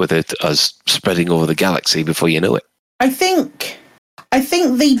end up with it as spreading over the galaxy before you know it. I think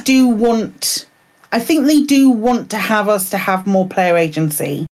they do want to have us to have more player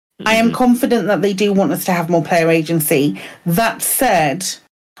agency. I am confident that they do want us to have more player agency. That said,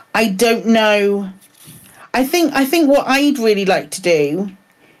 I don't know. I think what I'd really like to do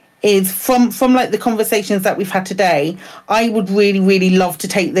is from like the conversations that we've had today, I would really, really love to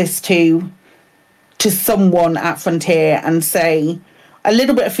take this to someone at Frontier and say, a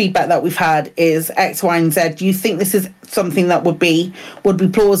little bit of feedback that we've had is X, Y, and Z. Do you think this is something that would be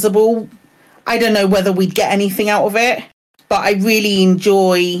plausible? I don't know whether we'd get anything out of it, but I really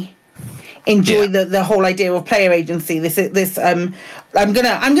enjoy the whole idea of player agency. I'm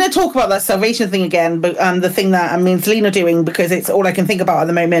gonna talk about that Salvation thing again, but the thing that me and Selena are doing, because it's all I can think about at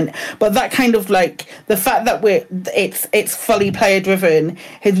the moment. But that kind of like the fact that it's fully player driven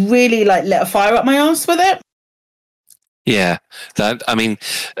has really like lit a fire up my arse with it. Yeah, that, I mean,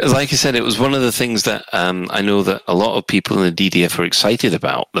 like I said, it was one of the things that I know that a lot of people in the DDF are excited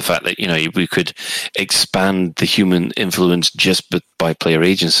about, the fact that, we could expand the human influence just by player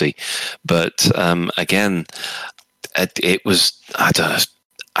agency. But again, it was, I don't know,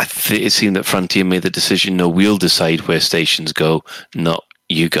 it seemed that Frontier made the decision, no, we'll decide where stations go, not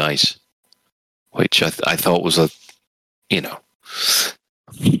you guys, which I thought was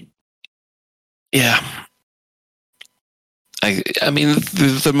yeah. I mean,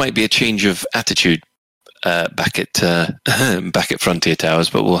 there might be a change of attitude back at Frontier Towers,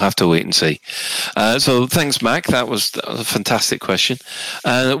 but we'll have to wait and see. So thanks, Mac. That was a fantastic question.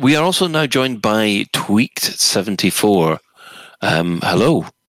 We are also now joined by Tweaked74. Hello.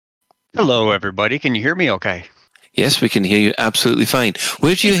 Hello, everybody. Can you hear me okay? Yes, we can hear you absolutely fine.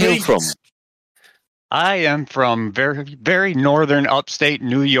 Where do you hail from? I am from very, very northern upstate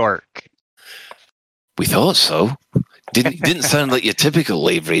New York. We thought so. Didn't sound like your typical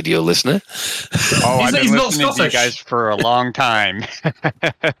Lave Radio listener. Oh, I've been listening to you guys for a long time.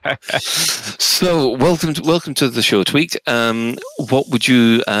 So, welcome to the show, Tweaked. What would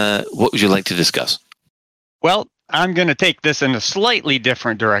you like to discuss? Well, I'm going to take this in a slightly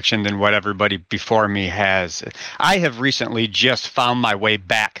different direction than what everybody before me has. I have recently just found my way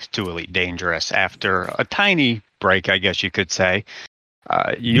back to Elite Dangerous after a tiny break, I guess you could say.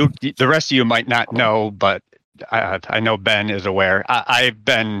 The rest of you might not know, but I know Ben is aware. I've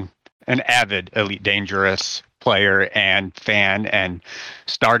been an avid Elite Dangerous player and fan, and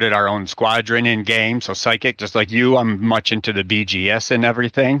started our own squadron in game. So Psychic, just like you, I'm much into the BGS and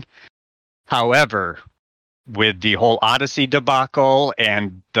everything. However, with the whole Odyssey debacle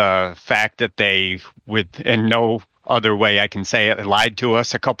and the fact that they, in no other way I can say it, lied to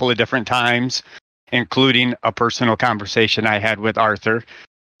us a couple of different times, including a personal conversation I had with Arthur.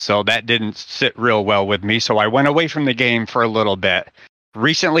 So that didn't sit real well with me. So I went away from the game for a little bit.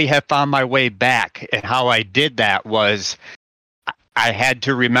 Recently have found my way back. And how I did that was I had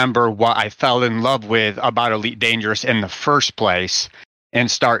to remember what I fell in love with about Elite Dangerous in the first place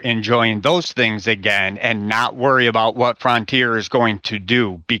and start enjoying those things again and not worry about what Frontier is going to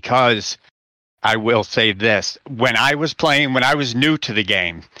do. Because I will say this, when I was new to the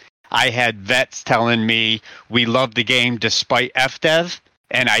game, I had vets telling me we love the game despite FDev,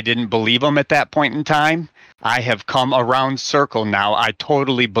 and I didn't believe them at that point in time. I have come around circle now. I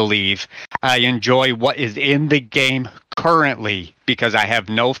totally believe I enjoy what is in the game currently because I have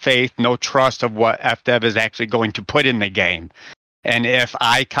no faith, no trust of what FDev is actually going to put in the game. And if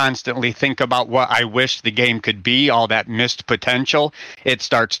I constantly think about what I wish the game could be, all that missed potential, it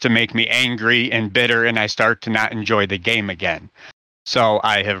starts to make me angry and bitter, and I start to not enjoy the game again. So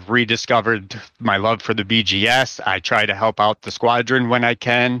I have rediscovered my love for the BGS. I try to help out the squadron when I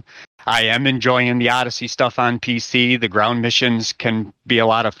can. I am enjoying the Odyssey stuff on PC. The ground missions can be a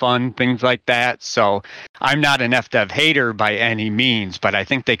lot of fun, things like that. So I'm not an FDev hater by any means, but I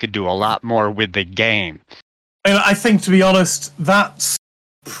think they could do a lot more with the game. And I think, to be honest, that's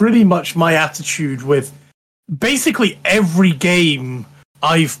pretty much my attitude with basically every game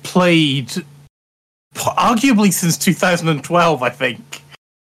I've played, arguably since 2012, I think.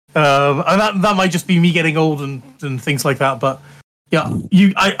 And that might just be me getting old and things like that. But yeah,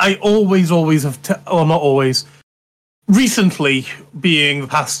 I always have, not always, recently, being the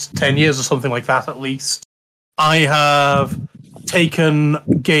past 10 years or something like that at least, I have taken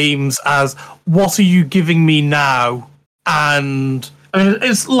games as, what are you giving me now? And I mean,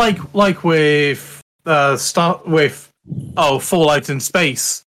 it's like with Fallout in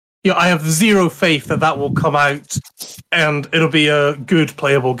Space. I have zero faith that will come out and it'll be a good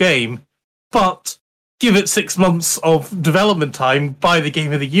playable game. But give it 6 months of development time, buy the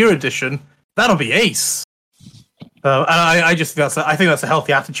Game of the Year edition, that'll be ace. And I just think that's a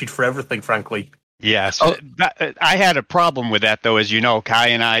healthy attitude for everything, frankly. Yes. I had a problem with that, though, as you know. Kai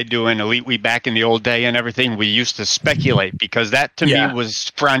and I doing Elite Week back in the old day and everything, we used to speculate because that, to me,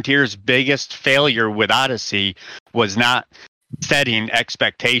 was Frontier's biggest failure with Odyssey, was not setting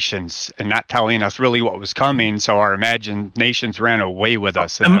expectations and not telling us really what was coming, so our imaginations ran away with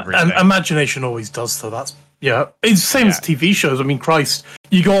us. And imagination always does, so that's... Yeah, it's the same as TV shows. I mean, Christ,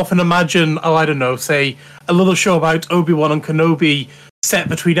 you go off and imagine, I don't know, say, a little show about Obi-Wan and Kenobi set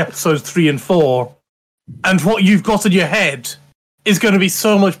between episodes 3 and 4, and what you've got in your head is going to be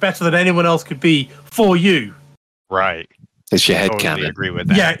so much better than anyone else could be for you. Right. It's your head canon. I agree with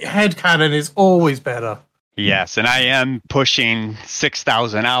that. Yeah, head canon is always better. Yes, and I am pushing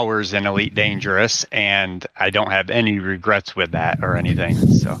 6,000 hours in Elite Dangerous, and I don't have any regrets with that or anything.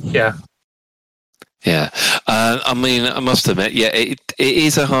 So yeah. Yeah, I mean, I must admit, it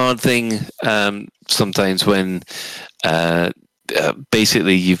is a hard thing sometimes when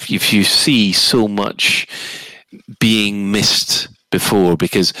basically if you see so much being missed before,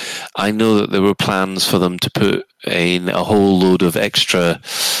 because I know that there were plans for them to put in a whole load of extra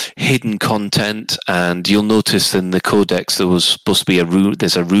hidden content, and you'll notice in the codex there was supposed to be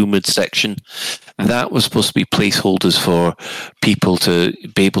there's a rumored section that was supposed to be placeholders for people to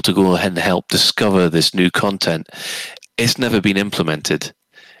be able to go ahead and help discover this new content. It's never been implemented.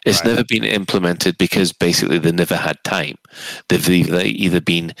 It's never been implemented because basically they never had time. They've either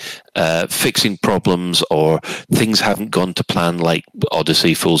been fixing problems or things haven't gone to plan, like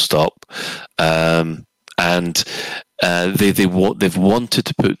Odyssey, full stop. And they've wanted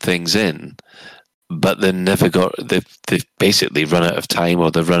to put things in, but they never got. They've basically run out of time,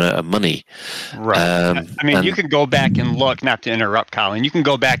 or they've run out of money. Right. I mean, you can go back and look. Not to interrupt, Colin. You can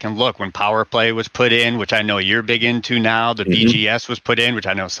go back and look when Power Play was put in, which I know you're big into now. The BGS was put in, which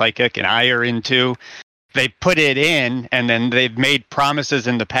I know Psychic and I are into. They put it in, and then they've made promises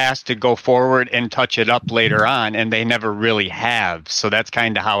in the past to go forward and touch it up later on, and they never really have. So that's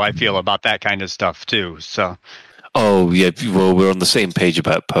kind of how I feel about that kind of stuff too. So. Oh, yeah, well, we're on the same page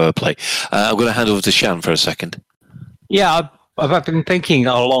about Power Play. I'm going to hand over to Shan for a second. Yeah, I've been thinking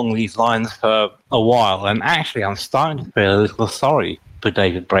along these lines for a while, and actually I'm starting to feel a little sorry for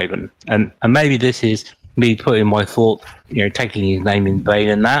David Braben. And maybe this is me putting my thought, taking his name in vain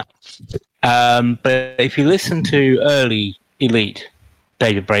and that. But if you listen to early Elite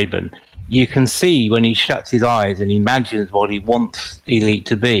David Braben, you can see when he shuts his eyes and imagines what he wants Elite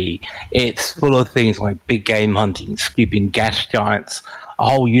to be, it's full of things like big game hunting, scooping gas giants, a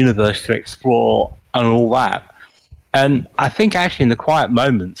whole universe to explore, and all that. And I think actually in the quiet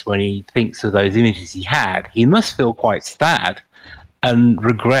moments when he thinks of those images he had, he must feel quite sad and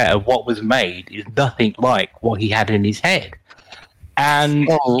regret of what was made is nothing like what he had in his head. And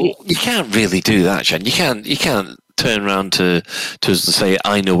you can't really do that, Shan. You can't turn around to us and say,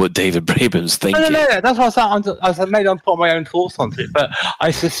 I know what David Braben's thinking. No. That's what I said. Maybe I'm putting my own thoughts onto it. But I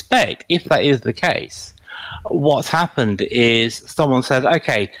suspect if that is the case, what's happened is someone says,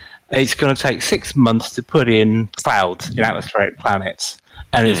 okay, it's going to take 6 months to put in clouds in atmospheric planets,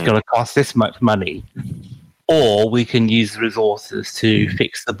 and it's going to cost this much money. Or we can use the resources to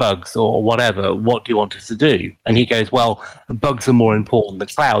fix the bugs or whatever. What do you want us to do? And he goes, well, the bugs are more important than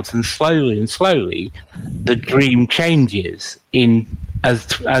clouds. And slowly, the dream changes in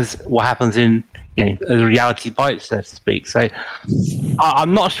as what happens in a reality bites, so to speak. So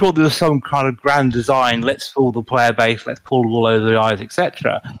I'm not sure there's some kind of grand design. Let's fool the player base. Let's pull the wool over the eyes,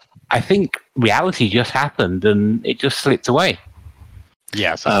 etc. I think reality just happened and it just slipped away.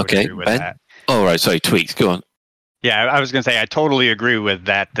 Yes. I would agree with that. Oh, right. Sorry, Tweaks. Go on. Yeah, I was going to say I totally agree with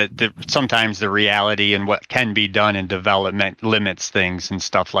that sometimes the reality and what can be done in development limits things and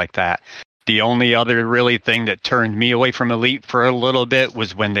stuff like that. The only other really thing that turned me away from Elite for a little bit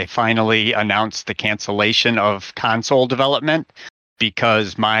was when they finally announced the cancellation of console development,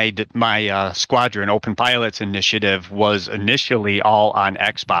 because my Squadron Open Pilots initiative was initially all on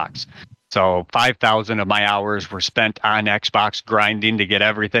Xbox. So 5,000 of my hours were spent on Xbox grinding to get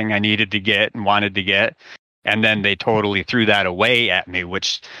everything I needed to get and wanted to get. And then they totally threw that away at me,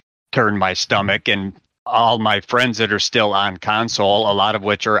 which turned my stomach. And all my friends that are still on console, a lot of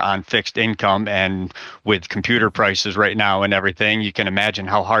which are on fixed income, and with computer prices right now and everything, you can imagine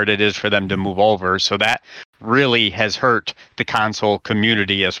how hard it is for them to move over. So that really has hurt the console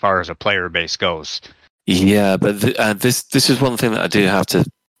community as far as a player base goes. Yeah, but this is one thing that I do have to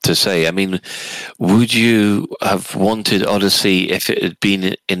say. I mean, would you have wanted Odyssey if it had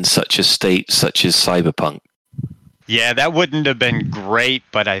been in such a state such as Cyberpunk? Yeah, that wouldn't have been great,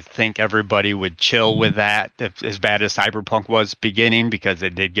 but I think everybody would chill with that, as bad as Cyberpunk was beginning, because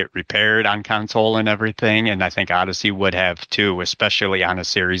it did get repaired on console and everything, and I think Odyssey would have too, especially on a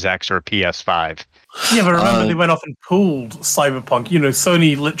Series X or PS5. Yeah, but remember they went off and pulled Cyberpunk.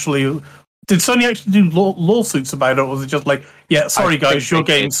 Sony literally... Did Sony actually do lawsuits about it, or was it just like, yeah, sorry guys, your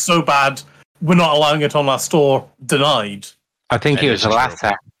game's so bad, we're not allowing it on our store, denied? I think it was the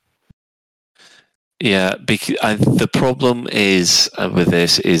latter. Yeah, because the problem is with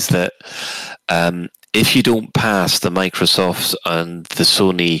this is that if you don't pass the Microsoft and the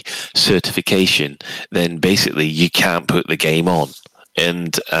Sony certification, then basically you can't put the game on.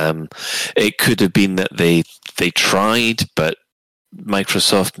 And it could have been that they tried, but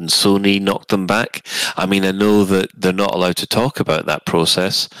Microsoft and Sony knocked them back. I mean, I know that they're not allowed to talk about that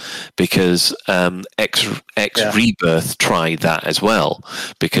process because Rebirth tried that as well.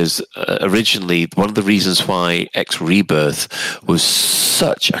 Because originally, one of the reasons why Rebirth was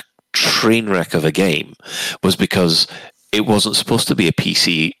such a train wreck of a game was because it wasn't supposed to be a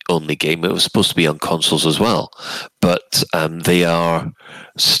PC only game. It was supposed to be on consoles as well. But they are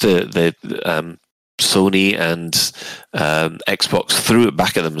still Sony and Xbox threw it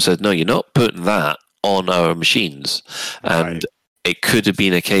back at them and said, "No, you're not putting that on our machines." And it could have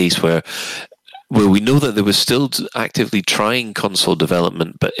been a case where we know that they were still actively trying console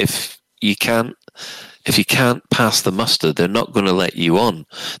development, but if you can't pass the muster, they're not going to let you on.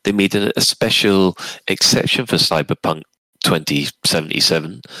 They made a special exception for Cyberpunk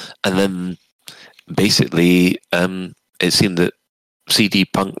 2077, and then basically it seemed that CD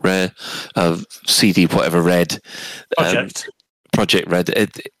Punk Red, CD whatever Red, Project Red,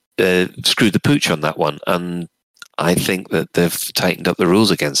 it screwed the pooch on that one, and I think that they've tightened up the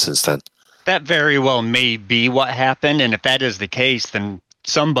rules again since then. That very well may be what happened, and if that is the case, then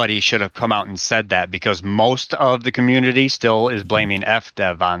somebody should have come out and said that, because most of the community still is blaming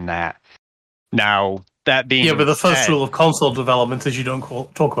FDev on that. Now, that being but the first rule of console development is you don't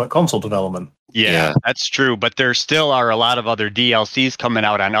talk about console development. Yeah, that's true, but there still are a lot of other DLCs coming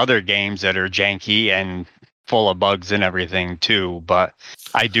out on other games that are janky and full of bugs and everything too, but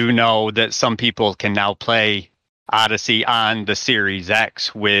I do know that some people can now play Odyssey on the Series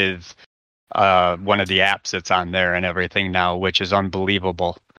X with one of the apps that's on there and everything now, which is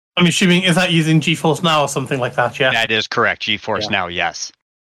unbelievable. I'm assuming, is that using GeForce Now or something like that? Yeah, that is correct. GeForce Now, yes.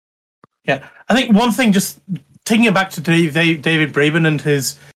 Yeah, I think one thing, just taking it back to David Braben and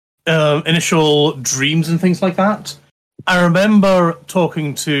his initial dreams and things like that. I remember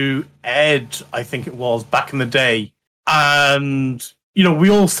talking to Ed, I think it was, back in the day, and we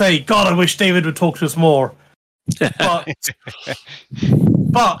all say, "God, I wish David would talk to us more." But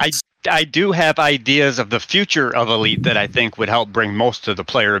I do have ideas of the future of Elite that I think would help bring most of the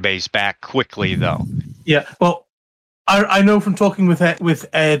player base back quickly, though. Yeah, well, I know from talking with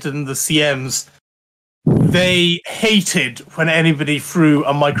Ed and the CMs, they hated when anybody threw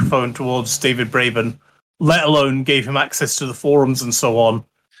a microphone towards David Braben, let alone gave him access to the forums and so on,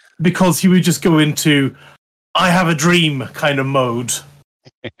 because he would just go into "I have a dream" kind of mode.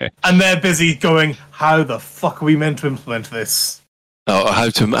 And they're busy going, "How the fuck are we meant to implement this?" Oh, how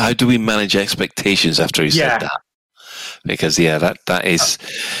do we manage expectations after he said that? Because that is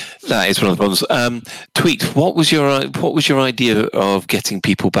one of the problems. Tweet, what was your idea of getting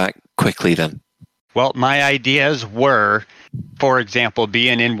people back quickly then? Well, my ideas were, for example,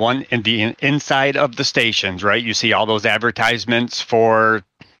 being in the inside of the stations, right? You see all those advertisements for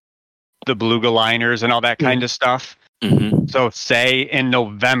the beluga liners and all that kind of stuff. Mm-hmm. So say in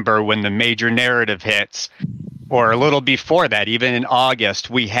November when the major narrative hits, or a little before that, even in August,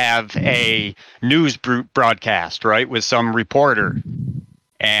 we have a news broadcast, right, with some reporter,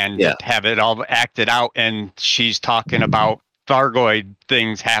 and have it all acted out, and she's talking about Thargoid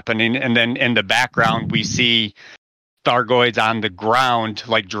things happening, and then in the background we see Thargoids on the ground,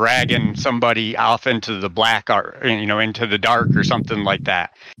 like dragging somebody off into the black, or into the dark, or something like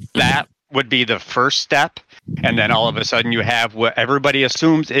that. That would be the first step. And then all of a sudden you have what everybody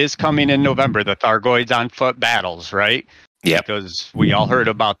assumes is coming in November, the Thargoids on foot battles, right? Yeah. Because we all heard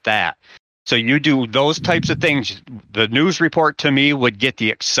about that. So you do those types of things. The news report to me would get the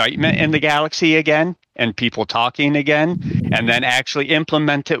excitement in the galaxy again and people talking again, and then actually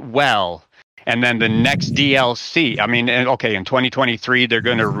implement it well. And then the next DLC, in 2023, they're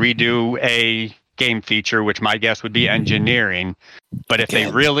going to redo a game feature, which my guess would be engineering. But if they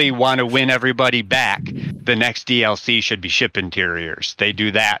really want to win everybody back, the next DLC should be ship interiors. They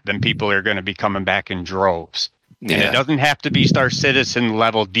do that, then people are going to be coming back in droves. Yeah. And it doesn't have to be Star Citizen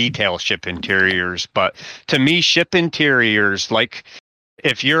level detail ship interiors, but to me, ship interiors, like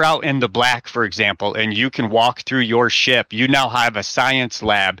if you're out in the black, for example, and you can walk through your ship, you now have a science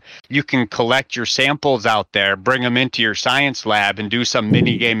lab. You can collect your samples out there, bring them into your science lab, and do some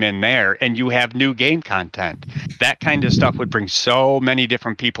mini game in there, and you have new game content. That kind of stuff would bring so many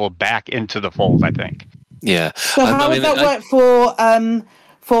different people back into the fold, I think. Yeah. So how would that work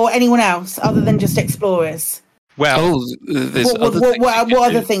for anyone else other than just explorers? Well,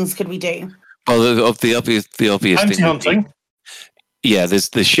 what other things could we do? Well, of the obvious anti-hunting. Yeah, there's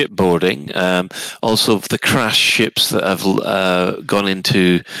the shipboarding. Also, the crash ships that have gone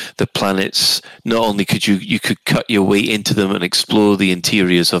into the planets. Not only could you could cut your way into them and explore the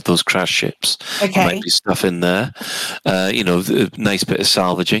interiors of those crash ships. Okay, there might be stuff in there. A nice bit of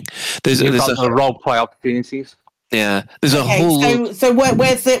salvaging. There's a role play opportunities. Yeah, there's a whole. So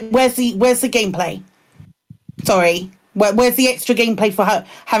where's the gameplay? Sorry. Where's the extra gameplay for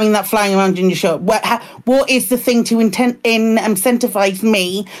having that flying around in your ship? What is the thing to incentivize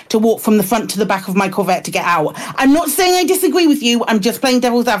me to walk from the front to the back of my Corvette to get out? I'm not saying I disagree with you. I'm just playing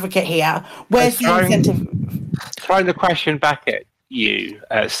devil's advocate here. Where's the incentive? throwing the question back at you,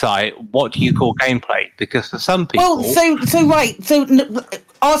 Si, what do you call gameplay? Because for some people... Well,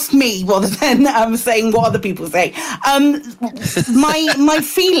 ask me rather than saying what other people say. My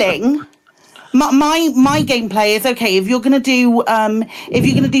feeling... My gameplay is okay. If you're gonna do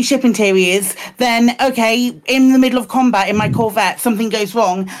ship interiors, then okay. In the middle of combat in my Corvette, something goes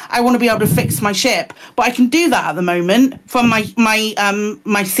wrong. I want to be able to fix my ship, but I can do that at the moment from my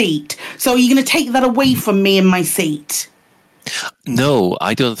seat. So are you going to take that away from me in my seat? No,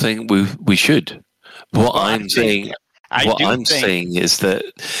 I don't think we should. What I'm saying is that,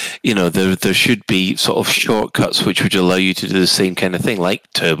 there should be sort of shortcuts which would allow you to do the same kind of thing, like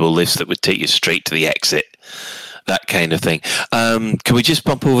turbo lifts that would take you straight to the exit, that kind of thing. Can we just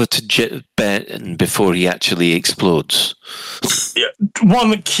bump over to Ben before he actually explodes? Yeah.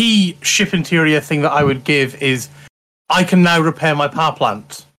 One key ship interior thing that I would give is I can now repair my power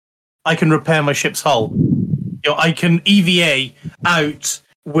plant. I can repair my ship's hull. I can EVA out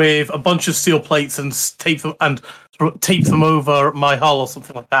with a bunch of steel plates and tape them over my hull or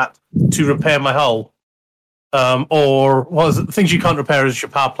something like that to repair my hull. Or things you can't repair is your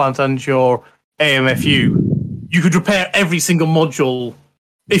power plant and your AMFU. You could repair every single module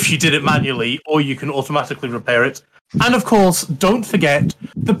if you did it manually, or you can automatically repair it. And of course, don't forget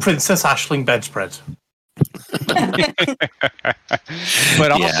the Princess Aisling bedspread.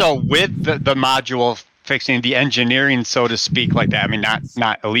 But also with the module fixing the engineering, so to speak, like that. I mean,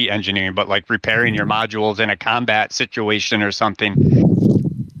 not elite engineering, but like repairing your modules in a combat situation or something.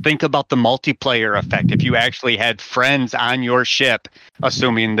 Think about the multiplayer effect. If you actually had friends on your ship,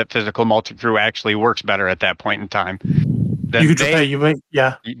 assuming that physical multi-crew actually works better at that point in time, you could repair, you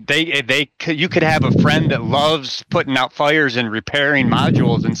could have a friend that loves putting out fires and repairing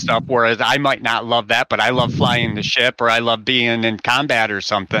modules and stuff, whereas I might not love that, but I love flying the ship or I love being in combat or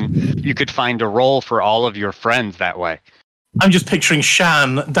something. You could find a role for all of your friends that way. I'm just picturing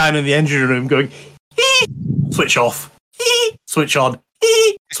Shan down in the engine room going, switch off, switch on,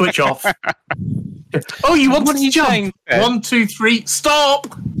 switch off. Oh, you want to jump? 1, 2, 3, stop!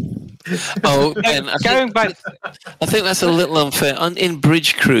 Oh, and I think that's a little unfair. In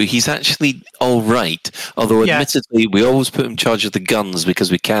Bridge Crew, he's actually all right. Although, admittedly, we always put him in charge of the guns because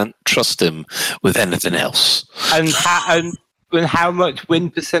we can't trust him with anything else. And how much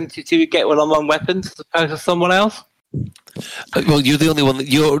win percentage do you get when I'm on weapons as opposed to someone else? Well, you're the only one.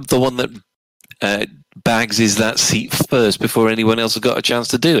 You're the one that bags that seat first before anyone else has got a chance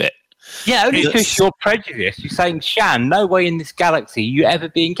to do it. Yeah, only because you're prejudiced. You're saying, Shan, no way in this galaxy you ever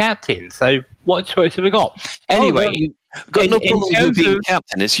being captain. So what choice have we got? Anyway, you've got no problem with being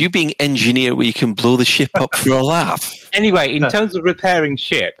captain. It's you being engineer where you can blow the ship up for a laugh. Anyway, in terms of repairing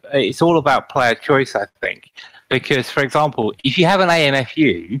ship, it's all about player choice, I think. Because, for example, if you have an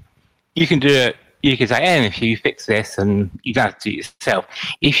AMFU, you can do it. You can say, AMFU, fix this, and you don't have to do it yourself.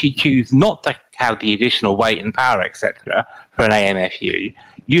 If you choose not to have the additional weight and power, etc., for an AMFU,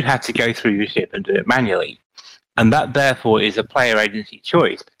 you'd have to go through your ship and do it manually. And that, therefore, is a player agency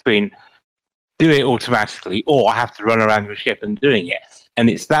choice between do it automatically or have to run around your ship and doing it. And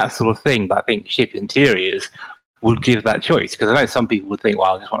it's that sort of thing that I think ship interiors would give that choice. Because I know some people would think,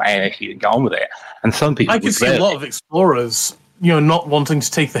 well, I just want AMFU and go on with it. And some people I could see a lot of explorers, not wanting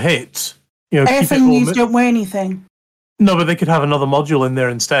to take the hit. AFNUs don't weigh anything. No, but they could have another module in there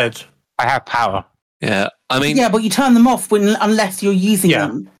instead. I have power. Yeah, I mean... Yeah, but you turn them off unless you're using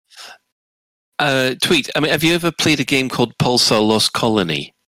them. Tweet, I mean, have you ever played a game called Pulsar Lost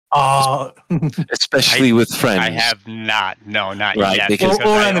Colony? Especially with friends. I have not. No, not right, yet. Because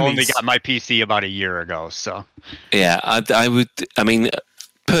I only got my PC about a year ago, so... Yeah, I would... I mean,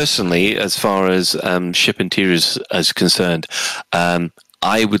 personally, as far as ship interiors is concerned...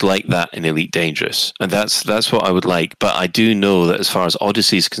 I would like that in Elite Dangerous, and that's what I would like. But I do know that as far as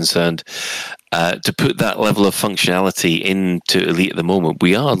Odyssey is concerned, to put that level of functionality into Elite at the moment,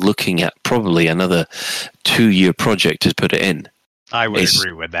 we are looking at probably another 2-year project to put it in. I would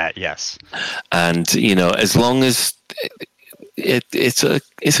agree with that. Yes, and as long as it's a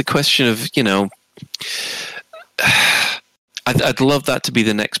question of I'd love that to be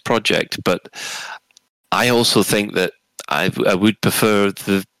the next project, but I also think that I would prefer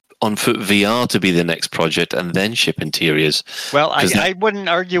the on-foot VR to be the next project and then ship interiors. Well, I wouldn't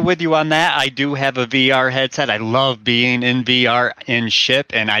argue with you on that. I do have a VR headset. I love being in VR in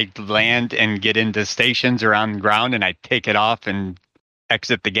ship, and I land and get into stations or on the ground, and I take it off and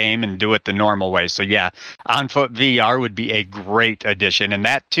exit the game and do it the normal way. So yeah, on-foot VR would be a great addition, and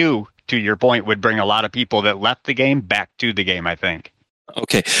that too, to your point, would bring a lot of people that left the game back to the game, I think.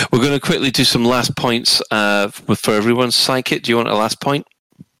 Okay, we're going to quickly do some last points for everyone. Psychic, do you want a last point?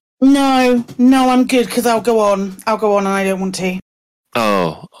 No, I'm good because I'll go on and I don't want to.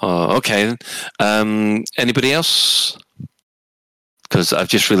 Oh, okay. Anybody else? Because I've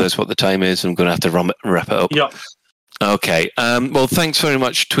just realised what the time is. I'm going to have to wrap it up. Yeah. Okay. Well, thanks very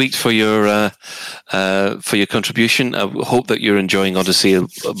much, Tweet, for your contribution. I hope that you're enjoying Odyssey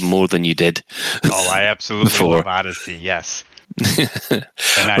more than you did. Oh, I absolutely love Odyssey. Yes.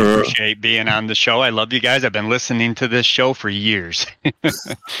 And I appreciate being on the show. I love you guys. I've been listening to this show for years.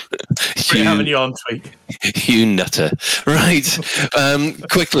 Great having you on, Tweet. You nutter. Right.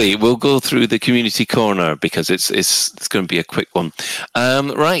 Quickly, we'll go through the community corner because it's going to be a quick one.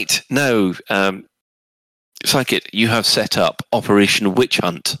 Right. Now, Psychic, you have set up Operation Witch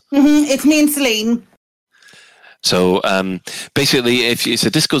Hunt. Mm-hmm. It's me and Celine. So basically, if it's a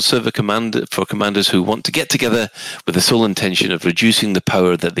Discord server for commanders who want to get together with the sole intention of reducing the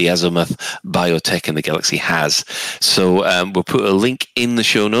power that the Azimuth biotech in the galaxy has. So we'll put a link in the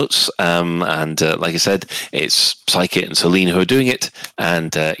show notes. And like I said, it's Psychic and Celine who are doing it.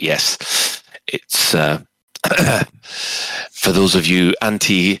 And yes, it's for those of you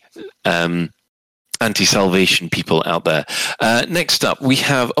anti-salvation people out there. Next up, we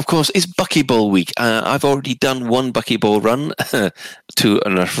have, of course, it's Buckyball week. I've already done one Buckyball run to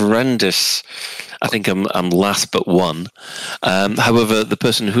an horrendous. I think I'm last but one. However, the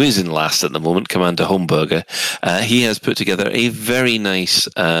person who is in last at the moment, Commander Homeburger, he has put together a very nice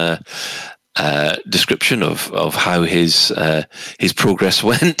description of how his progress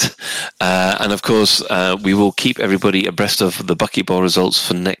went, and of course we will keep everybody abreast of the Buckyball results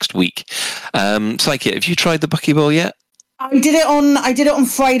for next week. Psyche, have you tried the Buckyball yet? I did it on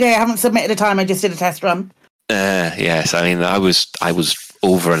Friday. I haven't submitted a time. I just did a test run. Yes, I mean I was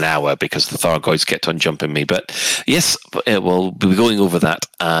over an hour because the Thargoids kept on jumping me, but yes, we'll be going over that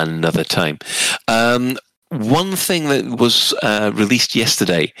another time. One thing that was released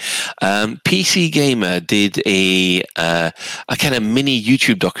yesterday, PC Gamer did a kind of mini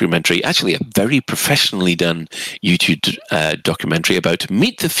YouTube documentary, actually a very professionally done YouTube documentary about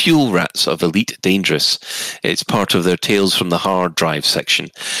Meet the Fuel Rats of Elite Dangerous. It's part of their Tales from the Hard Drive section.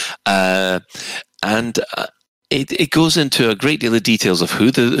 It goes into a great deal of details of who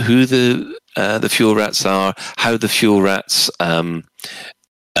the fuel rats are, how the fuel rats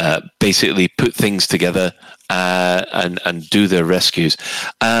basically put things together and do their rescues.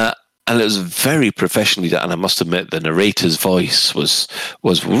 And it was very professionally done. And I must admit, the narrator's voice was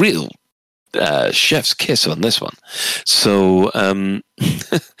real chef's kiss on this one. So,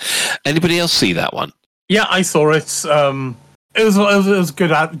 anybody else see that one? Yeah, I saw it. It was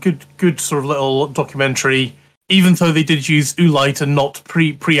good sort of little documentary. Even though they did use Oolite and not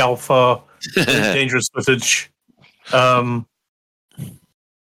pre-alpha dangerous footage. Yeah.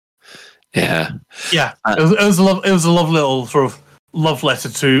 It was a lovely little sort of love letter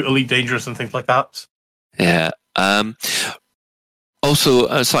to Elite Dangerous and things like that. Yeah.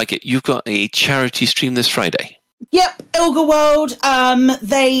 Also, Psychic, you've got a charity stream this Friday. Yep, Ilga World.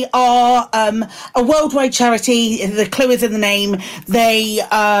 They are a worldwide charity. The clue is in the name. They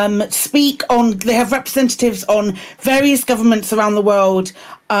They have representatives on various governments around the world,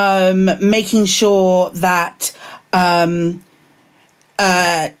 making sure that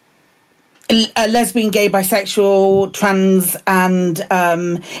lesbian, gay, bisexual, trans, and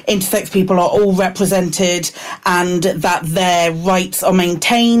intersex people are all represented, and that their rights are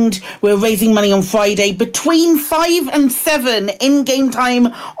maintained. We're raising money on Friday between 5 and 7 in game time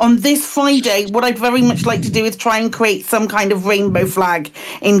on this Friday. What I'd very much like to do is try and create some kind of rainbow flag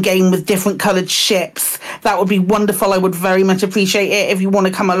in game with different coloured ships. That would be wonderful. I would very much appreciate it. If you want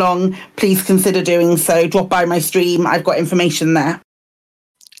to come along, please consider doing so. Drop by my stream. I've got information there.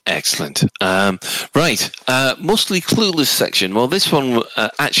 Excellent. Right. Mostly clueless section. Well, this one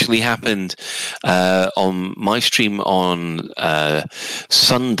actually happened on my stream on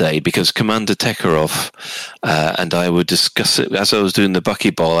Sunday because Commander Tekarov and I would discuss it as I was doing the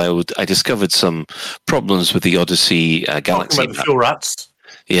Buckyball. I discovered some problems with the Odyssey Galaxy map. Fuel rats.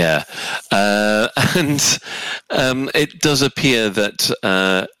 Yeah. And it does appear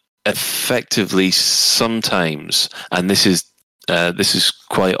that effectively sometimes, and this is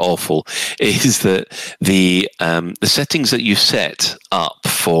quite awful, is that the settings that you set up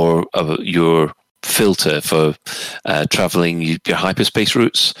for your filter for traveling your hyperspace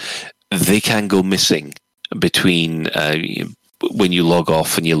routes, they can go missing between when you log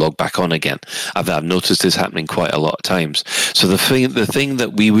off and you log back on again. I've noticed this happening quite a lot of times. So the thing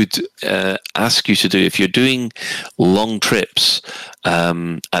that we would ask you to do if you're doing long trips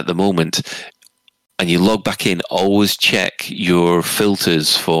at the moment, and you log back in, always check your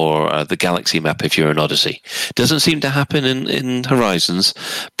filters for the galaxy map if you're in Odyssey. Doesn't seem to happen in Horizons,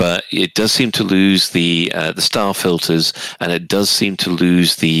 but it does seem to lose the star filters, and it does seem to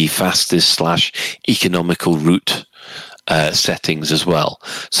lose the fastest / economical route settings as well.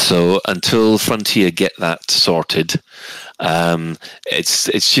 So until Frontier get that sorted,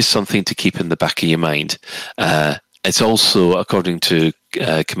 it's just something to keep in the back of your mind. It's also, according to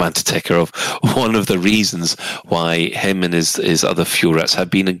Commander Tekkerov, one of the reasons why him and his other fuel rats have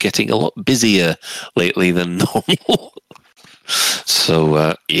been getting a lot busier lately than normal.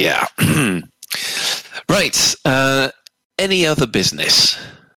 So, yeah. Right. Any other business?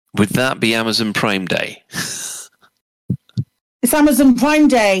 Would that be Amazon Prime Day? It's Amazon Prime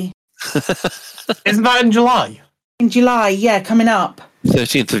Day. Isn't that in July? In July, yeah, coming up.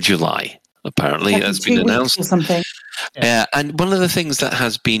 13th of July. Apparently, that's been announced. Or something. And one of the things that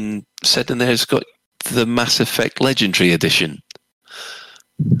has been said in there has got the Mass Effect Legendary Edition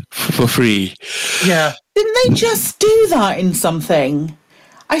for free. Yeah. Didn't they just do that in something?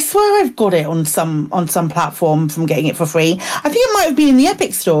 I swear I've got it on some platform from getting it for free. I think it might have been in the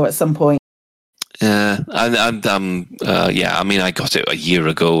Epic Store at some point. Yeah, I mean, I got it a year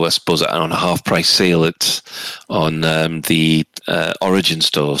ago, I suppose, on a half-price sale on the Origin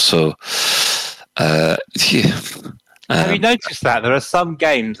store. So, yeah. Have you noticed that there are some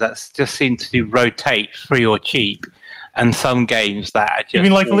games that just seem to rotate free or cheap, and some games that are just you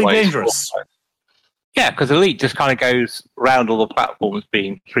mean like Elite Dangerous? Yeah, because Elite just kind of goes around all the platforms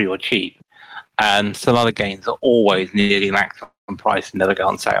being free or cheap, and some other games are always nearly maximum price and never go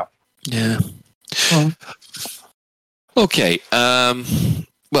on sale. Yeah. Okay.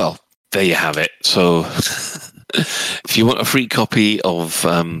 Well, there you have it. So, if you want a free copy of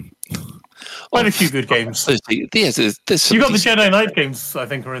quite a few good games. Yes, you got the Jedi Knight games, I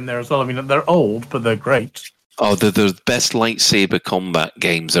think, are in there as well. I mean, they're old, but they're great. Oh, they're the best lightsaber combat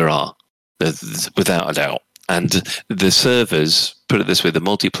games there are, without a doubt. And the servers, put it this way, the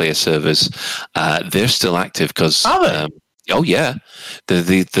multiplayer servers, they're still active because. Oh yeah,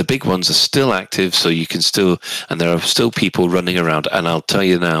 the big ones are still active, so you can still, and there are still people running around. And I'll tell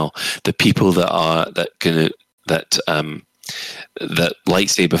you now, the people that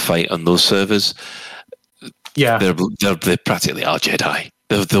lightsaber fight on those servers, yeah, they practically are Jedi.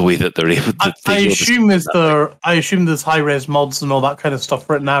 The way that they're able. I assume there's high res mods and all that kind of stuff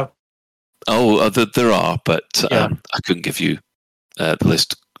for it now. Oh, there are, but I couldn't give you the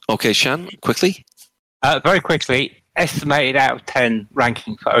list. Okay, Shan, quickly. Very quickly. Estimated out of 10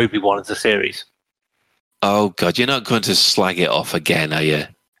 ranking for Obi-Wan as a series. Oh God, you're not going to slag it off again, are you?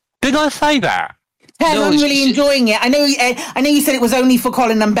 Did I say that? No, I'm really enjoying it. I know you said it was only for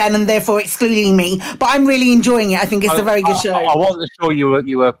Colin and Ben and therefore excluding me, but I'm really enjoying it. I think it's a very good show. I wasn't sure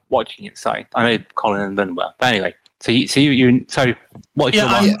you were watching it, so I know Colin and Ben were. But anyway, so what's your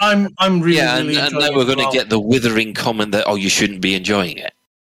one? I'm really and enjoying now we're going to get the withering comment that you shouldn't be enjoying it.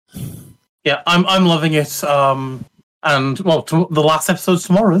 Yeah, I'm loving it. And the last episode's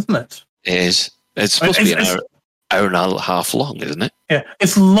tomorrow, isn't it? It is. It's supposed to be an hour and a half long, isn't it? Yeah,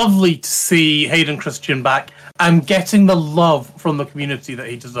 it's lovely to see Hayden Christensen back and getting the love from the community that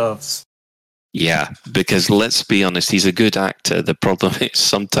he deserves. Yeah, because let's be honest, he's a good actor. The problem is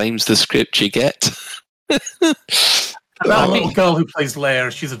sometimes the script you get. That little girl who plays Leia,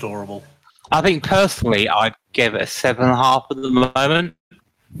 she's adorable. I think personally, I'd give it a 7.5 at the moment.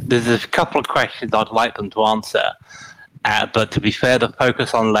 There's a couple of questions I'd like them to answer. But to be fair, the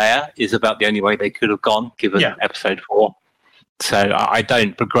focus on Leia is about the only way they could have gone, given episode 4. So I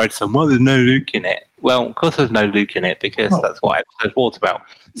don't begrudge them, well, there's no Luke in it. Well, of course there's no Luke in it, because that's what episode 4's about.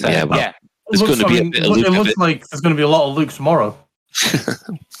 So, there's going to be a bit of Luke. It looks like there's going to be a lot of Luke tomorrow.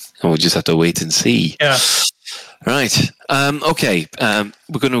 And we'll just have to wait and see. Yeah. Right. Okay.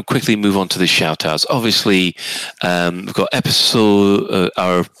 We're going to quickly move on to the shout-outs. Obviously, we've got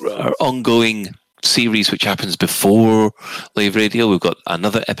our ongoing series which happens before Live Radio. We've got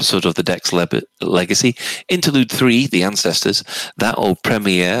another episode of the Dex Legacy, Interlude 3, The Ancestors. That will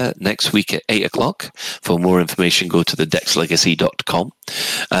premiere next week at 8 o'clock. For more information, go to thedexlegacy.com.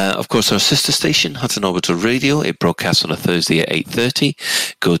 Of course, our sister station, Hutton Orbital Radio, it broadcasts on a Thursday at 8:30.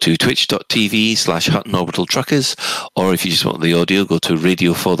 Go to twitch.tv/Hutton Orbital Truckers, or if you just want the audio, go to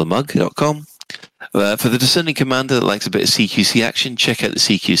radioforthemug.com. For the discerning commander that likes a bit of CQC action, check out the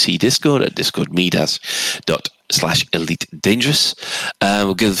CQC Discord at discord.me/. elite dangerous.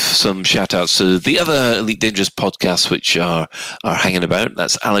 We'll give some shout outs to the other Elite Dangerous podcasts which are hanging about.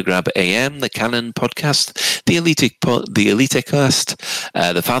 That's Allegrab AM, the Canon podcast, the Elitecast,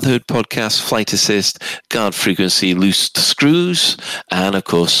 the Fatherhood podcast, Flight Assist, Guard Frequency, Loosed Screws, and of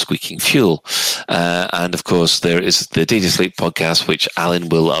course Squeaking Fuel. And of course there is the Data Sleep podcast, which Alan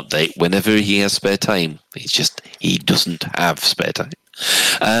will update whenever he has spare time. He doesn't have spare time.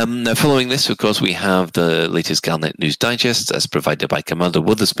 Following this, of course, we have the latest Galnet News Digest as provided by Commander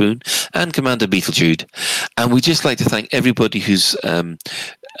Witherspoon and Commander Beetlejude. And we'd just like to thank everybody who's come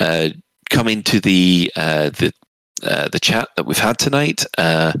into the chat that we've had tonight.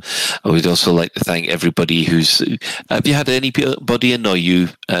 We'd also like to thank everybody who's... have you had anybody annoy you,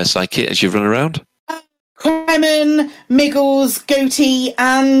 Psychic, as you've run around? Kremen, Miggles, Goatee,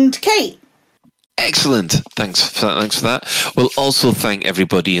 and Kate. Excellent. Thanks for that. We'll also thank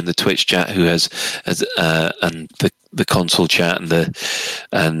everybody in the Twitch chat who has and the console chat and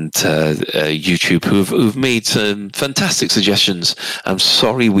YouTube who've made some fantastic suggestions. I'm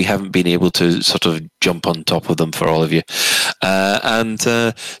sorry we haven't been able to sort of jump on top of them for all of you. And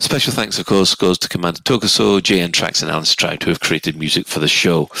special thanks, of course, goes to Commander Tokuso, JN Trax, and Alan Stroud, who have created music for the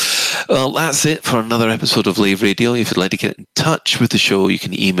show. Well, that's it for another episode of Lave Radio. If you'd like to get in touch with the show, you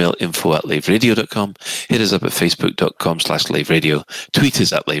can email info@laveradio.com, hit us up at facebook.com/laveradio, tweet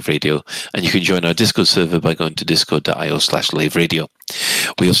us at Lave Radio, and you can join our Discord server by going to discord.io/laveradio.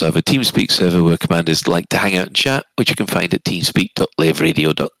 We also have a TeamSpeak server where commanders like to hang out and chat, which you can find at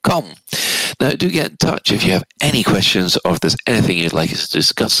teamspeak.laveradio.com. Now, do get in touch if you have any questions or if there's anything you'd like us to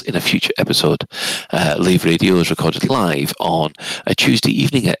discuss in a future episode. Lave Radio is recorded live on a Tuesday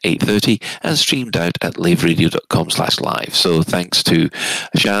evening at 8:30 and streamed out at laveradio.com/live. So thanks to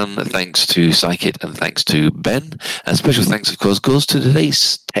Jan, thanks to Psychic, and thanks to Ben. And special thanks, of course, goes to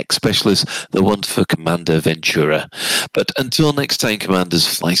today's tech specialist, the wonderful Commander Ventura. But until next time, Commanders,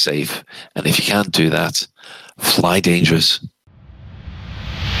 fly safe. And if you can't do that, fly dangerous.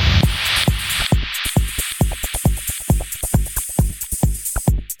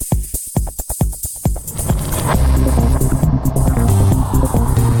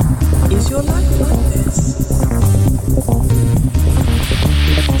 Is your life like this?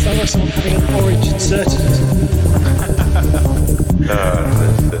 Sounds like someone having an orange inserted.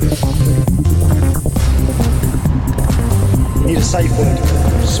 You need a safe word.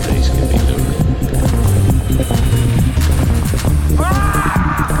 Space can be lonely.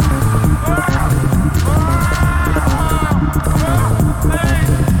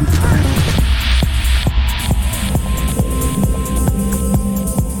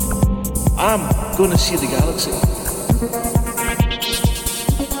 I'm gonna see the galaxy.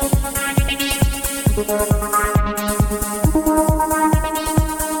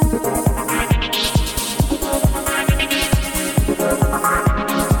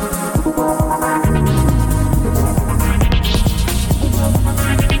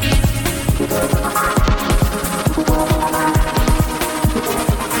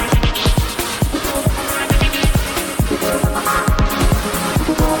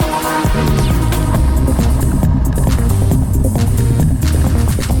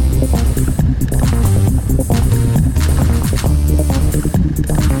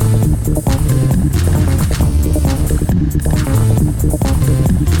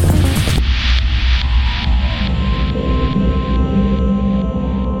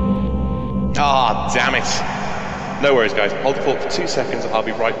 Damn it. No worries, guys. Hold the fort for 2 seconds. I'll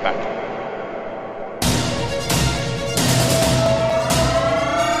be right back.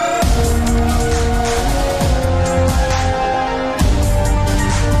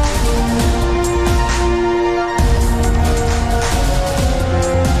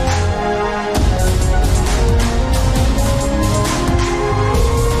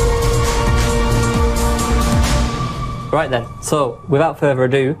 Right then. So, without further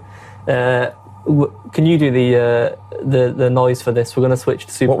ado, can you do the noise for this? We're going to switch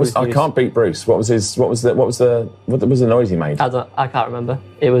to Super. I can't beat Bruce. What was the noise he made? I can't remember.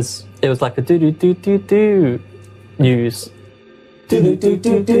 It was like a do do do do do news. Do do do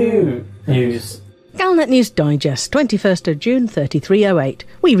do do news. Galnet News Digest, 21st of June, 3308.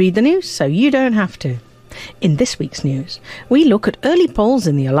 We read the news so you don't have to. In this week's news, we look at early polls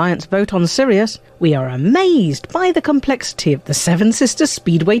in the Alliance vote on Sirius. We are amazed by the complexity of the Seven Sisters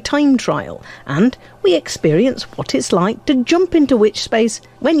Speedway time trial, and we experience what it's like to jump into witch space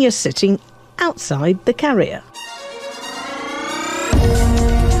when you're sitting outside the carrier.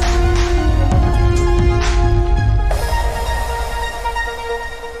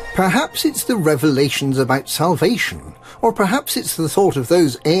 Perhaps it's the revelations about salvation, Or perhaps it's the thought of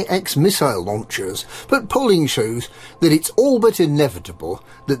those AX missile launchers, but polling shows that it's all but inevitable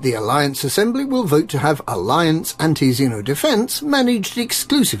that the Alliance Assembly will vote to have Alliance anti-Xeno defence managed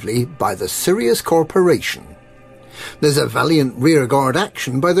exclusively by the Sirius Corporation. There's a valiant rearguard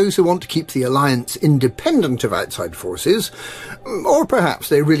action by those who want to keep the Alliance independent of outside forces, or perhaps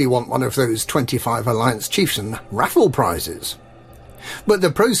they really want one of those 25 Alliance chieftain raffle prizes. But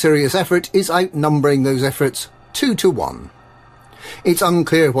the pro-Sirius effort is outnumbering those efforts 2-1. It's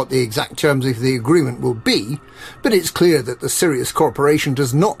unclear what the exact terms of the agreement will be, but it's clear that the Sirius Corporation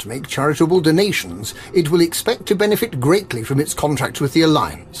does not make charitable donations. It will expect to benefit greatly from its contract with the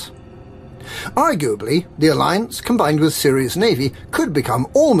Alliance. Arguably, the Alliance, combined with Sirius Navy, could become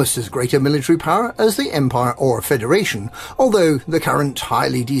almost as great a military power as the Empire or Federation, although the current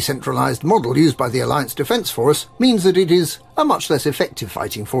highly decentralised model used by the Alliance Defence Force means that it is a much less effective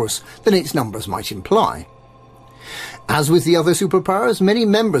fighting force than its numbers might imply. As with the other superpowers, many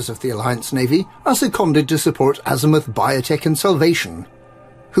members of the Alliance Navy are seconded to support Azimuth Biotech and Salvation,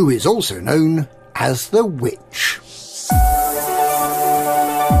 who is also known as the Witch.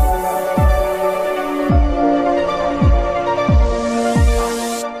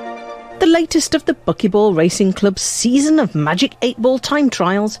 The latest of the Buckyball Racing Club's season of Magic 8-Ball time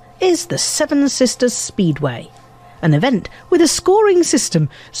trials is the Seven Sisters Speedway, an event with a scoring system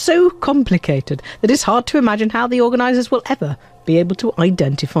so complicated that it's hard to imagine how the organisers will ever be able to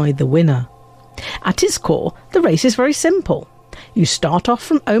identify the winner. At its core, the race is very simple. You start off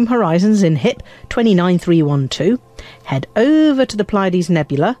from Ohm Horizons in HIP 29312, head over to the Pleiades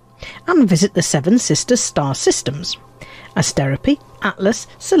Nebula, and visit the Seven Sisters star systems: Asterope, Atlas,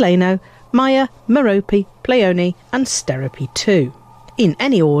 Seleno, Maya, Merope, Pleione, and Sterope 2, in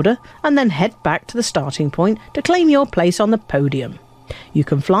any order, and then head back to the starting point to claim your place on the podium. You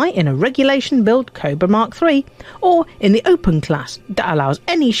can fly in a regulation build Cobra Mark III, or in the open class that allows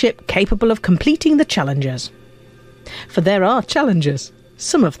any ship capable of completing the challenges. For there are challenges,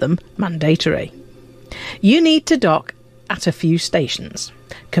 some of them mandatory. You need to dock at a few stations: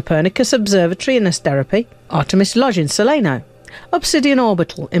 Copernicus Observatory in Asterope, Artemis Lodge in Seleno, Obsidian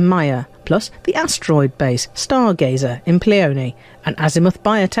Orbital in Maya, plus the asteroid base Stargazer in Pleione, and Azimuth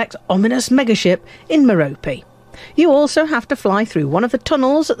Biotech's ominous megaship in Merope. You also have to fly through one of the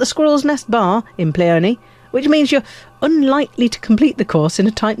tunnels at the Squirrel's Nest Bar in Pleione, which means you're unlikely to complete the course in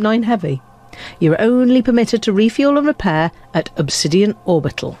a Type 9 Heavy. You're only permitted to refuel and repair at Obsidian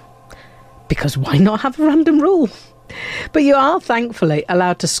Orbital. Because why not have a random rule? But you are thankfully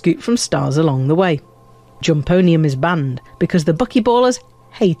allowed to scoot from stars along the way. Jumponium is banned because the Buckyballers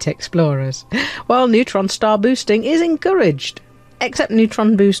hate explorers, while neutron star boosting is encouraged, except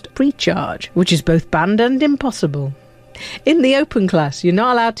neutron boost pre-charge, which is both banned and impossible. In the open class, you're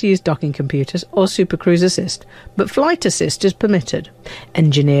not allowed to use docking computers or supercruise assist, but flight assist is permitted.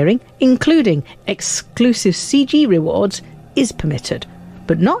 Engineering, including exclusive CG rewards, is permitted,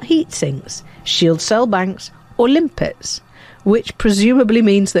 but not heat sinks, shield cell banks, or limpets, which presumably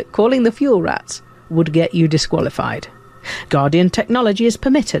means that calling the fuel rats would get you disqualified. Guardian technology is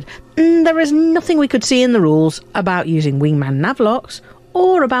permitted. There is nothing we could see in the rules about using wingman navlocks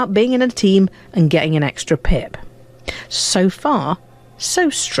or about being in a team and getting an extra pip. So far, so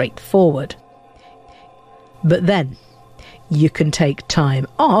straightforward. But then, you can take time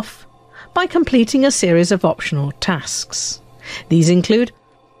off by completing a series of optional tasks. These include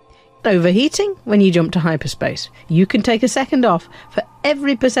overheating when you jump to hyperspace. You can take a second off for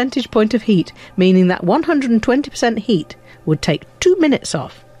every percentage point of heat, meaning that 120% heat would take 2 minutes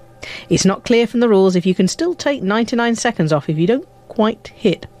off. It's not clear from the rules if you can still take 99 seconds off if you don't quite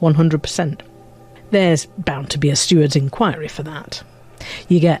hit 100%. There's bound to be a steward's inquiry for that.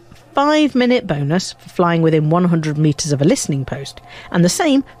 You get 5-minute bonus for flying within 100 metres of a listening post, and the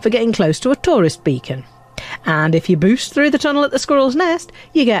same for getting close to a tourist beacon. And if you boost through the tunnel at the Squirrel's Nest,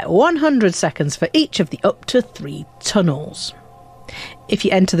 you get 100 seconds for each of the up to 3 tunnels. If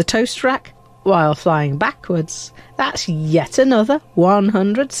you enter the toast rack while flying backwards, that's yet another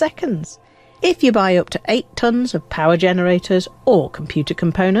 100 seconds. If you buy up to 8 tons of power generators or computer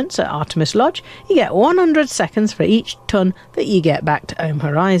components at Artemis Lodge, you get 100 seconds for each ton that you get back to Ohm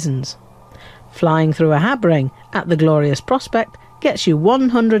Horizons. Flying through a Habring at the Glorious Prospect gets you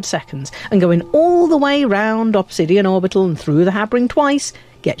 100 seconds, and going all the way round Obsidian Orbital and through the Habring twice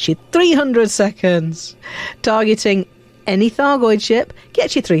gets you 300 seconds. Targeting any Thargoid ship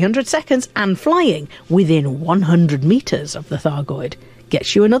gets you 300 seconds, and flying within 100 metres of the Thargoid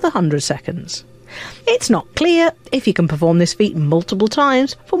gets you another 100 seconds. It's not clear if you can perform this feat multiple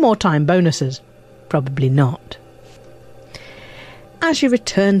times for more time bonuses. Probably not. As you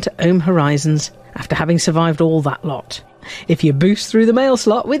return to Ohm Horizons, after having survived all that lot, If you boost through the mail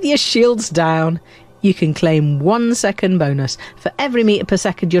slot with your shields down, you can claim 1 second bonus for every metre per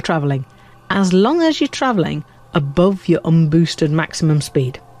second you're travelling, as long as you're travelling above your unboosted maximum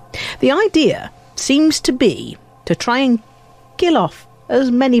speed. The idea seems to be to try and kill off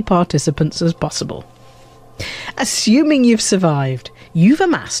as many participants as possible. Assuming you've survived, you've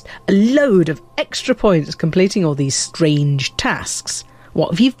amassed a load of extra points completing all these strange tasks.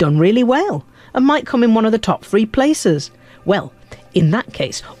 What if you've done really well and might come in one of the top 3 places? Well, in that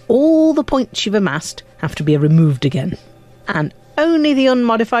case, all the points you've amassed have to be removed again, and only the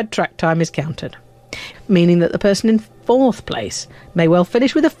unmodified track time is counted, meaning that the person in 4th place may well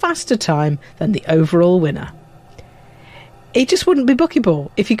finish with a faster time than the overall winner. It just wouldn't be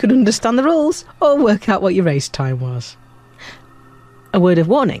buckyball if you could understand the rules or work out what your race time was. A word of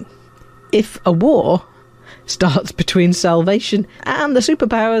warning: if a war starts between Salvation and the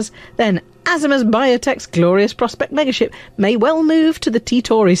superpowers, then Azimuth Biotech's glorious Prospect Megaship may well move to the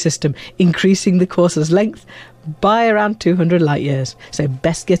T-Tauri system, increasing the course's length by around 200 light years. So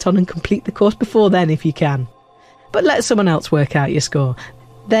best get on and complete the course before then if you can. But let someone else work out your score.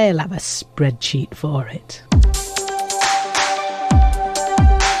 They'll have a spreadsheet for it.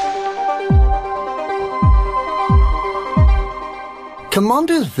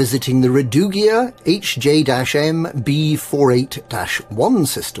 Commanders visiting the Redugia HJ-M B48-1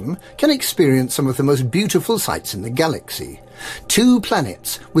 system can experience some of the most beautiful sights in the galaxy. 2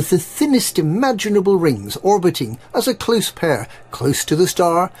 planets with the thinnest imaginable rings orbiting as a close pair, close to the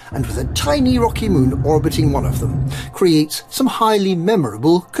star, and with a tiny rocky moon orbiting one of them, creates some highly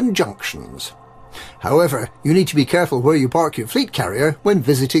memorable conjunctions. However, you need to be careful where you park your fleet carrier when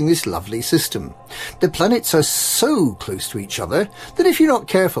visiting this lovely system. The planets are so close to each other that if you're not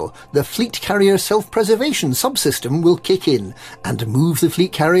careful, the fleet carrier self-preservation subsystem will kick in and move the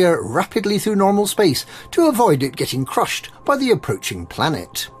fleet carrier rapidly through normal space to avoid it getting crushed by the approaching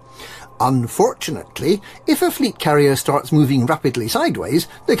planet. Unfortunately, if a fleet carrier starts moving rapidly sideways,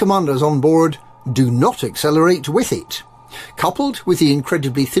 the commanders on board do not accelerate with it. Coupled with the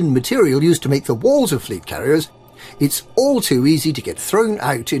incredibly thin material used to make the walls of fleet carriers, it's all too easy to get thrown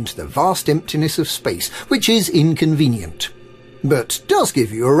out into the vast emptiness of space, which is inconvenient, but does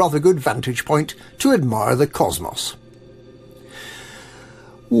give you a rather good vantage point to admire the cosmos.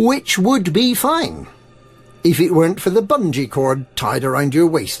 Which would be fine, if it weren't for the bungee cord tied around your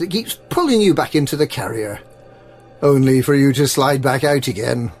waist that keeps pulling you back into the carrier, only for you to slide back out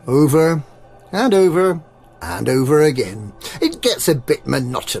again, over and over and over again. It gets a bit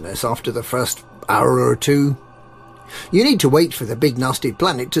monotonous after the first hour or two. You need to wait for the big nasty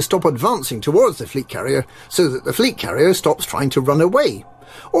planet to stop advancing towards the fleet carrier so that the fleet carrier stops trying to run away.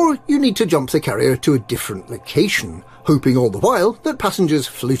 Or you need to jump the carrier to a different location, hoping all the while that passengers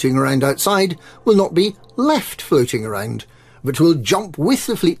floating around outside will not be left floating around, but will jump with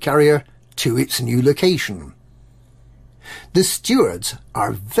the fleet carrier to its new location. The stewards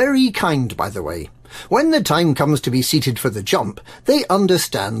are very kind, by the way. When the time comes to be seated for the jump, they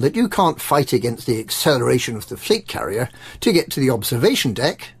understand that you can't fight against the acceleration of the fleet carrier to get to the observation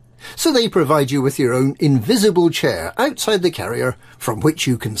deck, so they provide you with your own invisible chair outside the carrier from which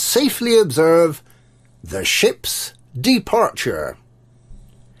you can safely observe the ship's departure.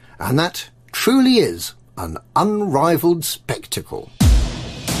 And that truly is an unrivalled spectacle.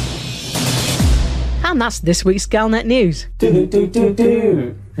 And that's this week's Galnet News.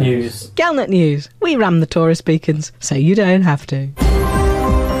 News. Galnet News. We ram the tourist beacons so you don't have to.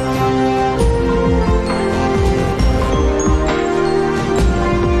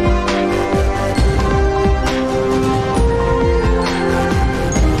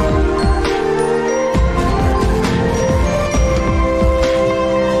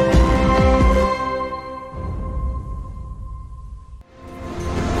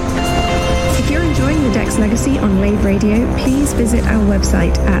 Legacy on Lave Radio, please visit our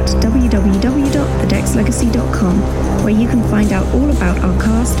website at www.thedexlegacy.com, where you can find out all about our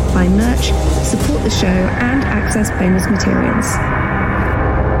cast, buy merch, support the show, and access bonus materials.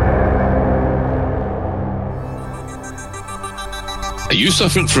 Are you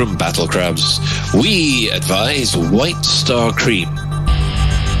suffering from battle crabs? We advise White Star Cream.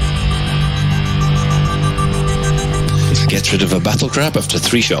 Gets rid of a battle crab after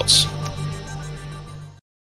 3 shots.